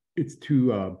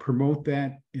to promote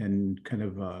that and kind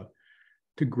of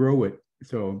to grow it.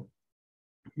 So,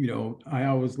 you know, I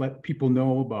always let people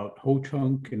know about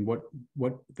Ho-Chunk and what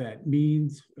that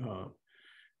means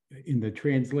in the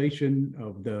translation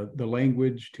of the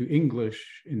language to English,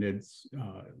 and it's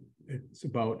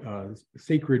about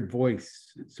sacred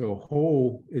voice. So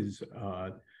Ho is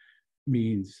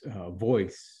means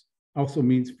voice, also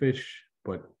means fish,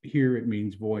 but here it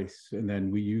means voice. And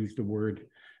then we use the word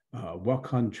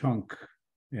Wakan Chunk,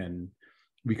 and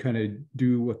we kind of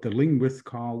do what the linguists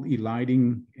call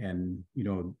eliding, and you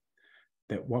know,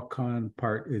 that Wakan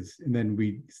part is, and then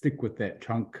we stick with that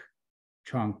chunk.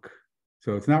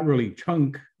 So it's not really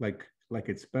chunk like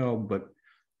it's spelled, but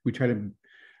we try to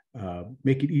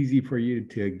make it easy for you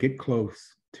to get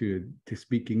close to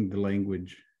speaking the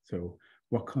language. So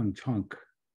Wakan Chunk,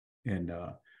 and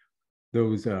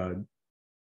those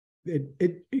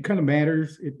it kind of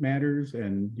matters. It matters,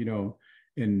 and you know,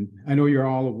 and I know you're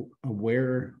all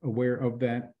aware of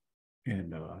that,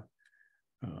 and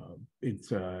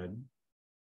it's a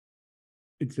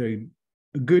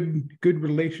good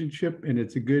relationship, and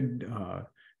it's a good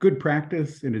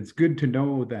practice, and it's good to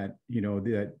know that, you know,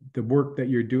 that the work that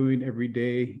you're doing every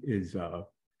day is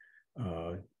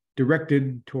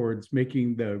directed towards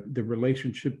making the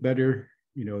relationship better.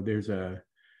 You know, there's a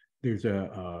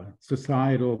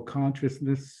societal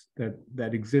consciousness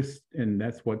that exists, and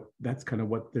that's kind of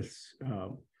what this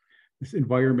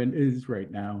environment is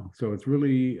right now. So it's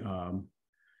really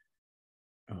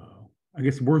I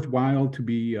guess worthwhile to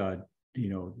be you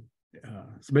know,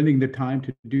 spending the time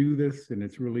to do this, and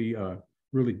it's really,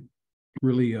 really,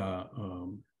 I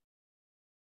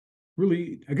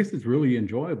guess it's really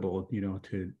enjoyable,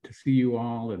 to see you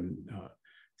all and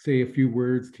say a few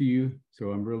words to you.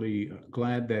 So I'm really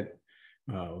glad that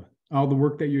all the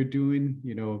work that you're doing,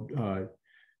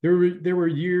 there were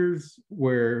years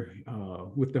where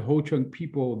with the Ho-Chunk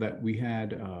people that we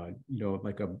had,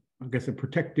 like I guess a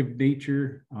protective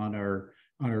nature on our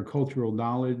cultural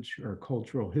knowledge, our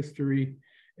cultural history,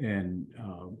 and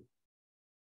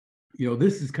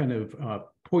this is kind of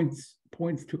points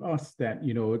to us that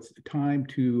it's time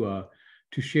to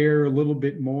share a little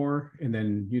bit more, and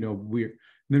then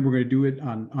we're going to do it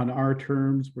on our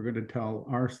terms. We're going to tell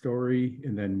our story,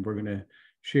 and then we're going to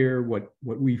share what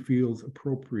we feel is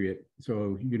appropriate.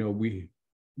 So we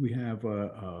have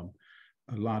a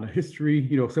lot of history.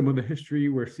 Some of the history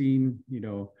we're seeing.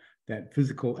 That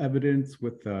physical evidence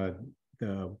with the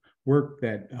work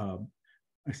that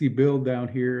I see Bill down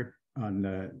here on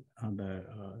the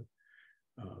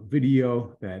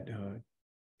video, that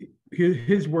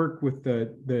his work with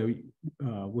the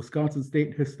Wisconsin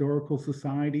State Historical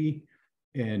Society,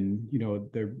 and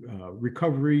the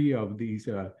recovery of these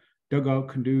dugout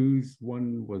canoes.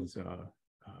 One was I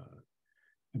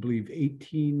believe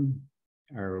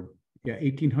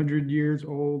 1800 years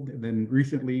old, and then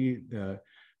recently the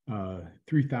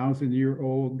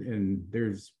 3,000-year-old, and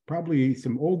there's probably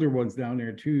some older ones down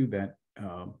there too that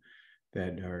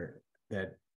they're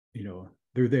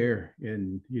there,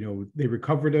 and they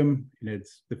recovered them, and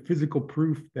it's the physical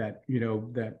proof that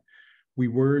that we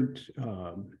weren't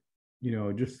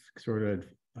just sort of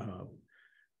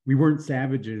we weren't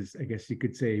savages, I guess you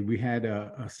could say. We had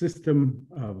a system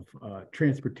of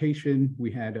transportation,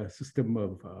 we had a system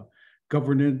of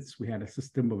governance, we had a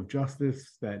system of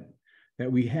justice that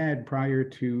we had prior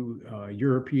to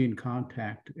European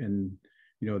contact, and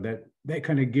that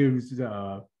kind of gives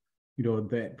that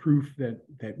proof that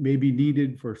may be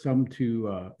needed for some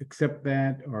to accept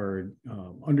that or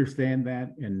understand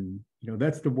that, and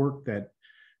that's the work that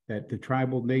the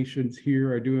tribal nations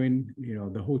here are doing.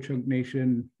 The Ho-Chunk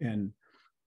Nation and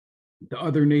the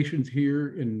other nations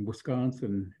here in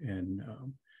Wisconsin, and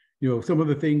some of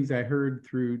the things I heard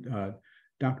through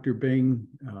Dr. Bing,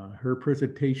 her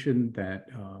presentation, that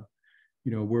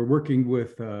we're working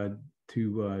with to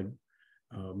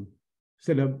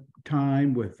set up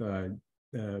time with the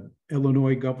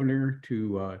Illinois governor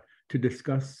to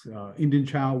discuss Indian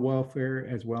child welfare,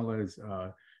 as well as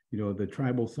the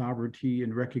tribal sovereignty,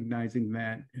 and recognizing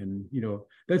that. And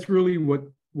that's really what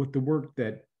the work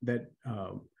that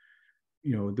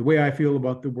the way I feel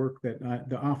about the work that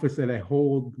the office that I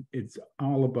hold, it's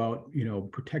all about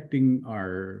protecting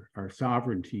our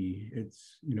sovereignty.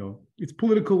 It's it's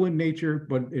political in nature,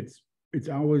 but it's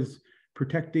always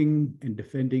protecting and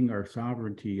defending our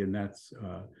sovereignty, and that's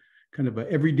kind of an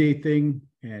everyday thing.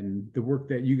 And the work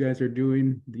that you guys are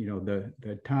doing,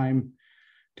 the time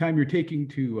you're taking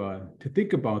to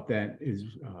think about that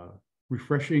is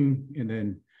refreshing. And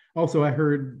then also I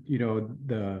heard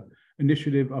the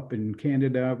initiative up in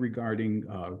Canada regarding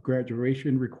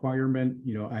graduation requirement.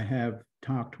 I have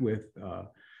talked with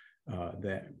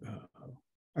that.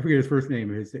 I forget his first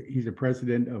name. He's a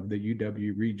president of the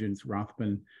UW Regents,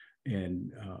 Rothman,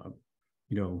 and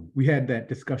we had that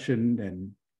discussion,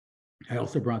 and I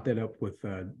also brought that up with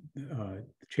the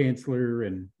chancellor,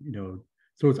 and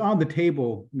so it's on the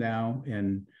table now,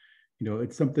 and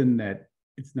it's something that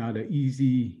it's not an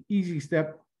easy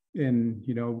step, and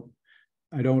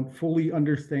I don't fully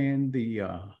understand the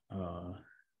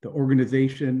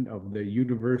organization of the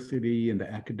university and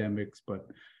the academics, but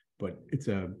it's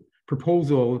a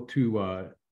proposal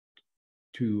to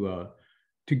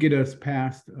get us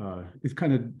past. It's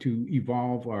kind of to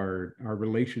evolve our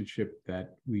relationship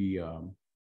that we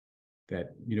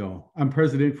I'm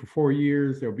president for 4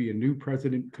 years. There'll be a new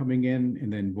president coming in,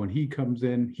 and then when he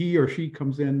or she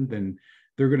comes in, then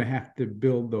they're going to have to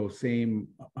build those same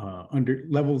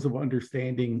levels of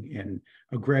understanding and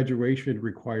a graduation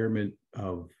requirement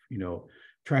of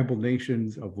tribal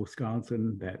nations of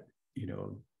Wisconsin, that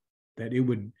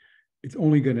it's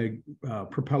only going to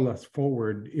propel us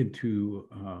forward into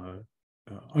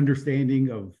understanding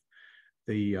of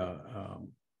the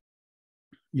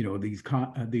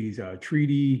these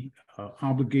treaty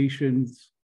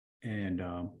obligations, and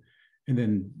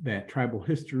then that tribal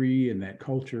history and that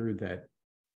culture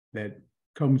that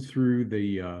comes through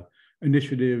the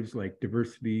initiatives like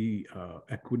diversity,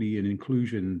 equity, and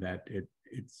inclusion, that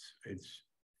it's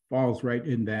falls right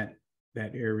in that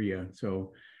area.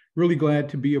 So really glad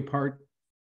to be a part.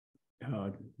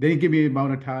 They didn't give me an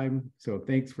amount of time, so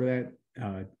thanks for that.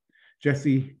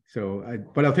 Jessie.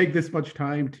 But I'll take this much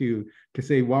time to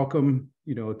say welcome,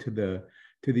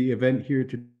 to the event here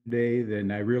today.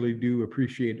 Then I really do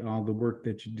appreciate all the work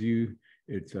that you do.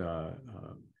 It's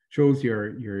shows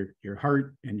your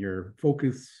heart and your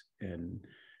focus, and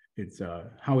it's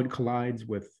how it collides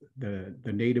with the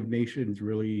Native nations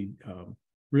really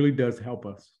does help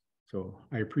us. So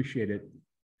I appreciate it.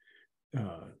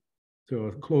 So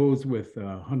I'll close with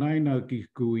Hanaina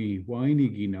Gikui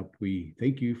Wainigi Napui.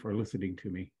 Thank you for listening to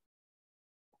me.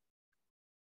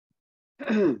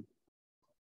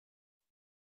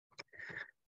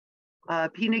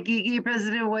 Pinagigi,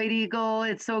 President WhiteEagle,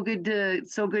 it's so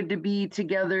good to be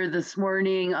together this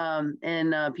morning.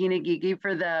 And Pinagigi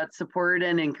for that support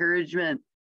and encouragement.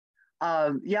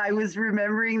 Yeah, I was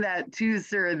remembering that too,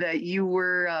 sir, that you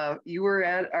were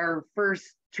at our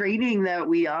first training that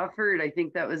we offered. I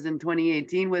think that was in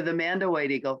 2018 with Amanda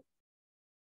WhiteEagle,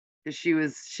 because she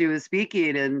was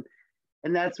speaking, and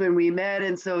that's when we met.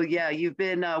 And so yeah, you've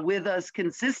been with us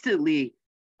consistently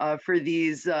for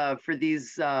these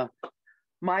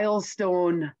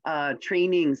milestone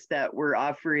trainings that we're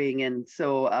offering. And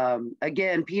so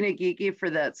again, Pinagigi for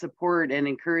that support and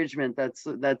encouragement.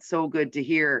 That's so good to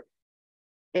hear.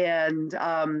 And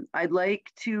I'd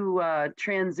like to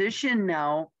transition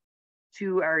now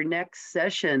to our next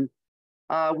session.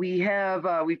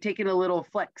 We've taken a little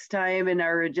flex time in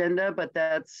our agenda, but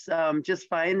that's just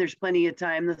fine. There's plenty of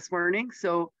time this morning.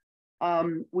 So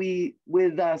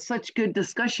with such good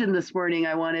discussion this morning,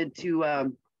 I wanted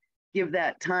to give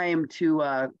that time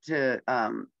to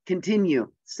continue.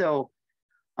 So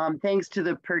thanks to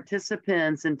the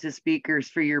participants and to speakers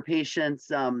for your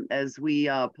patience as we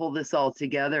pull this all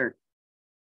together.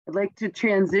 I'd like to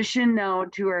transition now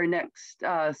to our next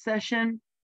session.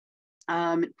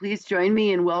 Please join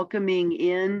me in welcoming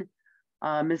in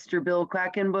Mr. Bill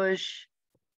Quackenbush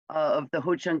of the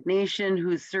Ho-Chunk Nation,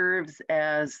 who serves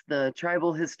as the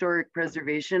Tribal Historic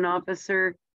Preservation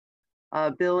Officer.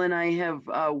 Bill and I have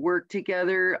worked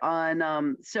together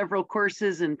on several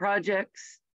courses and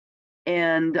projects,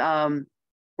 and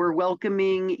we're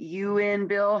welcoming you in,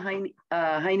 Bill,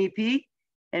 Heine P.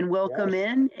 And welcome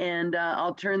in, and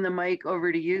I'll turn the mic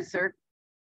over to you, sir.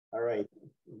 All right.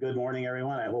 Good morning,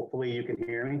 everyone. Hopefully you can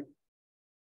hear me.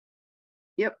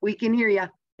 Yep, we can hear you.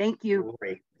 Thank you.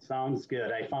 Great. Sounds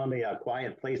good. I found a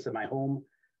quiet place in my home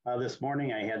this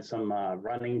morning. I had some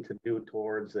running to do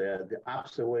towards the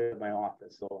opposite way of my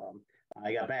office. So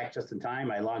I got back just in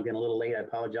time. I logged in a little late. I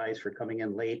apologize for coming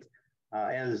in late.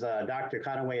 As Dr.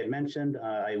 Conaway had mentioned,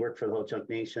 I work for the Ho-Chunk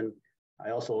Nation.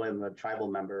 I also am a tribal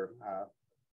member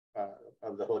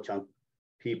of the Ho-Chunk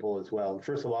people as well.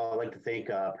 First of all, I'd like to thank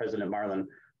President Marlon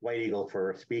WhiteEagle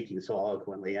for speaking so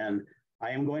eloquently. And I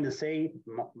am going to say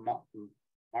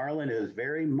Marlon is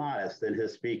very modest in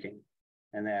his speaking,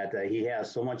 and that he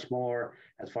has so much more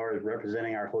as far as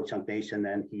representing our Ho-Chunk Nation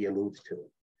than he alludes to.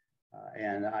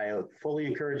 And I fully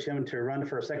encourage him to run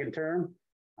for a second term.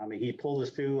 I mean, he pulled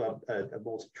us through a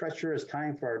most treacherous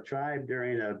time for our tribe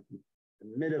during the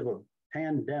mid of a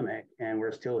pandemic, and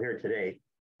we're still here today.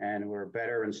 And we're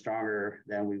better and stronger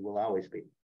than we will always be.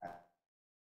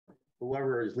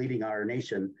 Whoever is leading our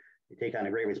nation, they take on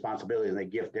a great responsibility, and they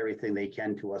gift everything they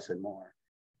can to us and more.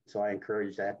 So I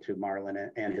encourage that to Marlon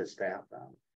and his staff.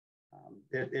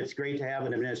 It's great to have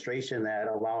an administration that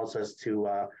allows us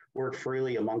to work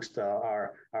freely amongst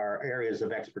our areas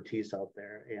of expertise out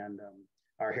there. And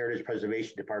our Heritage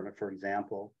Preservation Department, for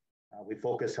example, we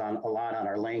focus a lot on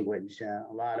our language, a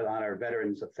lot on our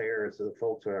Veterans Affairs, the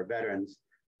folks who are veterans,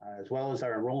 as well as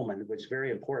our enrollment, which is very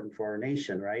important for our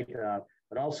nation, right?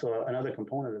 But also another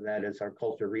component of that is our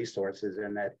cultural resources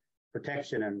and that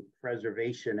protection and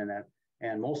preservation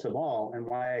and most of all, and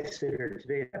why I sit here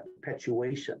today, that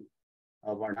perpetuation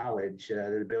of our knowledge,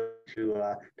 the ability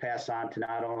to pass on to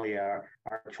not only our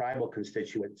tribal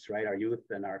constituents, right, our youth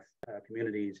and our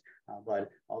communities, but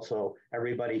also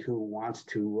everybody who wants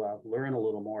to learn a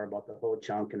little more about the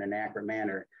Ho-Chunk in an accurate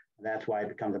manner. That's why it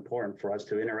becomes important for us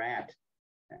to interact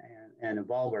and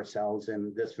involve ourselves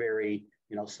in this very,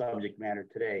 subject matter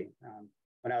today.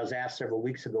 When I was asked several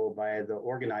weeks ago by the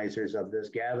organizers of this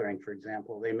gathering, for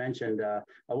example, they mentioned,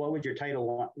 what would your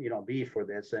title be for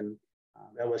this? And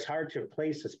it was hard to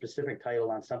place a specific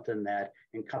title on something that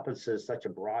encompasses such a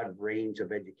broad range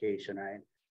of education, right?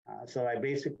 So I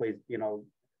basically,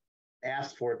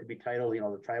 asked for it to be titled,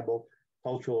 the Tribal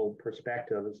Cultural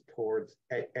Perspectives Towards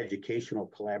Educational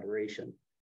Collaboration.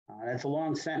 It's a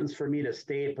long sentence for me to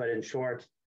state, but in short,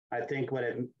 I think what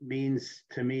it means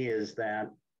to me is that,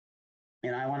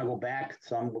 and I want to go back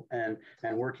some and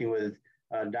working with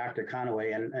Dr.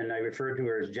 Conaway, and I refer to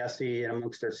her as Jessie and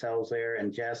amongst ourselves there,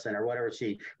 and Jess, and or whatever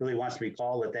she really wants to be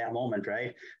called at that moment,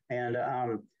 right? And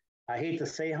I hate to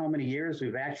say how many years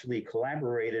we've actually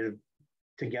collaborated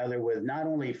together with, not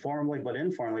only formally but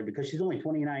informally, because she's only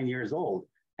 29 years old.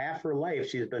 Half her life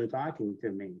she's been talking to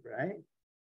me, right?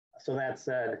 So that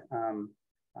said,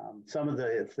 some of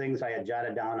the things I had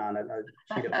jotted down on a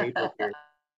sheet of paper here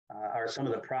are some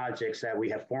of the projects that we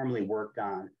have formally worked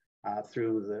on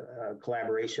through the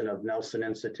collaboration of Nelson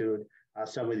Institute,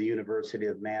 some of the University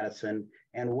of Madison,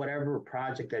 and whatever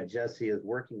project that Jessie is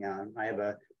working on. I have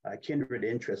a kindred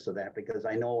interest of that, because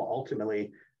I know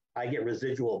ultimately I get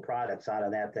residual products out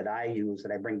of that I use,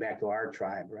 that I bring back to our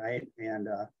tribe, right? And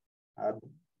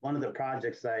one of the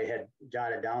projects I had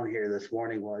jotted down here this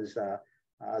morning was the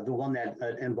one that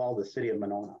involved the city of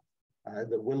Monona,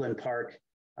 the Woodland Park.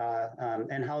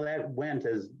 And how that went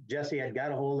is Jessie had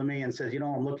got a hold of me and says,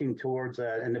 I'm looking towards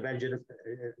an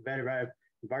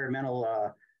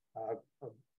environmental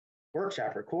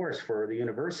workshop or course for the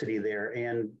university there.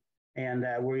 And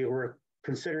we were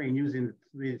considering using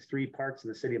these 3 parks in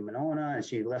the city of Monona, and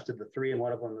she listed the 3, and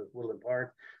one of them was Woodland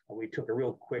Park. We took a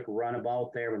real quick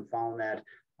runabout there and found that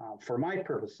for my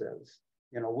purposes,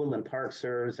 Woodland Park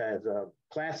serves as a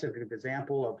classic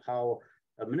example of how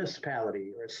a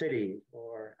municipality or a city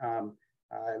or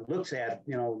looks at,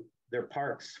 their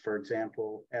parks, for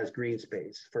example, as green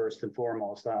space first and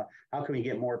foremost. How can we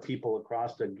get more people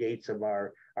across the gates of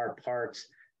our parks,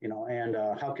 and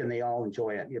how can they all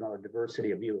enjoy it, a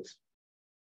diversity of views.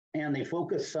 And they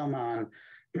focus some on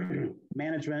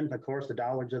management, of course, the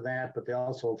dollars of that, but they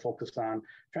also focus on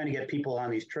trying to get people on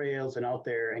these trails and out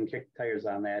there and kick tires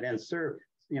on that and serve,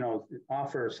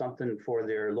 offer something for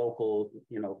their local,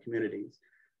 communities.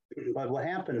 But what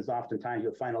happens oftentimes,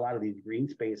 you'll find a lot of these green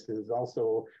spaces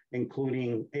also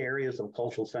including areas of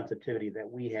cultural sensitivity that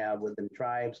we have within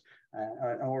tribes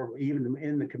or even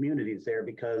in the communities there,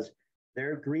 because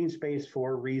they're green space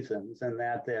for reasons, and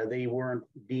that they weren't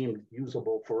deemed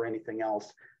usable for anything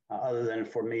else other than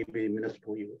for maybe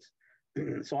municipal use.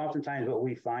 So oftentimes what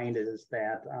we find is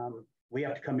that we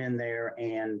have to come in there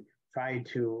and try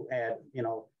to add,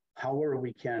 however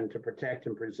we can to protect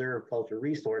and preserve cultural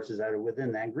resources that are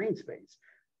within that green space.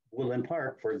 Woodland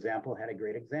Park, for example, had a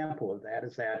great example of that,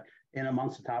 is that in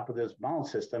amongst the top of this mound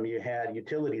system, you had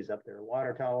utilities up there,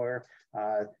 water tower,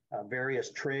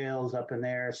 various trails up in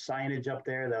there, signage up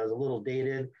there that was a little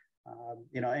dated,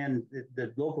 and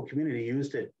the local community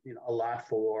used it, a lot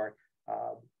for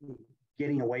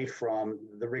getting away from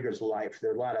the rigors of life.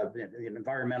 There are a lot of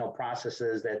environmental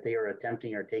processes that they are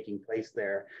attempting or taking place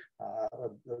there.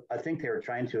 I think they were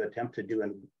trying to attempt to do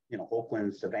in,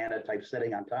 Oakland, Savannah type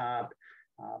setting on top.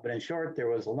 But in short, there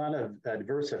was a lot of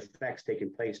diverse effects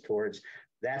taking place towards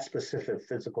that specific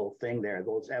physical thing there,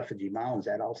 those effigy mounds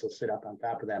that also sit up on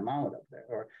top of that mound up there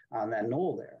or on that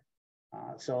knoll there.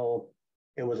 So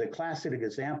it was a classic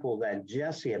example that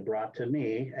Jessie had brought to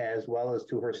me as well as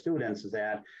to her students, is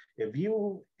that if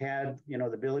you had, the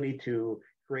ability to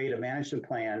create a management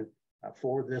plan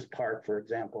for this park, for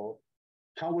example,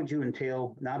 how would you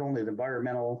entail not only the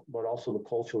environmental, but also the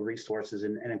cultural resources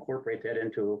and incorporate that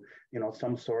into,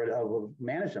 some sort of a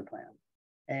management plan?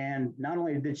 And not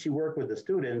only did she work with the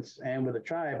students and with the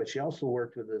tribe, but she also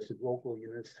worked with the local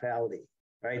municipality,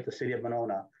 right? The city of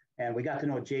Monona. And we got to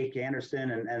know Jake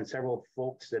Anderson and several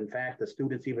folks. In fact, the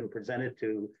students even presented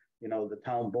to, the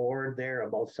town board there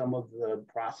about some of the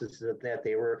processes that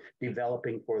they were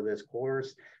developing for this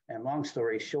course. And long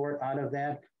story short, out of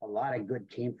that, a lot of good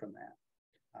came from that.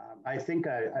 I think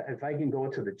if I can go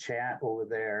to the chat over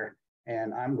there,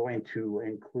 and I'm going to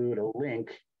include a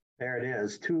link, there it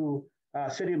is, to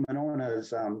City of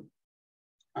Monona's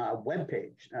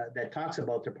webpage that talks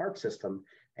about their park system.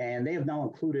 And they have now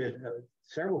included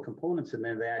several components in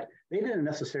there that they didn't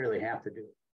necessarily have to do.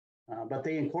 But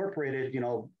they incorporated,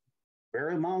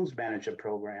 burial mounds management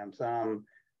programs.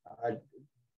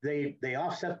 They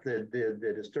offset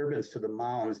the disturbance to the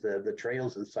mounds, the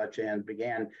trails and such, and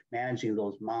began managing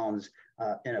those mounds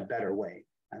in a better way.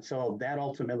 And so that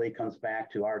ultimately comes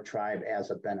back to our tribe as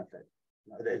a benefit.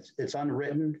 It's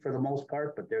unwritten for the most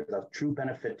part, but there's a true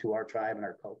benefit to our tribe and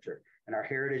our culture and our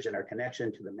heritage and our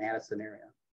connection to the Madison area.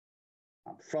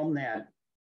 From that,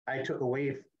 I took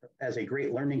away as a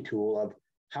great learning tool of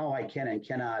how I can and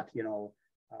cannot,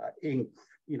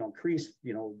 increase,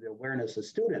 the awareness of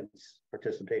students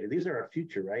participating. These are our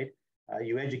future, right?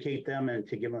 You educate them and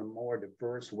to give them a more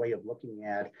diverse way of looking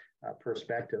at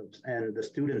perspectives, and the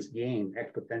students gain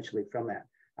exponentially from that.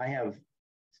 I have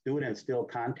students still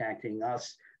contacting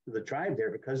us the tribe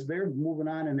there because they're moving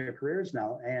on in their careers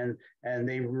now, and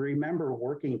they remember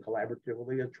working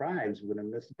collaboratively with tribes, with the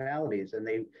municipalities, and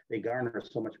they garner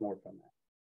so much more from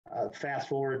that. Fast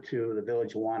forward to the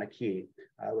village of Wanakee.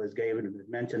 I was Gavin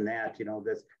mentioned that, you know,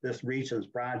 this region's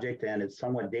project, and it's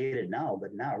somewhat dated now,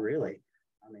 but not really.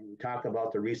 I mean, we talk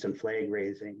about the recent flag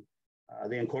raising,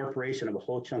 the incorporation of a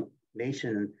Ho-Chunk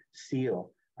Nation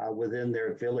seal within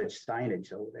their village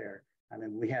signage over there. I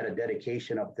mean, we had a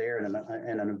dedication up there and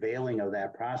an unveiling of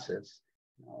that process.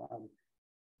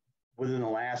 Within the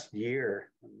last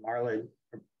year, Marlon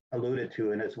alluded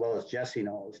to, and as well as Jessie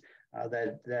knows,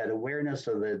 that awareness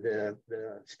of the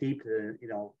steep,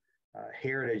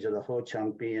 heritage of the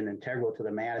Ho-Chunk being integral to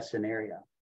the Madison area,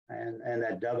 and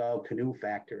that dugout canoe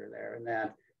factor there, and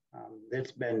that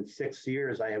it's been 6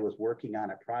 years I was working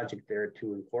on a project there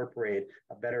to incorporate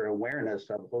a better awareness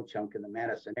of Ho-Chunk in the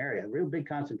Madison area. A real big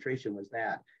concentration was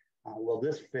that. Well,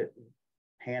 this fit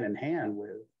hand in hand with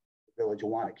the village of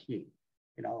Wanakee.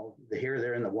 You know, here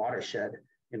they're in the watershed,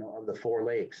 you know, of the 4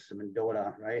 lakes,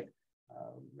 Mendota, right?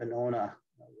 Monona,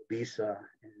 Bisa,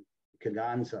 and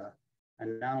Kaganza.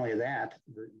 And not only that,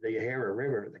 the Yahara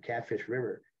River, the Catfish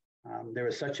River, there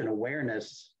was such an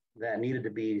awareness that needed to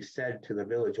be said to the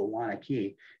village of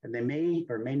Wanakee. And they may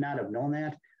or may not have known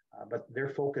that, but their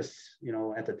focus, you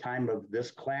know, at the time of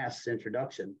this class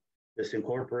introduction, this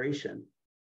incorporation,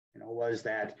 you know, was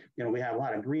that, you know, we have a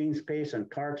lot of green space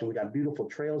and parks, and we got beautiful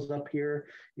trails up here.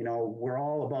 You know, we're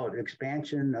all about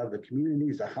expansion of the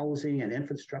communities, the housing and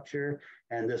infrastructure,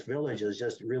 and this village is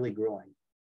just really growing.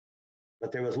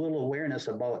 But there was little awareness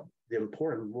about the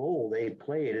important role they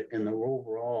played in the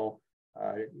overall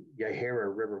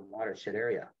Yahara River watershed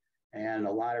area, and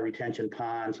a lot of retention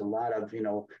ponds, a lot of, you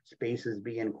know, spaces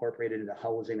being incorporated into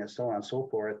housing and so on and so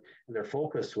forth. And their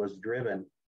focus was driven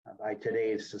by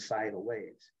today's societal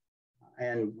ways.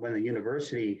 And when the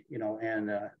university, you know,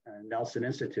 and Nelson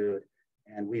Institute,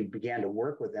 and we began to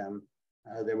work with them,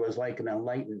 there was like an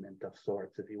enlightenment of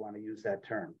sorts, if you want to use that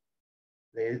term.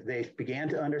 They began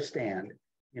to understand,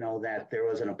 you know, that there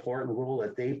was an important role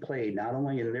that they played, not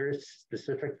only in their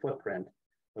specific footprint,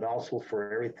 but also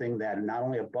for everything that not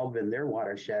only above in their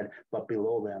watershed, but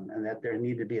below them, and that there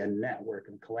needed to be a network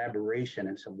and collaboration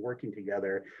and some working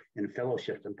together in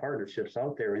fellowships and partnerships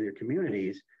out there in your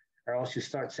communities, or else you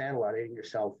start satelliting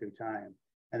yourself through time.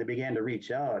 And they began to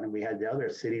reach out, and we had the other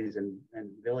cities and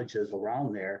villages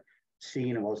around there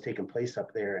seeing what was taking place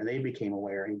up there, and they became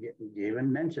aware and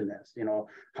even mentioned this, you know,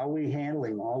 how are we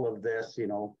handling all of this, you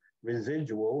know,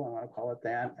 residual, I want to call it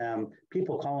that,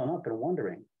 people calling up and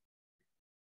wondering,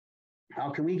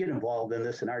 how can we get involved in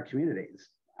this in our communities?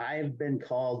 I've been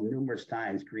called numerous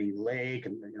times, Green Lake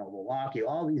and, you know, Milwaukee,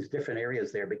 all these different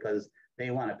areas there, because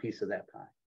they want a piece of that pie.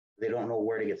 They don't know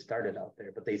where to get started out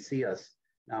there, but they see us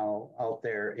now out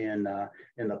there in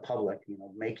the public, you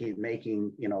know,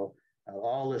 making, you know,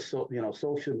 all this, you know,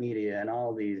 social media and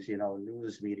all these, you know,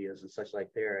 news medias and such like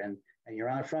there, and you're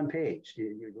on the front page.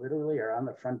 You literally are on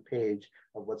the front page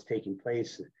of what's taking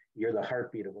place. You're the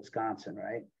heartbeat of Wisconsin,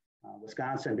 right?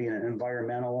 Wisconsin being an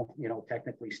environmental, you know,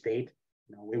 technically state.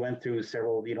 You know, we went through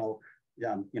several, you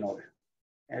know,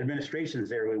 administrations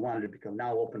there. We wanted to become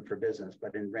now open for business,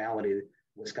 but in reality,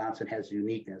 Wisconsin has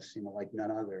uniqueness, you know, like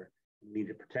none other. We need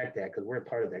to protect that because we're a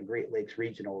part of that Great Lakes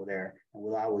region over there, and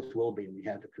we always will be. We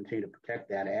have to continue to protect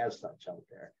that as such out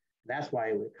there. That's why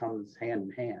it comes hand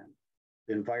in hand.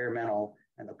 The environmental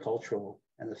and the cultural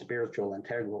and the spiritual,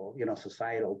 integral, you know,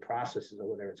 societal processes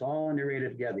over there. It's all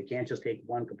integrated together. You can't just take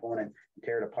one component and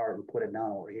tear it apart and put it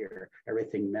down over here.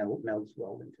 Everything melds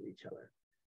well into each other.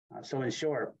 So in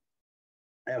short,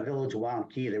 at Village of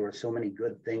Wanakee, there were so many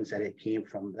good things that it came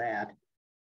from that.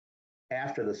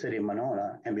 After the city of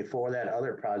Monona, and before that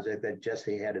other project that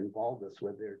Jessie had involved us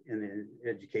with there in the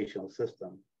educational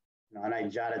system. You know, and I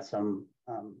jotted some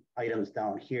items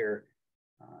down here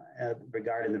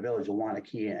regarding the village of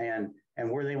Wanakee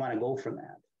and where they want to go from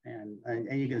that. And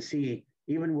you can see,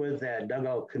 even with that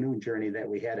dugout canoe journey that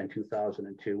we had in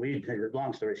 2002,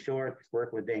 long story short,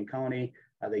 worked with Dane County.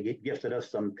 They gifted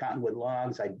us some cottonwood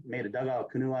logs. I made a dugout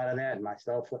canoe out of that, and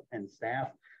myself and staff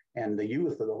and the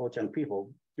youth of the Ho-Chunk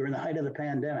people. During the height of the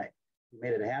pandemic, we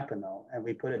made it happen though, and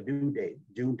we put a due date,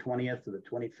 June 20th to the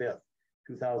 25th,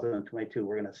 2022.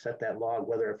 We're going to set that log,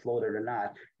 whether it floated or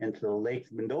not, into the Lake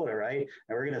Mendota, right?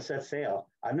 And we're going to set sail.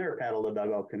 I've never paddled a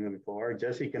dugout canoe before.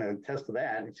 Jessie can attest to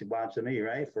that, and she watched me,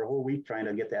 right, for a whole week trying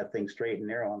to get that thing straight and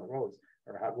narrow on the roads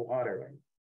or hot water, right?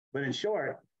 But in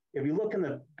short, if you look in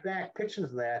the back pictures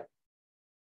of that,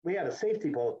 we had a safety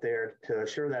boat there to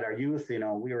assure that our youth, you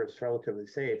know, we were relatively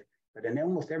safe. But in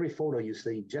almost every photo you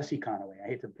see Jessie Conaway, I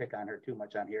hate to pick on her too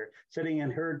much on here, sitting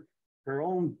in her her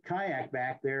own kayak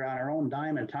back there on her own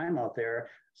dime and time out there,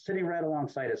 sitting right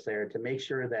alongside us there to make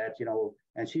sure that, you know,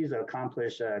 and she's an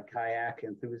accomplished kayak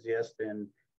enthusiast, and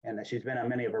she's been on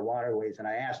many of her waterways. And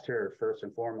I asked her first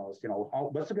and foremost, you know,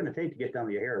 what's it going to take to get down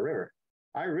the Yahara River?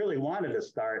 I really wanted to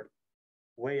start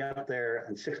way up there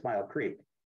in 6 Mile Creek.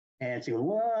 And she goes,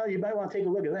 well, you might want to take a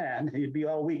look at that. And you'd be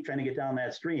all week trying to get down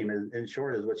that stream. In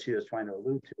short, is what she was trying to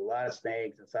allude to. A lot of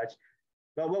snags and such.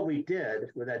 But what we did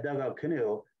with that dugout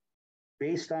canoe,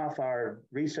 based off our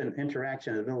recent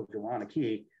interaction in the village of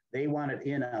Wanakee, they wanted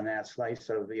in on that slice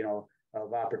of, you know,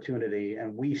 of opportunity.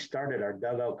 And we started our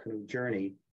dugout canoe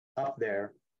journey up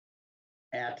there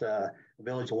at the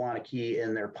village of Wanakee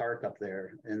in their park up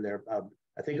there, in their,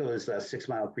 I think it was 6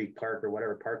 Mile Creek Park or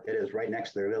whatever park it is, right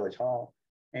next to their village hall.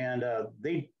 And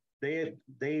they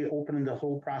opened the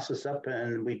whole process up,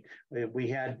 and we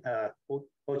had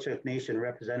Ho-Chunk Nation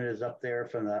representatives up there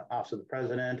from the Office of the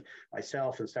President,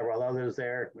 myself, and several others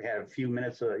there. We had a few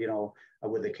minutes, you know,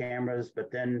 with the cameras,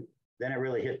 but then it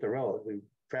really hit the road. We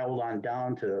traveled on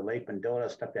down to Lake Mendota,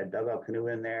 stuck that dugout canoe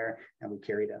in there, and we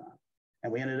carried it on.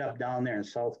 And we ended up down there in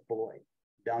South Beloit,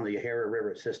 down the Yahara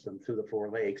River system through the 4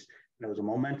 lakes. And it was a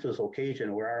momentous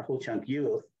occasion where our Ho-Chunk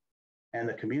youth and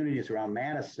the communities around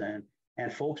Madison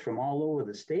and folks from all over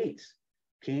the states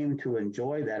came to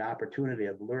enjoy that opportunity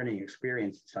of learning,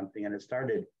 experiencing something. And it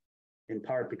started in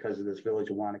part because of this Village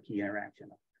of Wanakee interaction.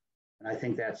 And I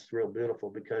think that's real beautiful,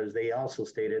 because they also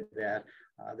stated that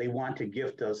they want to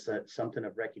gift us something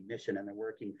of recognition, and they're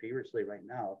working feverishly right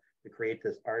now to create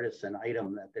this artisan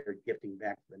item that they're gifting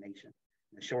back to the nation.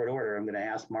 In short order, I'm going to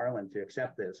ask Marlon to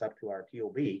accept this up to our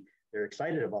POB. They're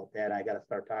excited about that. I got to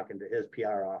start talking to his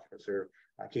PR officer,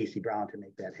 Casey Brown, to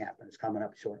make that happen. It's coming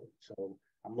up shortly. So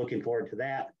I'm looking forward to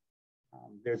that.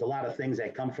 There's a lot of things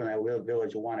that come from that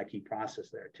Village of Wanakee process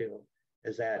there too,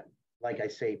 is that, like I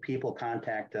say, people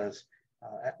contact us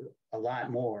a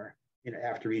lot more, you know,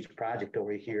 after each project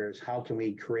over here, is how can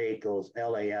we create those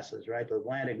LASs, right? Those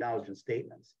land acknowledgement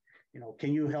statements. You know,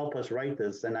 can you help us write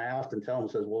this? And I often tell them,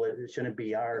 says, well, it shouldn't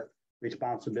be our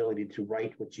responsibility to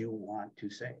write what you want to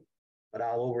say, but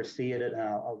I'll oversee it, and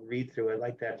I'll read through it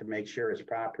like that to make sure it's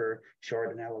proper,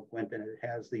 short, and eloquent, and it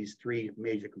has these 3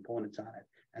 major components on it.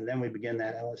 And then we begin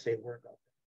that LSA work out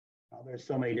there. There's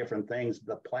so many different things,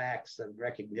 the plaques and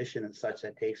recognition and such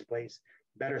that takes place,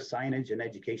 better signage and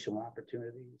educational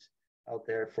opportunities out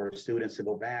there for students to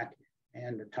go back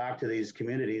and to talk to these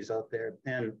communities out there.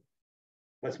 And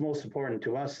what's most important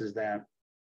to us is that,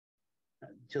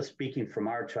 just speaking from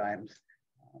our tribes,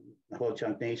 the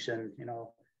Ho-Chunk Nation, you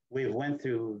know, we've went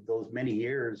through those many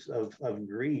years of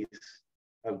grief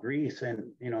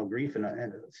and, you know, grief and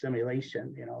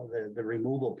assimilation, you know, the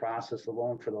removal process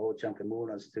alone for the Ho-Chunk and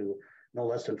Moonas to no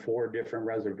less than 4 different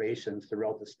reservations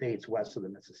throughout the states west of the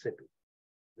Mississippi.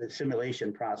 The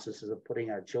assimilation processes of putting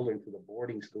our children through the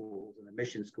boarding schools and the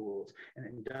mission schools and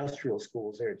industrial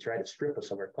schools there to try to strip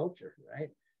us of our culture, right?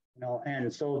 You know,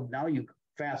 and so now you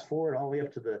fast forward all the way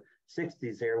up to the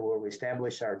 60s there, where we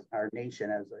established our nation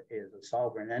as a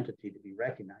sovereign entity to be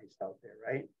recognized out there,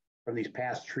 right? From these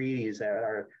past treaties that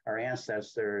our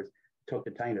ancestors took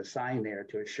the time to sign there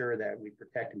to assure that we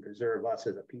protect and preserve us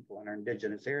as a people in our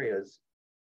indigenous areas.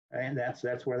 And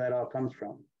that's where that all comes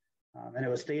from. And it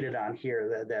was stated on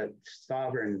here that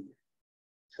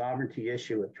sovereignty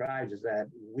issue with tribes is that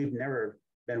we've never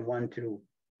been one to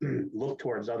look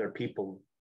towards other people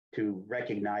to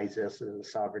recognize us as a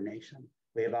sovereign nation.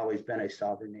 We have always been a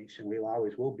sovereign nation. We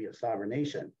always will be a sovereign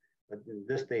nation. But in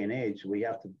this day and age, we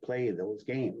have to play those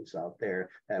games out there,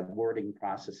 have wording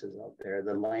processes out there,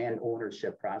 the land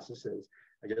ownership processes.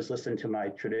 I just listened to my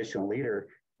traditional leader,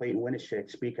 Clayton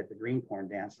Winishik, speak at the Greencorn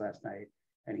dance last night.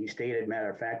 And he stated, matter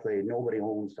of factly, nobody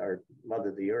owns our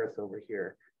mother, the earth over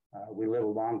here. We live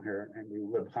along her and we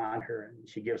live on her, and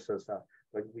she gives us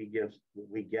what we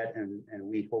get, and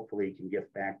we hopefully can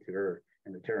give back to her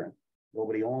in return.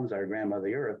 Nobody owns our grandmother,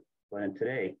 the earth, but in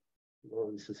today,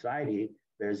 in society,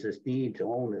 there's this need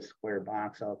to own this square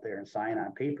box out there and sign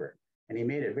on paper. And he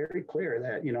made it very clear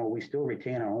that, you know, we still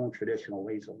retain our own traditional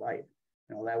ways of life,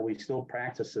 you know, that we still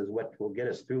practices what will get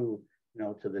us through, you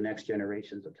know, to the next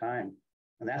generations of time.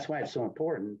 And that's why it's so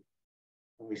important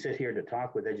when we sit here to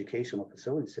talk with educational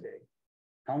facilities today.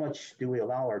 How much do we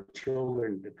allow our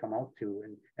children to come out to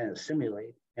and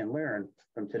assimilate and learn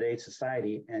from today's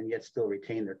society, and yet still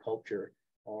retain their culture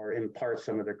or impart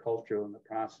some of their culture in the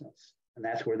process? And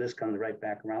that's where this comes right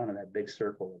back around in that big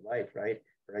circle of life, right?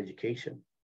 For education,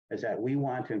 is that we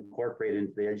want to incorporate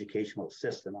into the educational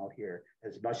system out here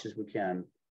as much as we can,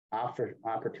 offer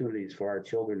opportunities for our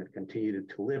children to continue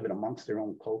to live in amongst their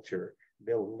own culture,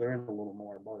 be able to learn a little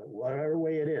more about it, whatever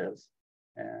way it is.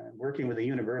 and working with the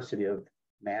University of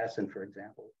Madison, for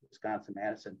example,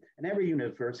 Wisconsin-Madison, and every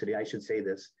university, I should say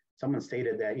this, someone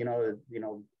stated that,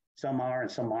 some are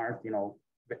and some aren't,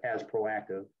 as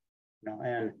proactive,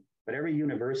 but every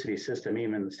university system,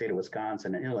 even in the state of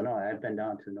Wisconsin and Illinois, I've been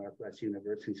down to Northwestern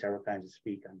University several times to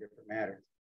speak on different matters.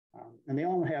 And they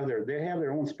all have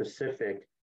their own specific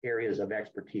areas of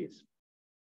expertise.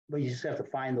 But you just have to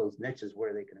find those niches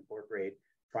where they can incorporate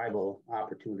tribal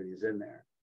opportunities in there.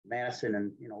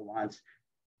 Madison wants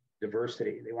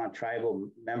diversity. They want tribal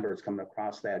members coming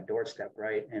across that doorstep,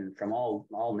 right? And from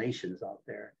all nations out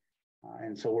there.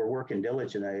 And so we're working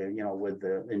diligently, with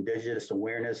the Indigenous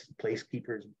Awareness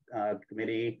Placekeepers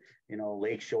Committee,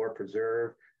 Lakeshore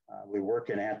Preserve. We're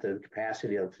working at the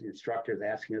capacity of instructors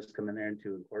asking us to come in there and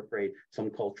to incorporate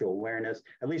some cultural awareness,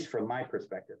 at least from my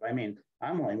perspective. I mean,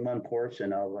 I'm only one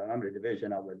portion of, I'm a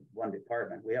division of one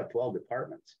department. We have 12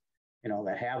 departments,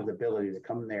 that have the ability to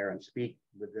come there and speak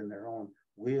within their own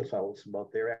wheelhouse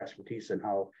about their expertise and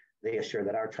how they assure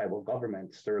that our tribal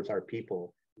government serves our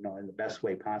people, in the best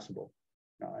way possible.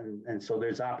 And so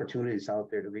there's opportunities out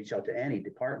there to reach out to any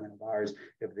department of ours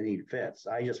if the need fits.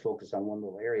 I just focus on one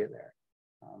little area there.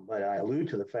 But I allude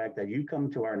to the fact that you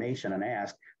come to our nation and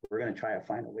ask, we're going to try to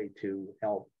find a way to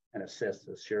help and assist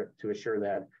to assure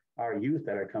that our youth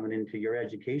that are coming into your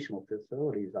educational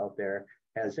facilities out there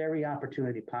has every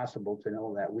opportunity possible to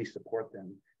know that we support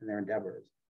them in their endeavors.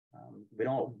 We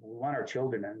want our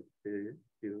children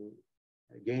to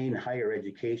gain higher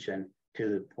education to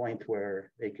the point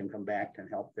where they can come back and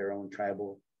help their own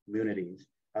tribal communities,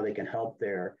 how they can help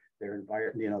their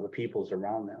environment, the peoples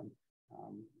around them.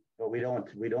 But we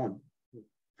don't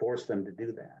force them to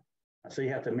do that. So you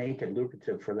have to make it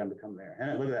lucrative for them to come there.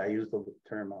 And look at that, I used the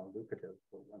term lucrative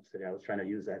once today. I was trying to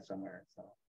use that somewhere. So,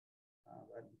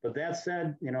 but that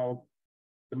said, the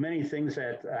many things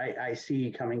that I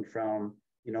see coming from,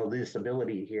 this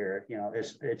ability here,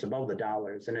 it's above the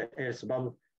dollars, and it's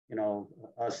above,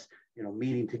 us,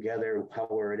 meeting together,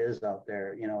 however it is out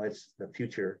there, it's the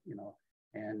future,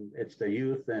 and it's the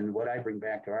youth and what I bring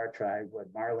back to our tribe,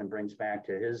 what Marlon brings back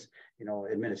to his,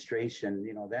 administration,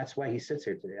 that's why he sits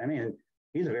here today. I mean,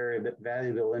 he's a very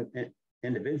valuable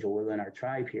individual within our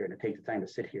tribe here, and to take the time to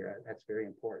sit here, that's very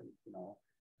important,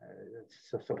 it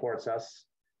supports us,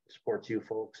 supports you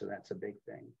folks, and that's a big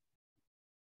thing.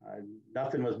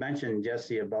 Nothing was mentioned,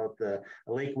 Jessie, about the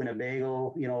Lake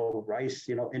Winnebago, rice,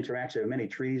 interaction of many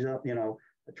trees up,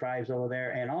 the tribes over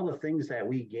there, and all the things that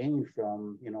we gained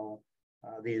from,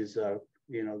 these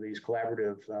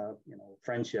collaborative,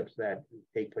 friendships that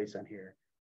take place on here.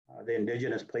 The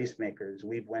indigenous placemakers,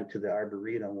 we went to the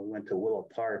Arboretum, we went to Willow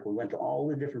Park, we went to all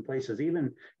the different places,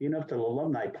 even up to the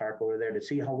Alumni Park over there to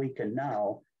see how we can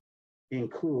now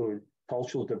include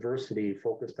cultural diversity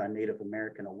focused on Native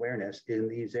American awareness in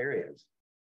these areas.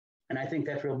 And I think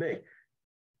that's real big.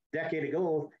 A decade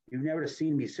ago, you've never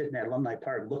seen me sitting at Alumni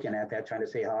Park looking at that, trying to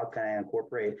say, how can I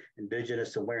incorporate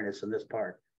indigenous awareness in this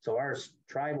park? So our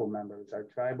tribal members, our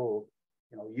tribal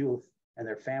youth and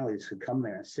their families could come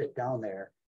there and sit down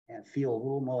there and feel a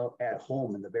little more at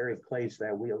home in the very place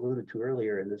that we alluded to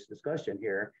earlier in this discussion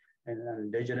here, in an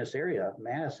indigenous area,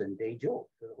 Madison, Dejo,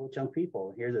 for the Ho-Chunk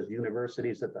people. Here, there's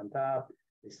universities up on top.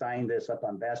 They signed this up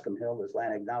on Bascom Hill, this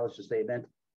land acknowledgement statement.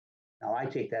 Now I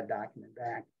take that document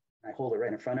back, and I hold it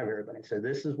right in front of everybody. I said,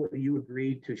 this is what you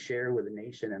agreed to share with the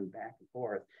nation and back and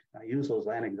forth. And I use those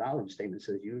land acknowledgement statements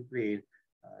as you agreed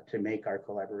to make our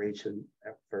collaboration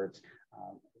efforts,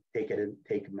 take them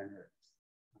in earnest.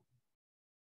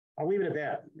 I'll leave it at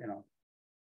that,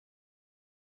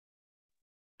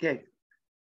 Okay.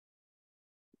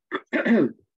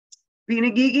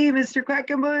 Pinagigi, Mr.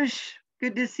 Quackenbush,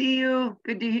 good to see you.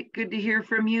 Good to hear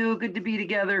from you. Good to be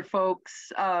together,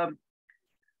 folks.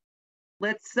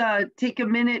 Let's take a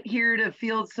minute here to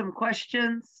field some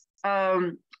questions.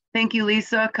 Thank you,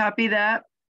 Lisa. Copy that.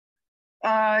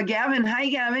 Gavin, hi,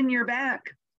 Gavin, you're back.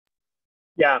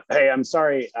 Yeah, hey, I'm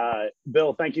sorry.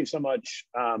 Bill, thank you so much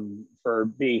for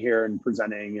being here and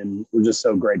presenting, and we're just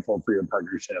so grateful for your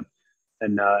partnership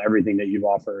and everything that you've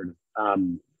offered.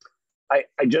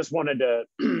 I just wanted to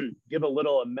give a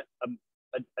little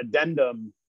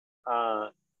addendum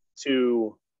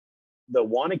to the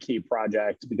Wanakee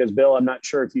project, because Bill, I'm not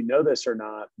sure if you know this or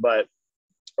not, but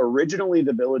originally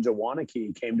the village of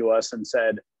Wanakee came to us and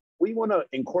said, we want to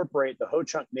incorporate the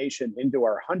Ho-Chunk Nation into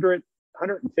our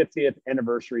 150th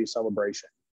anniversary celebration.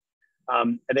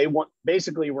 And they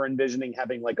basically were envisioning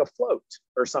having like a float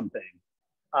or something.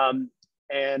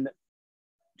 And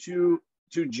to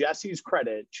Jessie's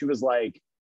credit, she was like,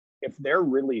 if they're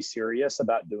really serious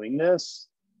about doing this,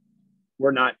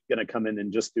 we're not going to come in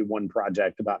and just do one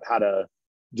project about how to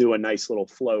do a nice little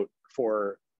float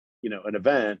for, an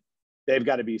event, they've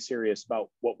got to be serious about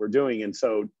what we're doing. And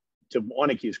so to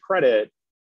Wanake's credit,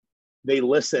 they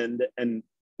listened and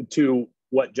to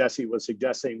what Jessie was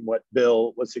suggesting, what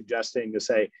Bill was suggesting, to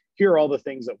say, here are all the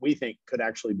things that we think could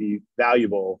actually be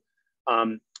valuable.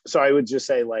 So I would just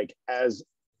say, like, as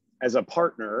a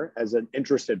partner, as an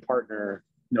interested partner,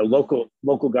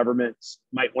 local governments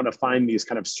might want to find these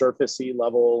kind of surfacey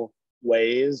level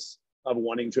ways of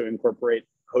wanting to incorporate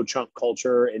Ho-Chunk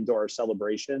culture into our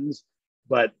celebrations.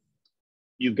 But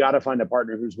you've got to find a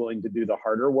partner who's willing to do the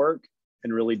harder work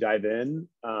and really dive in.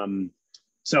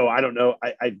 So I don't know.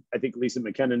 I think Lisa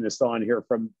McKinnon is still on here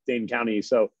from Dane County.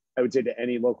 So I would say to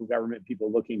any local government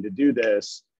people looking to do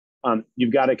this,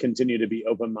 you've got to continue to be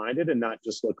open-minded and not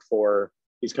just look for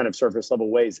these kind of surface level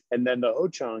ways. And then the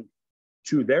Ho-Chunk,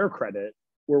 to their credit,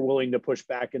 were willing to push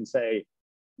back and say,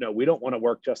 no, we don't want to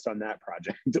work just on that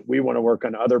project. We want to work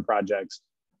on other projects.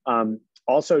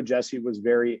 Also, Jessie was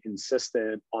very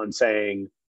insistent on saying,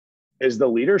 is the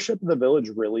leadership of the village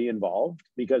really involved?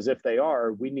 Because if they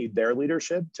are, we need their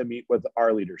leadership to meet with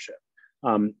our leadership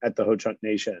at the Ho-Chunk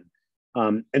Nation.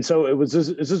 And so this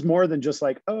is more than just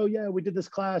like, oh yeah, we did this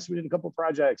class, we did a couple of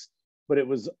projects, but it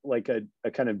was like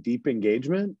a kind of deep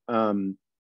engagement.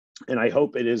 And I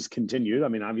hope it is continued. I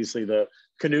mean, obviously the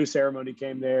canoe ceremony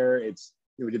came there.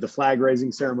 We did the flag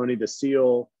raising ceremony, the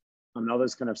seal, and all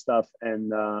this kind of stuff.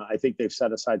 And I think they've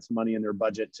set aside some money in their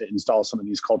budget to install some of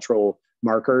these cultural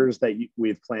markers that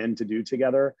we've planned to do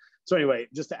together. So anyway,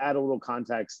 just to add a little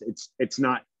context, it's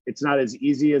not as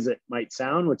easy as it might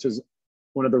sound, which is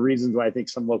one of the reasons why I think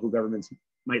some local governments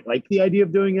might like the idea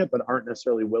of doing it, but aren't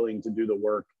necessarily willing to do the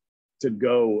work to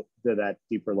go to that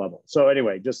deeper level. So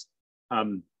anyway, just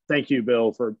thank you,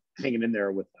 Bill, for hanging in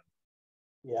there with them.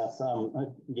 Yes,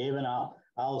 Gabe, and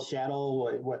I'll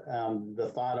shadow what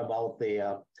the thought about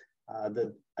the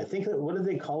I think, what did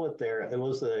they call it there? It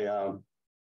was the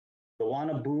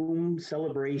Wanna Boom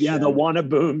celebration. Yeah, the Wanna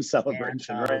Boom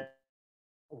celebration, and, right?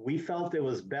 We felt it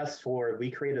was best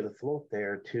we created a float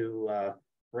there to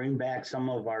bring back some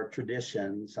of our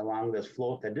traditions along this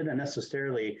float that didn't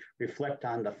necessarily reflect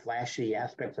on the flashy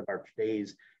aspects of our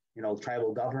today's,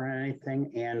 tribal government or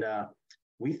anything. And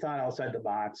we thought outside the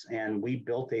box, and we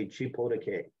built a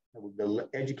Chipotake, the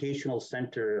educational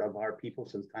center of our people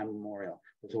since time immemorial.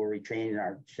 This is where we train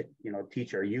our,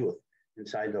 teach our youth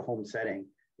inside the home setting.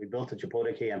 We built a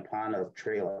Chipotake and Pana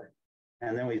trailer.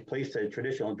 And then we placed a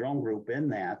traditional drum group in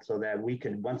that so that we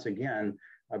could once again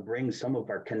bring some of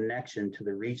our connection to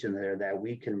the region there that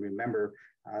we can remember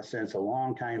since a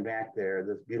long time back there,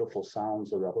 the beautiful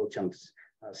sounds of the Ho-Chunks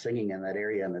singing in that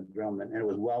area and the drum, and it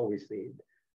was well received.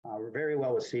 Very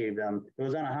well received. It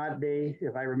was on a hot day,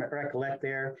 if I recollect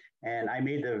there, and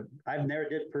I've never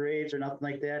did parades or nothing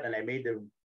like that, and I made the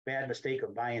bad mistake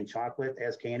of buying chocolate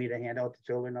as candy to hand out to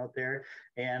children out there.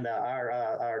 And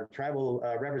our tribal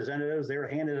representatives, they were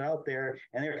handing it out there,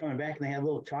 and they were coming back and they had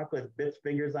little chocolate bits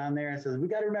fingers on there and says, we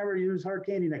got to remember to use hard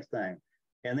candy next time.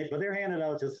 But they're handing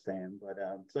out just the same. But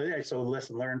so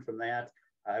lesson learned from that.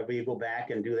 If we go back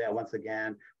and do that once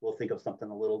again, we'll think of something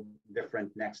a little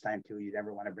different next time too. You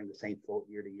never want to bring the same float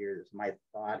year to year. Is my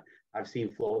thought. I've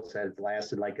seen floats that have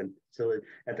lasted until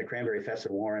at the Cranberry Fest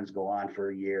in Warrens go on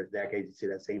for years, decades. You see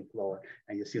that same float,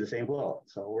 and you see the same float.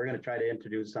 So we're going to try to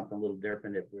introduce something a little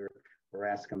different if we're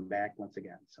asked to come back once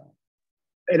again. So,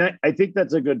 and I think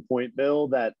that's a good point, Bill.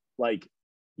 That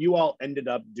you all ended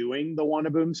up doing the Wanna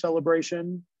Boom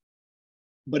celebration.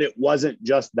 But it wasn't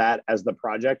just that as the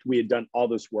project. We had done all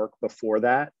this work before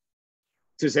that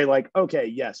to say okay,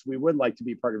 yes, we would like to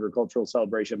be part of your cultural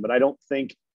celebration, but I don't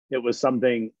think it was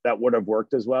something that would have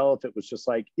worked as well if it was just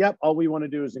yep, all we want to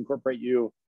do is incorporate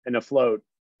you in a float,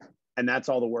 and that's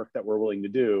all the work that we're willing to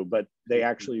do. But they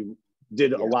actually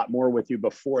did a lot more with you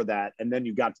before that, and then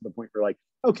you got to the point where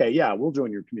okay, yeah, we'll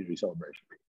join your community celebration.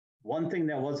 One thing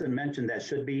that wasn't mentioned that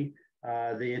should be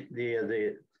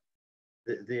the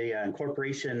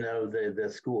incorporation of the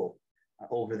school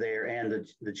over there, and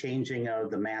the changing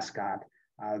of the mascot.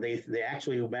 They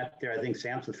actually met there. I think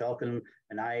Samson Falcon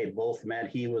and I both met.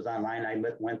 He was online. I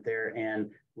went there, and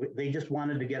they just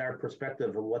wanted to get our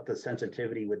perspective of what the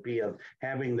sensitivity would be of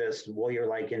having this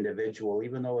warrior-like individual,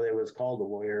 even though it was called the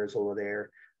Warriors over there,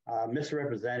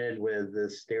 misrepresented with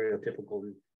this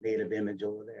stereotypical Native image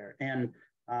over there. And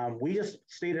we just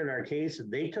stated our case.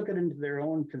 They took it into their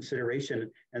own consideration,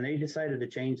 and they decided to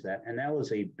change that. And that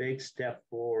was a big step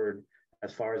forward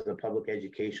as far as the public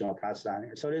educational process on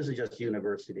here. So it isn't just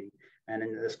university and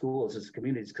in the schools, it's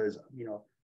communities, because,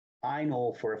 I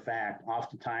know for a fact,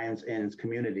 oftentimes in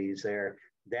communities there,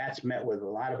 that's met with a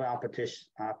lot of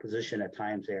opposition at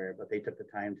times there, but they took the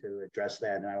time to address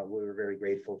that, and we were very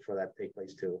grateful for that to take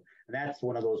place too. And that's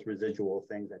one of those residual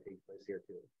things that take place here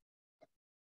too.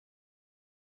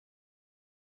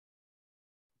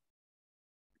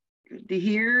 Good to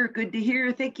hear. Good to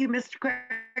hear. Thank you, Mr.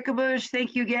 Quackenbush.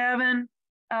 Thank you, Gavin.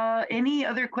 Any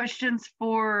other questions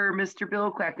for Mr.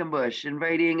 Bill Quackenbush?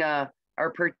 Inviting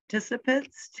our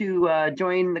participants to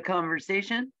join the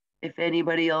conversation if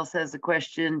anybody else has a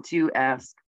question to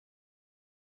ask.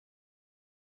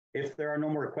 If there are no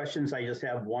more questions, I just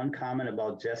have one comment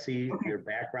about Jessie, your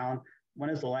background.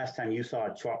 When is the last time you saw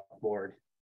a chalkboard?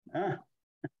 Huh?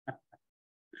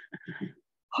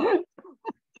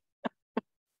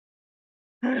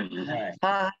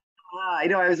 I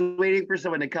know, I was waiting for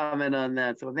someone to comment on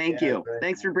that, so thank you. Right.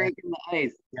 Thanks for breaking the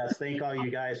ice. Yes, thank all you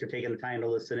guys for taking the time to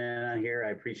listen in on here.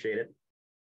 I appreciate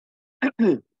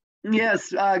it.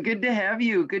 Yes, good to have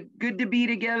you. Good to be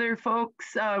together,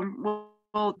 folks.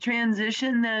 We'll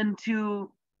transition then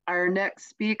to our next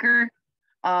speaker,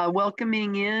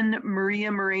 welcoming in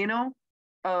Maria Moreno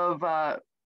of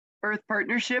Earth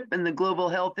Partnership and the Global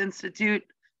Health Institute,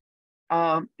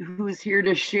 who's here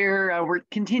to share. We're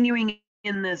continuing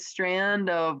in this strand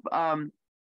of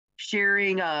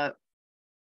sharing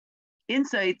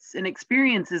insights and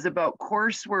experiences about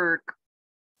coursework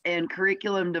and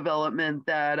curriculum development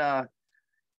that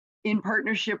in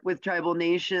partnership with tribal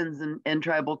nations and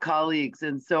tribal colleagues.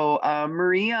 And so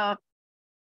Maria,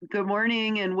 good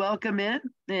morning and welcome in.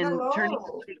 And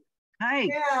hello. Hi.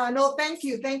 Yeah, no, thank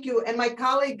you. Thank you. And my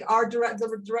colleague, our director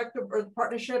of Earth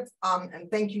Partnership, and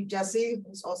thank you, Jessie,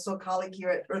 who's also a colleague here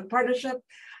at Earth Partnership.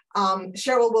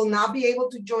 Cheryl will not be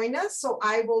able to join us, so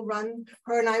I will run.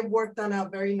 Her and I worked on a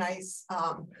very nice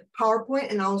PowerPoint,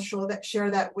 and I'll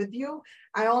share that with you.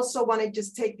 I also want to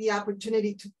just take the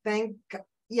opportunity to thank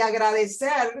y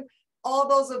agradecer all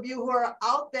those of you who are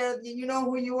out there. You know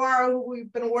who you are, who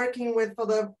we've been working with for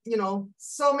the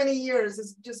so many years.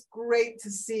 It's just great to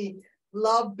see.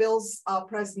 Love Bill's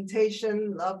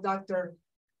presentation. Love Dr.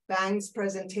 Bang's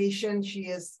presentation. She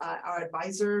is our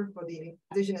advisor for the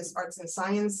Indigenous Arts and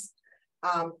Science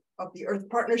of the Earth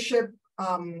Partnership,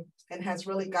 and has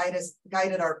really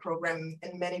guided our program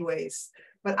in many ways.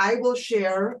 But I will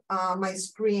share my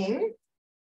screen.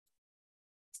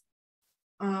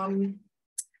 Can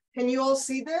you all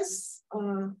see this?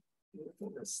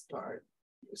 Let's start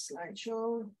your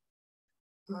slideshow.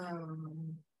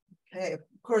 Okay, of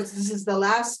course, this is the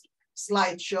last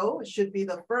slideshow. It should be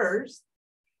the first.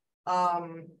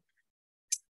 Okay.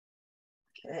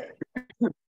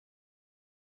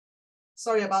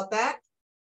 Sorry about that.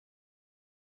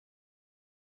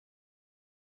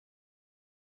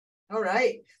 All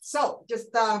right, so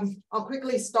just I'll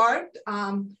quickly start.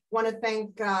 Want to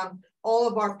thank all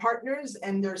of our partners,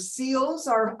 and their seals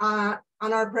are on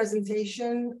our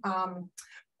presentation,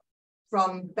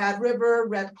 from Bad River,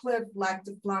 Red Cliff, Lac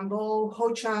du Flambeau,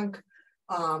 Ho-Chunk,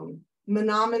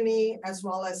 Menominee, as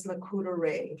well as Lakota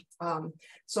Ray.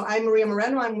 So I'm Maria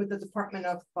Moreno. I'm with the Department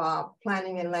of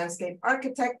Planning and Landscape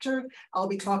Architecture. I'll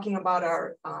be talking about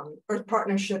our Earth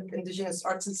Partnership Indigenous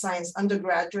Arts and Science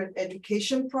undergraduate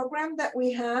education program that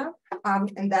we have.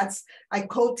 And I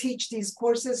co-teach these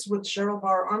courses with Cheryl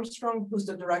Barr-Armstrong, who's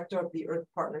the director of the Earth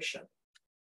Partnership.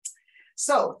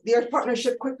 So the Earth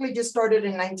Partnership quickly just started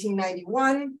in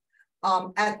 1991.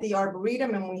 At the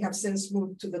Arboretum, and we have since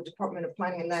moved to the Department of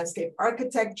Planning and Landscape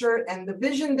Architecture. And the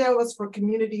vision there was for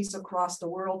communities across the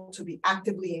world to be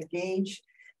actively engaged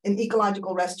in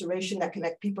ecological restoration that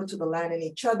connect people to the land and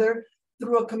each other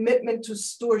through a commitment to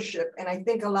stewardship. And I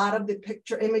think a lot of the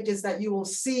picture images that you will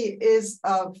see is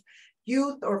of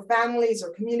youth or families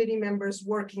or community members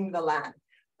working the land.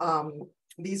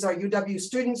 These are UW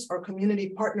students or community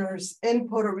partners in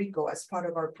Puerto Rico as part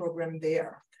of our program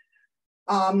there.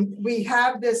 We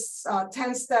have this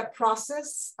 10-step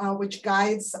process, which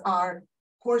guides our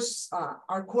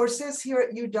courses here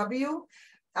at UW.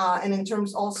 And in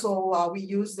terms also, we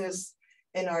use this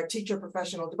in our teacher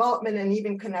professional development and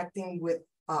even connecting with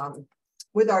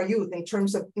our youth in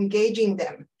terms of engaging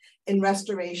them in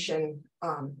restoration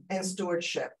and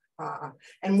stewardship.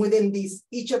 And within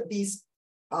each of these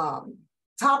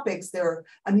topics, there are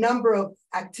a number of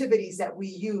activities that we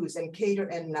use and cater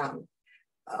and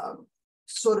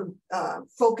sort of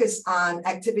focus on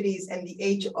activities and the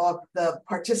age of the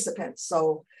participants.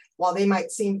 So while they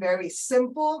might seem very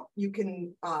simple, you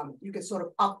can sort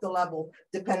of up the level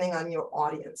depending on your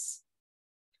audience.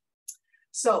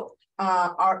 So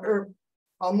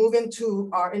I'll move into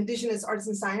our Indigenous Arts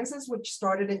and Sciences, which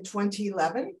started in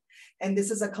 2011. And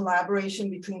this is a collaboration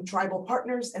between tribal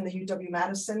partners and the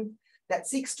UW-Madison that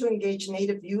seeks to engage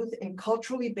Native youth in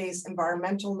culturally based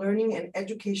environmental learning and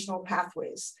educational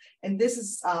pathways. And this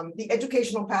is, the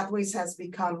educational pathways has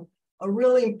become a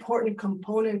really important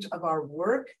component of our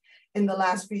work in the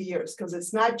last few years, because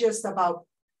it's not just about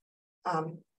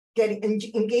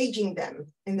engaging them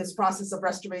in this process of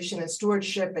restoration and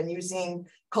stewardship and using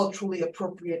culturally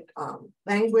appropriate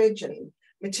language and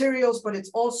materials, but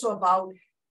it's also about,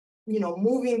 you know,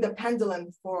 moving the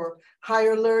pendulum for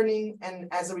higher learning, and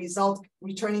as a result,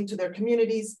 returning to their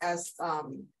communities, as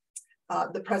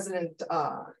the president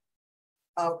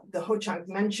of the Ho-Chunk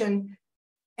mentioned,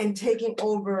 and taking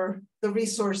over the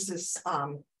resources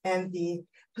and the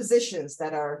positions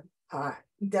that are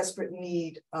in desperate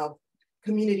need of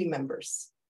community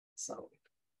members. So,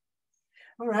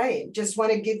 all right, just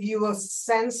want to give you a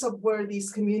sense of where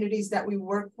these communities that we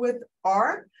work with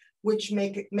are, which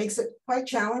makes it quite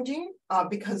challenging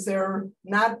because they're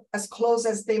not as close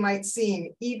as they might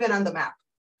seem, even on the map.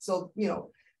 So, you know,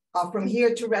 from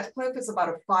here to Redcliffe, it's about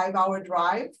a 5-hour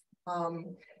drive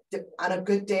on a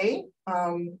good day.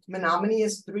 Menominee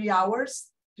is 3 hours,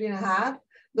 3.5.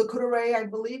 Le Coudray, I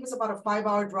believe, is about a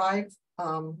 5-hour drive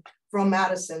from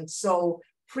Madison. So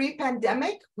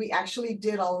pre-pandemic, we actually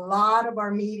did a lot of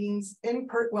our meetings in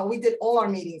person. Well, we did all our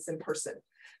meetings in person.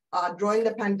 During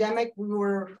the pandemic, we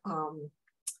were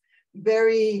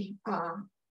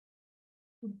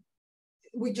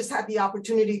we just had the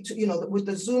opportunity to, you know, with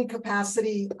the Zoom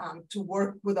capacity to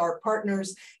work with our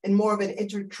partners in more of an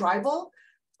intertribal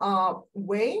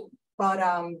way. But,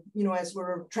 you know, as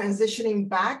we're transitioning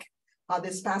back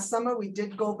this past summer, we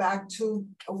did go back to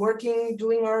working,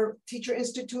 doing our Teacher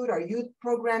Institute, our youth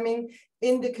programming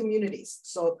in the communities.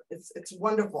 So it's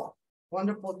wonderful,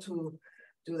 wonderful to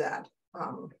do that.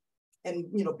 And,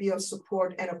 you know, be of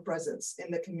support and of presence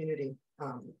in the community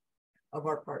of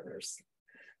our partners.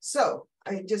 So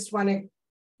I just want to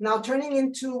now turning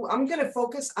into, I'm going to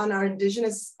focus on our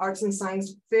Indigenous Arts and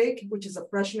Science FIG, which is a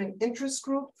freshman interest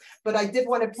group. But I did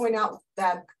want to point out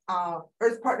that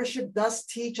Earth Partnership does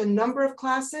teach a number of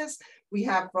classes. We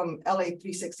have from LA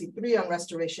 363 on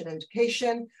restoration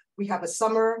education. We have a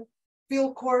summer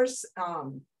field course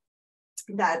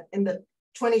that in the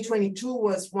 2022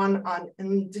 was one on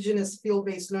Indigenous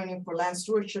field-based learning for land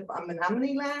stewardship on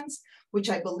Menominee lands, which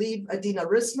I believe Adina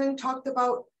Risman talked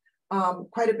about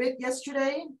quite a bit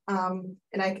yesterday. And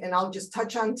I'll just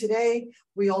touch on today.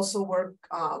 We also work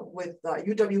with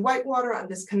UW-Whitewater on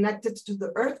this Connected to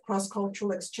the Earth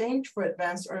cross-cultural exchange for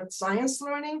advanced earth science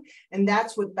learning. And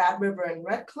that's with Bad River and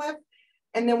Redcliffe.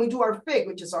 And then we do our FIG,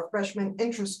 which is our freshman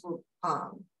interest group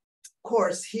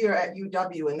course here at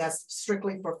UW, and that's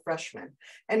strictly for freshmen.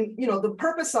 And you know, the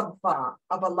purpose of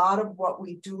a lot of what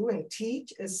we do and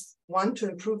teach is, one, to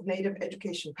improve Native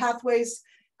education pathways,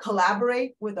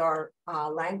 collaborate with our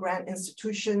land grant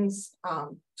institutions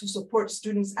to support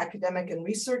students' academic and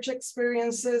research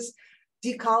experiences,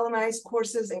 decolonize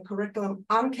courses and curriculum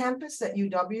on campus at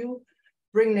UW,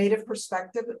 bring Native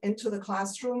perspective into the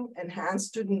classroom, enhance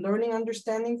student learning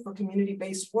understanding for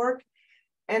community-based work,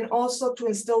 and also to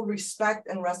instill respect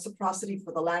and reciprocity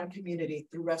for the land community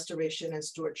through restoration and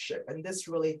stewardship. And this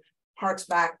really harks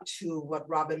back to what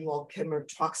Robin Wall-Kimmer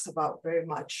talks about very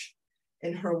much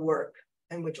in her work,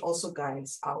 and which also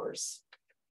guides ours.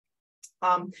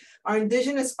 Our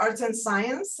Indigenous Arts and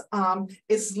Science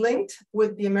is linked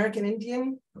with the American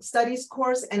Indian Studies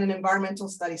course and an Environmental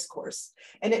Studies course.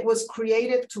 And it was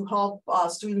created to help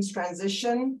students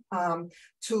transition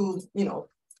to, you know,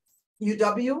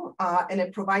 UW, and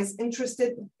it provides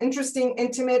interesting,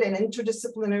 intimate, and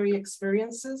interdisciplinary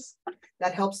experiences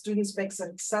that help students make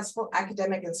successful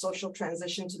academic and social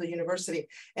transition to the university.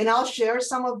 And I'll share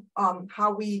some of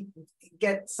how we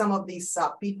get some of these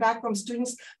feedback from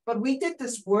students, but we did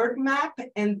this word map,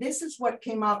 and this is what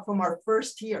came out from our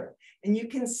first year. And you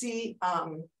can see,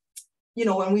 you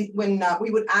know, when we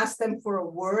would ask them for a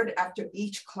word after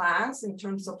each class in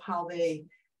terms of how they,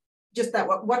 just that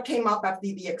what came up after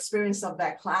the experience of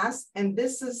that class. And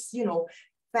this is, you know,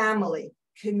 family,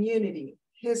 community,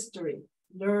 history,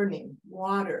 learning,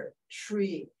 water,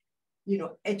 tree, you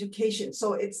know, education.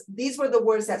 So these were the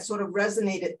words that sort of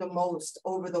resonated the most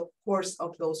over the course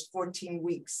of those 14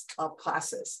 weeks of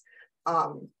classes.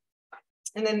 And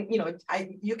then, you know,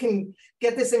 you can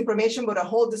get this information, but a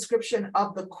whole description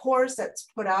of the course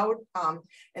that's put out.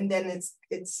 And then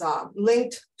it's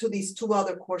linked to these 2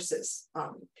 other courses,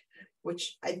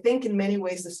 which I think in many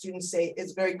ways the students say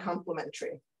is very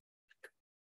complementary.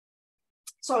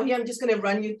 So here I'm just going to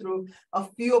run you through a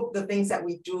few of the things that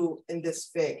we do in this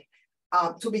FIG.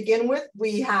 To begin with,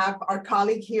 we have our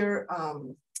colleague here,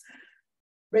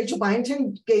 Rachel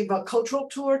Byington, gave a cultural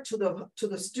tour to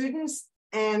the students.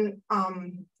 And,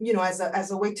 you know,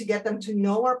 as a way to get them to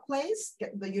know our place,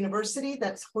 the university,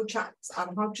 that's Ho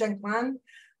Chang Kwan.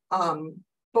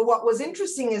 But what was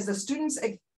interesting is the students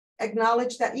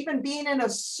acknowledged that even being in a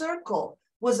circle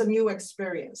was a new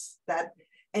experience,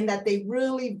 and that they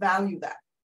really value that.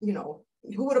 You know,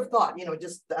 who would have thought, you know,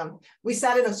 just we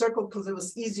sat in a circle because it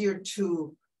was easier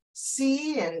to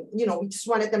see, and, you know, we just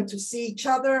wanted them to see each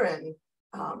other and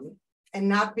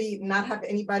not have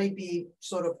anybody be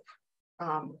sort of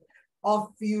off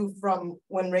view from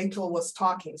when Rachel was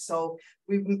talking. So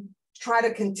we try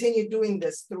to continue doing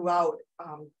this throughout.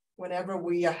 Whenever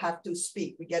we have to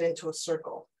speak, we get into a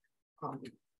circle.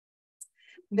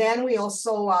 Then we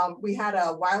also, we had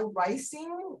a wild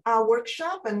ricing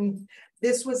workshop, and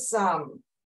this was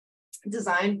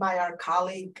designed by our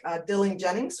colleague, Dylan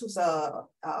Jennings, who's a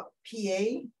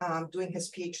PA doing his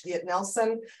PhD at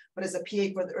Nelson, but is a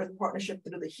PA for the Earth Partnership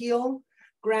through the HEAL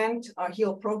grant,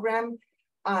 HEAL program.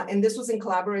 And this was in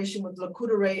collaboration with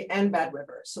Lakota and Bad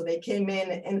River. So they came in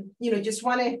and, you know, just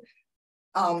wanted,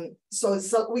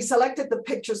 so we selected the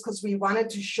pictures because we wanted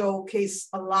to showcase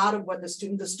a lot of what the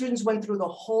students went through the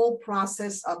whole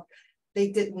process of, they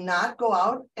did not go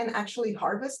out and actually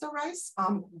harvest the rice.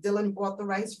 Dylan bought the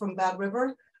rice from Bad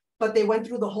River, but they went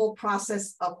through the whole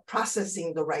process of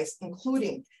processing the rice,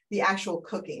 including the actual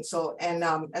cooking. So, and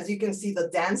as you can see, the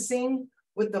dancing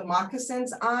with the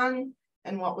moccasins on.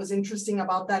 And what was interesting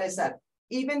about that is that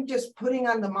even just putting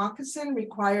on the moccasin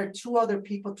required 2 other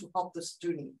people to help the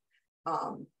student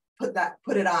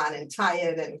put it on and tie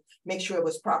it and make sure it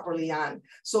was properly on.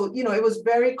 So, you know, it was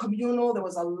very communal. There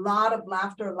was a lot of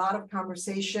laughter, a lot of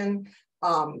conversation,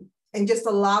 and just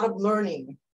a lot of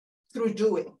learning through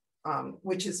doing,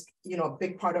 which is, you know, a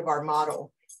big part of our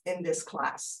model in this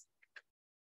class.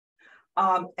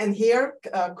 And here,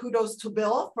 kudos to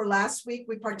Bill for last week.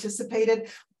 We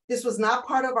participated. This was not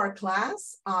part of our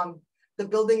class, the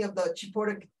building of the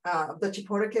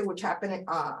Chiporque, which happened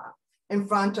in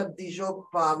front of the Job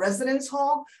Residence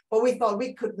Hall, but we thought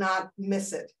we could not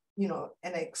miss it, you know,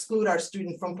 and exclude our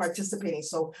student from participating.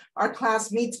 So our class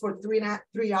meets for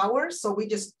 3 hours. So we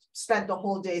just spent the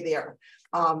whole day there.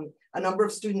 A number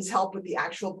of students helped with the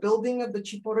actual building of the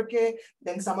Chiporque.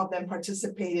 Then some of them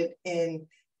participated in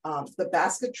the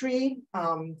basketry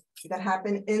that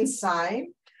happened inside.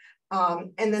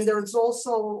 And then there was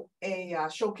also a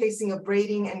showcasing of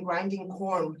braiding and grinding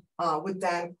corn with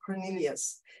Dan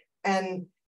Cornelius. And,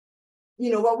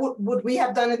 you know, what would we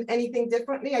have done anything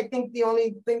differently? I think the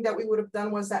only thing that we would have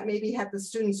done was that maybe had the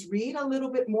students read a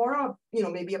little bit more of, you know,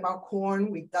 maybe about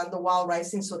corn. We've done the wild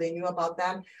ricing, so they knew about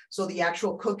that. So the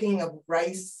actual cooking of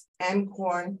rice and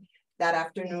corn that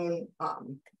afternoon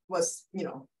was, you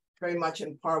know, very much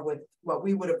in par with what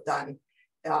we would have done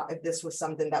if this was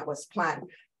something that was planned.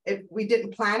 We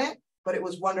didn't plan it, but it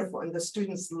was wonderful, and the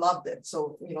students loved it.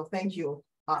 So, you know, thank you,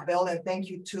 Bill, and thank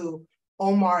you to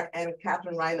Omar and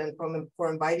Catherine Ryland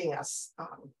for inviting us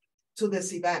to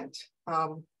this event.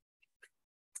 Then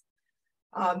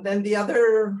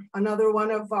another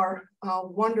one of our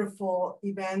wonderful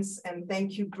events, and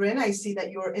thank you, Bryn, I see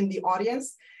that you're in the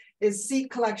audience, is seed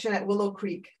collection at Willow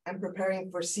Creek and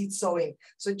preparing for seed sowing.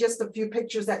 So just a few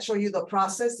pictures that show you the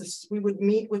process. We would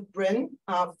meet with Bryn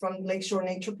from Lakeshore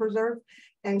Nature Preserve,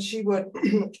 and she would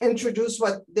introduce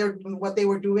what they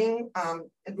were doing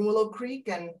at Willow Creek.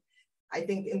 And I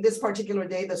think in this particular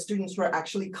day, the students were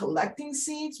actually collecting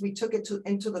seeds. We took it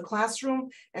into the classroom,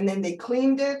 and then they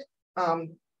cleaned it.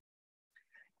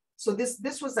 So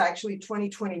this was actually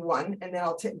 2021, and then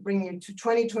I'll bring you to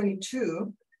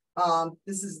 2022.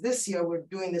 This year, we're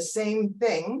doing the same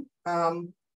thing.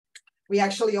 We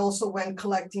actually also went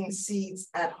collecting seeds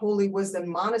at Holy Wisdom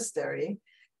Monastery.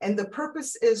 And the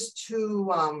purpose is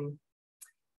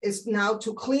now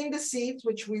to clean the seeds,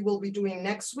 which we will be doing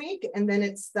next week. And then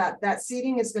it's that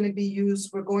seeding is going to be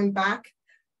used. We're going back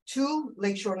to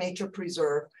Lakeshore Nature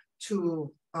Preserve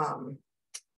to you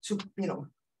know,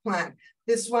 plant.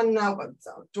 This one now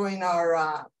during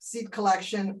our seed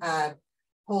collection at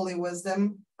Holy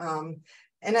Wisdom.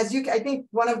 And I think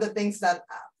one of the things that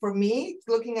for me,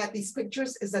 looking at these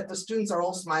pictures, is that the students are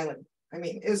all smiling. I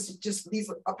mean, it's just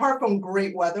these, apart from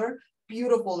great weather,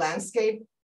 beautiful landscape,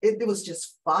 it was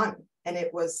just fun. And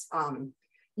it was,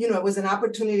 you know, it was an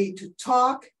opportunity to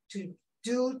talk, to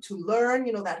learn,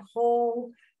 you know, that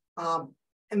whole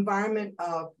environment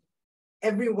of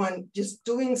everyone just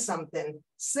doing something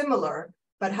similar,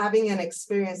 but having an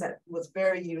experience that was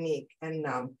very unique. And,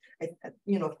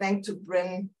 you know, thanks to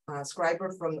Bryn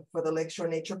Scriber for the Lakeshore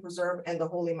Nature Preserve and the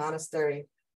Holy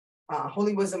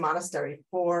Wisdom Monastery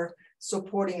for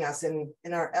supporting us in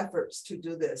our efforts to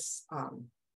do this.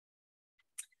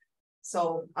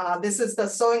 So this is the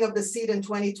sowing of the seed in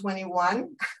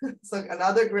 2021. So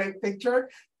another great picture.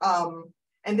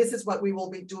 And this is what we will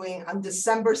be doing on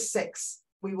December 6th.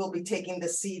 We will be taking the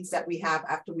seeds that we have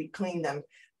after we clean them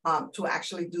to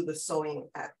actually do the sowing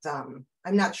at, I'm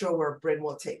not sure where Bryn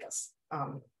will take us,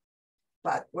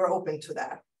 but we're open to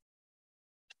that.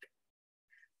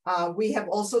 We have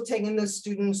also taken the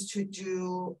students to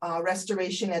do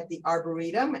restoration at the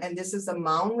Arboretum, and this is a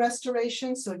mound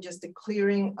restoration, so just a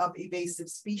clearing of invasive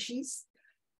species.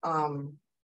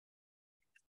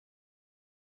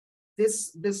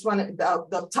 This one,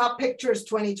 the top picture is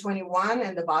 2021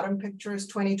 and the bottom picture is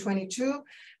 2022.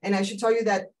 And I should tell you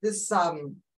that this,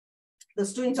 the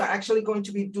students are actually going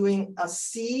to be doing a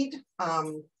seed,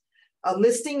 a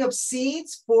listing of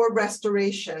seeds for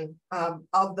restoration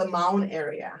of the mound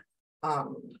area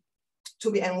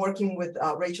and working with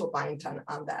Rachel Byington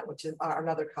on that, which is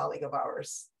another colleague of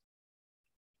ours.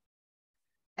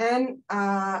 And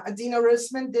Adina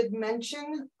Risman did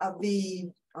mention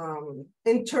the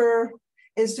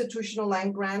inter-institutional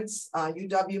land grants,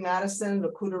 UW-Madison,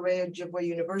 Lakota Ojibwe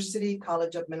University,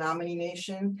 College of Menominee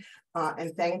Nation,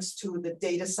 and thanks to the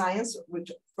data science,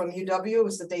 which from UW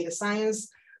was the data science,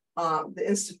 the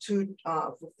Institute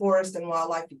for Forest and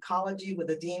Wildlife Ecology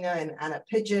with Adina and Anna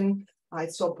Pigeon. I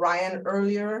saw Brian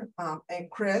earlier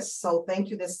and Chris, so thank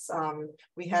you.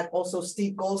 We had also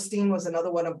Steve Goldstein was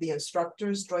another one of the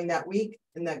instructors during that week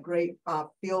in that great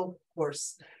field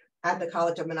course at the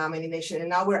College of Menominee Nation. And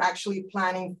now we're actually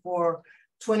planning for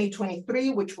 2023,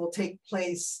 which will take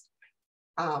place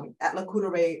at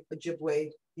Lakota Ojibwe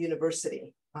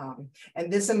University.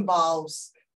 And this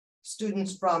involves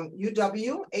students from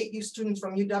UW, 8 students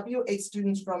from UW, 8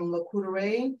 students from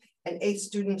Lakota, and 8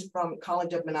 students from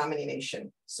College of Menominee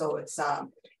Nation. So it's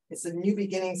a New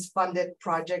Beginnings funded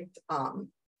project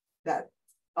that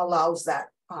allows that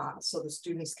so the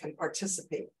students can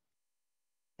participate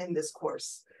in this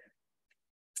course.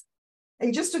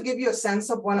 And just to give you a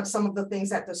sense of some of the things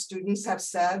that the students have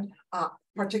said,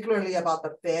 particularly about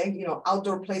the FIG,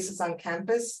 outdoor places on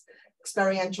campus,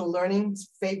 experiential learning,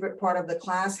 favorite part of the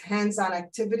class, hands-on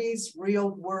activities, real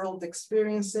world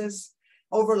experiences,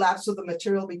 overlaps with the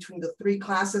material between the 3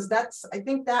 classes. I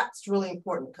think that's really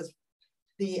important because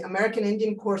the American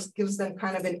Indian course gives them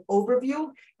kind of an overview.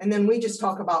 And then we just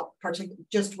talk about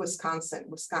just Wisconsin,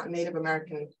 Native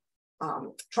American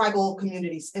tribal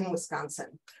communities in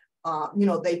Wisconsin.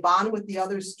 They bond with the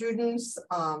other students,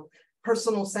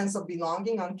 personal sense of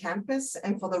belonging on campus.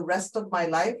 And for the rest of my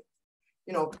life,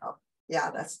 yeah,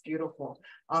 that's beautiful.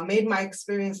 Made my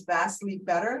experience vastly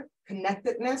better.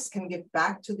 Connectedness, can give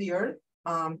back to the earth.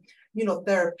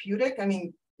 Therapeutic. I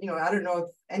mean, I don't know if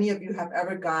any of you have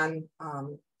ever gone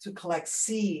to collect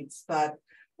seeds, but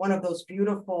one of those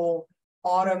beautiful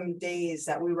autumn days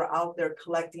that we were out there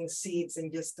collecting seeds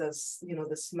and just the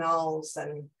smells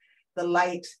and the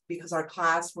light, because our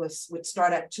class would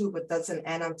start at 2 but doesn't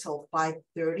end until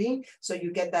 5:30. So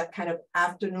you get that kind of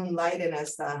afternoon light, and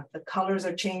as the colors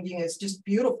are changing, it's just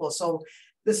beautiful. So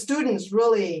the students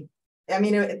really, I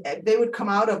mean, they would come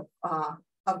out of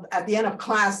at the end of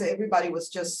class, everybody was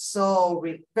just so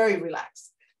very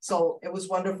relaxed. So it was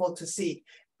wonderful to see.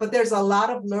 But there's a lot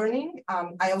of learning.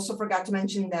 I also forgot to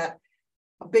mention that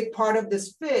a big part of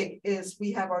this FIG is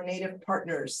we have our Native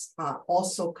partners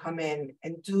also come in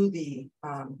and do the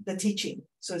teaching.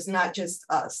 So it's not just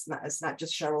us, it's not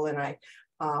just Cheryl and I.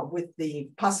 With the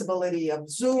possibility of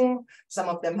Zoom, some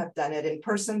of them have done it in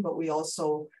person, but we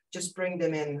also just bring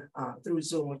them in through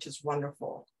Zoom, which is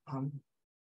wonderful.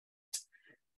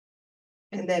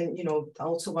 And then,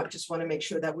 also just want to make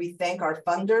sure that we thank our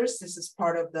funders. This is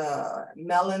part of the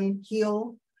Mellon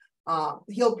Heal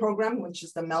program, which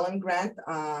is the Mellon grant,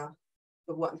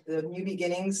 the New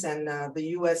Beginnings and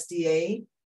the USDA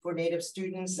for Native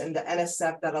students, and the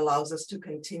NSF that allows us to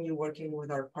continue working with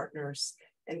our partners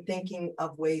and thinking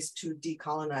of ways to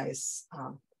decolonize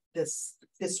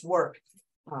this work.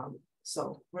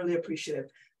 So really appreciative.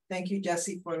 Thank you,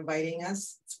 Jessie, for inviting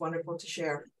us. It's wonderful to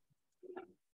share.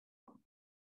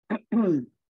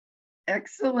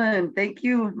 Excellent. Thank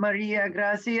you, Maria.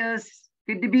 Gracias.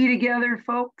 Good to be together,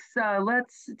 folks.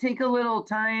 Let's take a little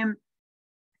time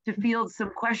to field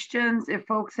some questions. If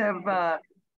folks have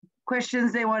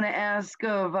questions they want to ask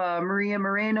of Maria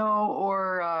Moreno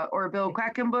or Bill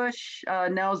Quackenbush,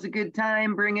 now's a good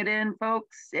time. Bring it in,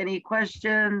 folks. Any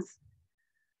questions,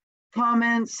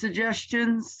 comments,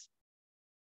 suggestions?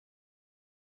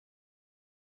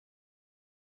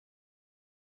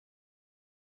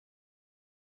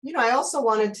 I also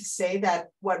wanted to say that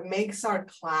what makes our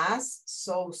class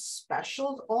so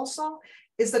special also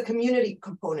is the community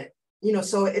component.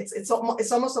 so it's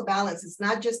almost a balance. It's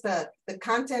not just the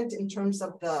content in terms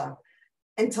of the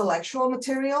intellectual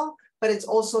material, but it's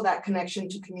also that connection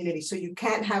to community. So you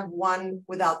can't have one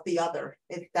without the other,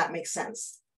 if that makes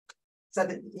sense. So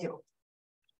that,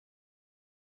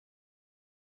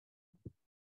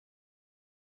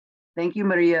 Thank you,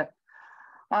 Maria.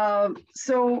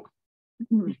 So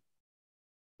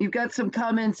you've got some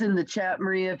comments in the chat,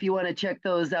 Maria, if you want to check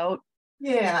those out.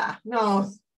 Yeah, no,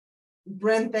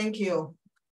 Bren, thank you.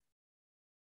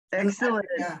 Excellent.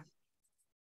 Yeah.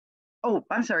 Oh,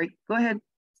 I'm sorry. Go ahead.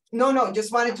 No,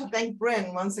 just wanted to thank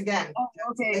Bryn once again. Oh,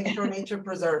 okay. Make sure nature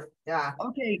preserve. Yeah.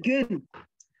 Okay, good.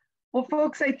 Well,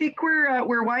 folks, I think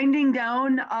we're winding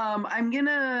down. I'm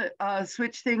gonna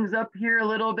switch things up here a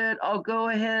little bit. I'll go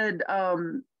ahead.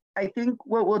 I think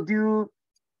what we'll do,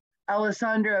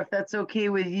 Alessandra, if that's okay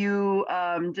with you,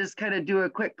 just kind of do a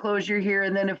quick closure here,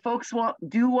 and then if folks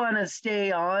do want to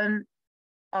stay on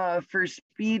for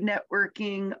speed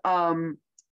networking,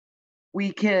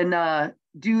 we can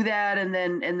do that, and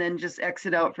then just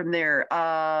exit out from there.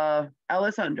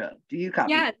 Alessandra, do you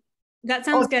copy? Yeah, that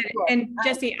sounds good. And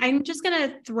Jessie, I'm just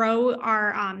gonna throw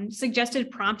our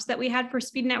suggested prompts that we had for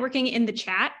speed networking in the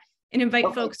chat and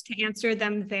invite folks to answer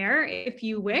them there if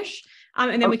you wish.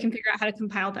 And then we can figure out how to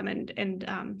compile them and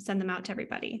send them out to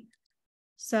everybody.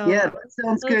 So yeah, that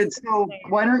sounds good. So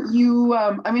why don't you,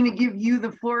 I'm gonna give you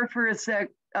the floor for a sec,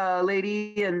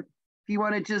 lady, and if you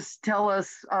want to just tell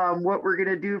us what we're going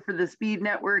to do for the speed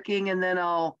networking, and then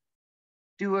I'll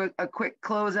do a quick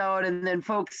closeout, and then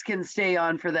folks can stay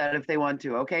on for that if they want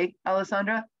to. Okay,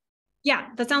 Alessandra? Yeah,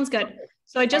 that sounds good.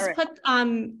 So I just put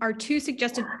our 2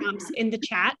 suggested prompts in the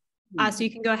chat, so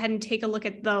you can go ahead and take a look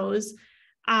at those.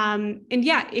 And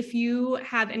yeah, if you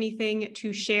have anything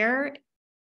to share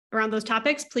around those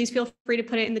topics, please feel free to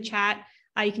put it in the chat.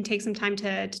 You can take some time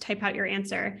to type out your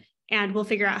answer, and we'll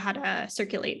figure out how to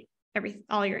circulate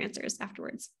all your answers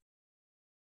afterwards.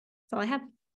 That's all I have.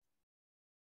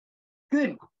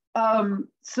 Good.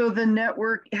 So the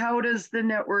network, how does the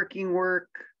networking work?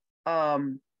 How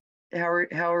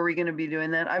are we going to be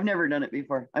doing that? I've never done it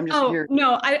before. I'm just here.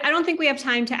 No, I don't think we have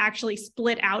time to actually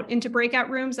split out into breakout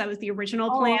rooms. That was the original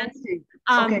plan.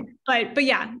 Okay. But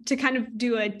yeah, to kind of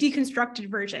do a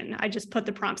deconstructed version, I just put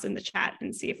the prompts in the chat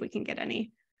and see if we can get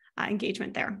any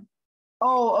engagement there.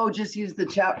 Oh, just use the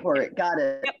chat for it. Got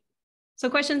it. Yep. So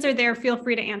questions are there. Feel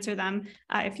free to answer them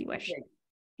if you wish. Okay.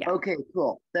 Yeah. Okay,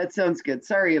 cool. That sounds good.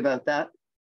 Sorry about that.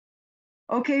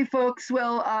 Okay, folks.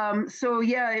 Well, so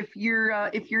yeah, if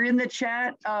you're in the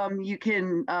chat, you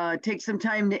can take some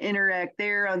time to interact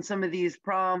there on some of these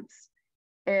prompts,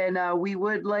 and we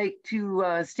would like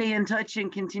to stay in touch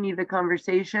and continue the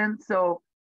conversation. So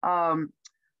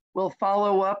we'll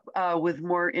follow up with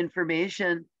more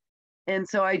information. And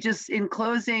so in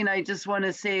closing, I just want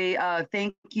to say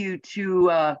thank you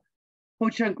to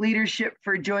Ho-Chunk leadership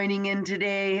for joining in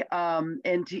today,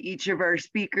 and to each of our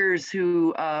speakers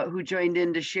who joined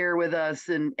in to share with us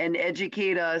and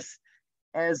educate us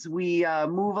as we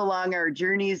move along our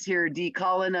journeys here,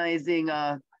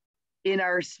 decolonizing in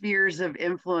our spheres of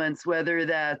influence, whether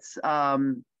that's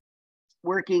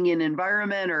working in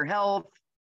environment or health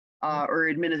or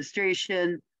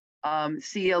administration.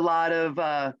 See a lot of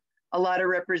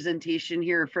representation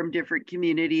here from different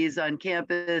communities on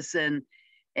campus and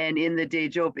in the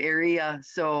Dejop area.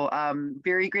 So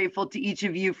very grateful to each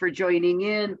of you for joining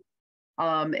in,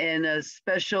 and a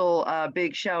special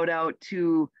big shout out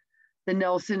to the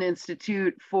Nelson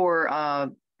Institute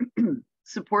for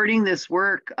supporting this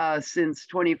work since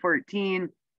 2014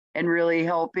 and really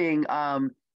helping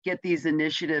get these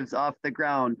initiatives off the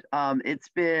ground. It's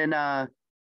been a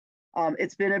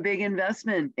big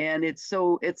investment, and it's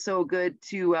so good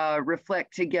to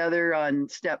reflect together on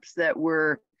steps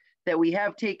that we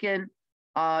have taken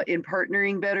in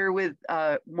partnering better with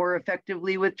more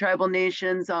effectively with tribal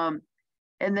nations, and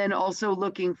then also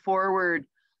looking forward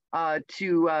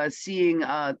to seeing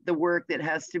the work that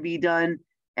has to be done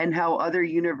and how other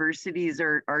universities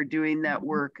are doing that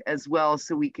work as well,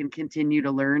 so we can continue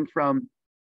to learn from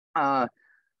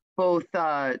both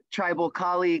tribal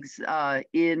colleagues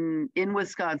in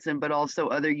Wisconsin, but also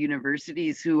other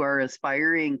universities who are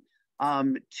aspiring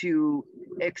to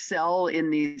excel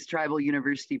in these tribal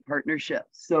university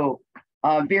partnerships. So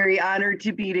very honored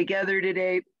to be together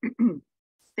today.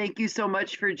 Thank you so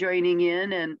much for joining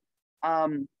in, and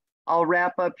I'll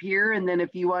wrap up here, and then if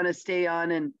you want to stay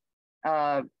on and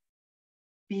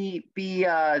be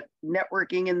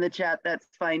networking in the chat, that's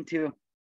fine too.